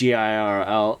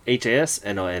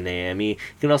 FANGIRLHASNONAME. You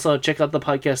can also check out the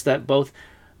podcast that both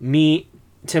me,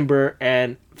 Timber,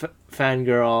 and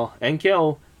Fangirl and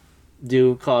Kyo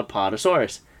do called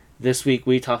Podosaurus. This week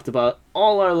we talked about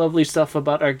all our lovely stuff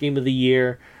about our game of the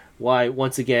year, why,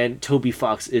 once again, Toby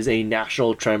Fox is a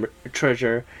national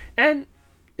treasure, and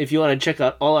if you want to check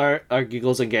out all our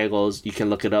giggles and gaggles, you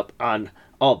can look it up on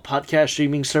all podcast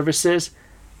streaming services.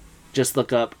 Just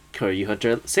look up Kuryu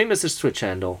Hunter, same as his Twitch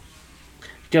handle.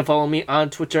 You can follow me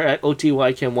on Twitter at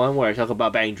OTYKIM1, where I talk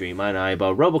about Bang Dream, and I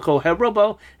about Roboco, Head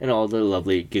Robo, and all the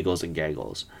lovely giggles and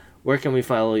gaggles. Where can we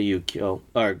follow you, Kyo,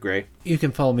 or Gray? You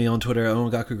can follow me on Twitter at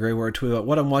OngakuGray, where I tweet about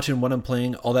what I'm watching, what I'm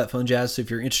playing, all that fun jazz. So if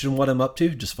you're interested in what I'm up to,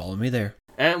 just follow me there.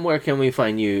 And where can we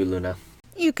find you, Luna?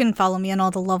 You can follow me on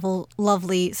all the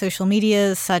lovely social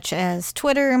medias, such as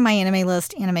Twitter, my anime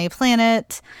list, Anime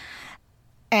Planet,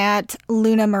 at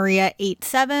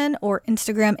LunaMaria87, or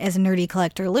Instagram as Nerdy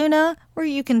Collector Luna, where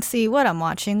you can see what I'm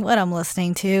watching, what I'm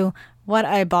listening to, what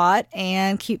I bought,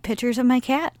 and cute pictures of my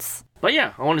cats. But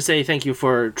yeah, I want to say thank you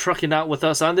for trucking out with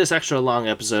us on this extra long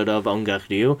episode of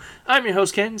Ongaku-ryu. I'm your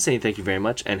host, Ken, saying thank you very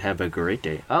much, and have a great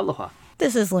day. Aloha.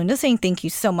 This is Luna saying thank you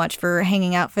so much for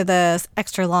hanging out for this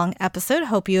extra long episode.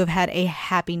 Hope you have had a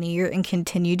happy new year and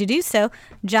continue to do so.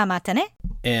 Ja mata ne.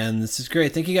 And this is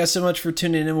great. Thank you guys so much for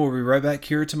tuning in. We'll be right back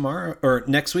here tomorrow or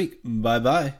next week. Bye-bye.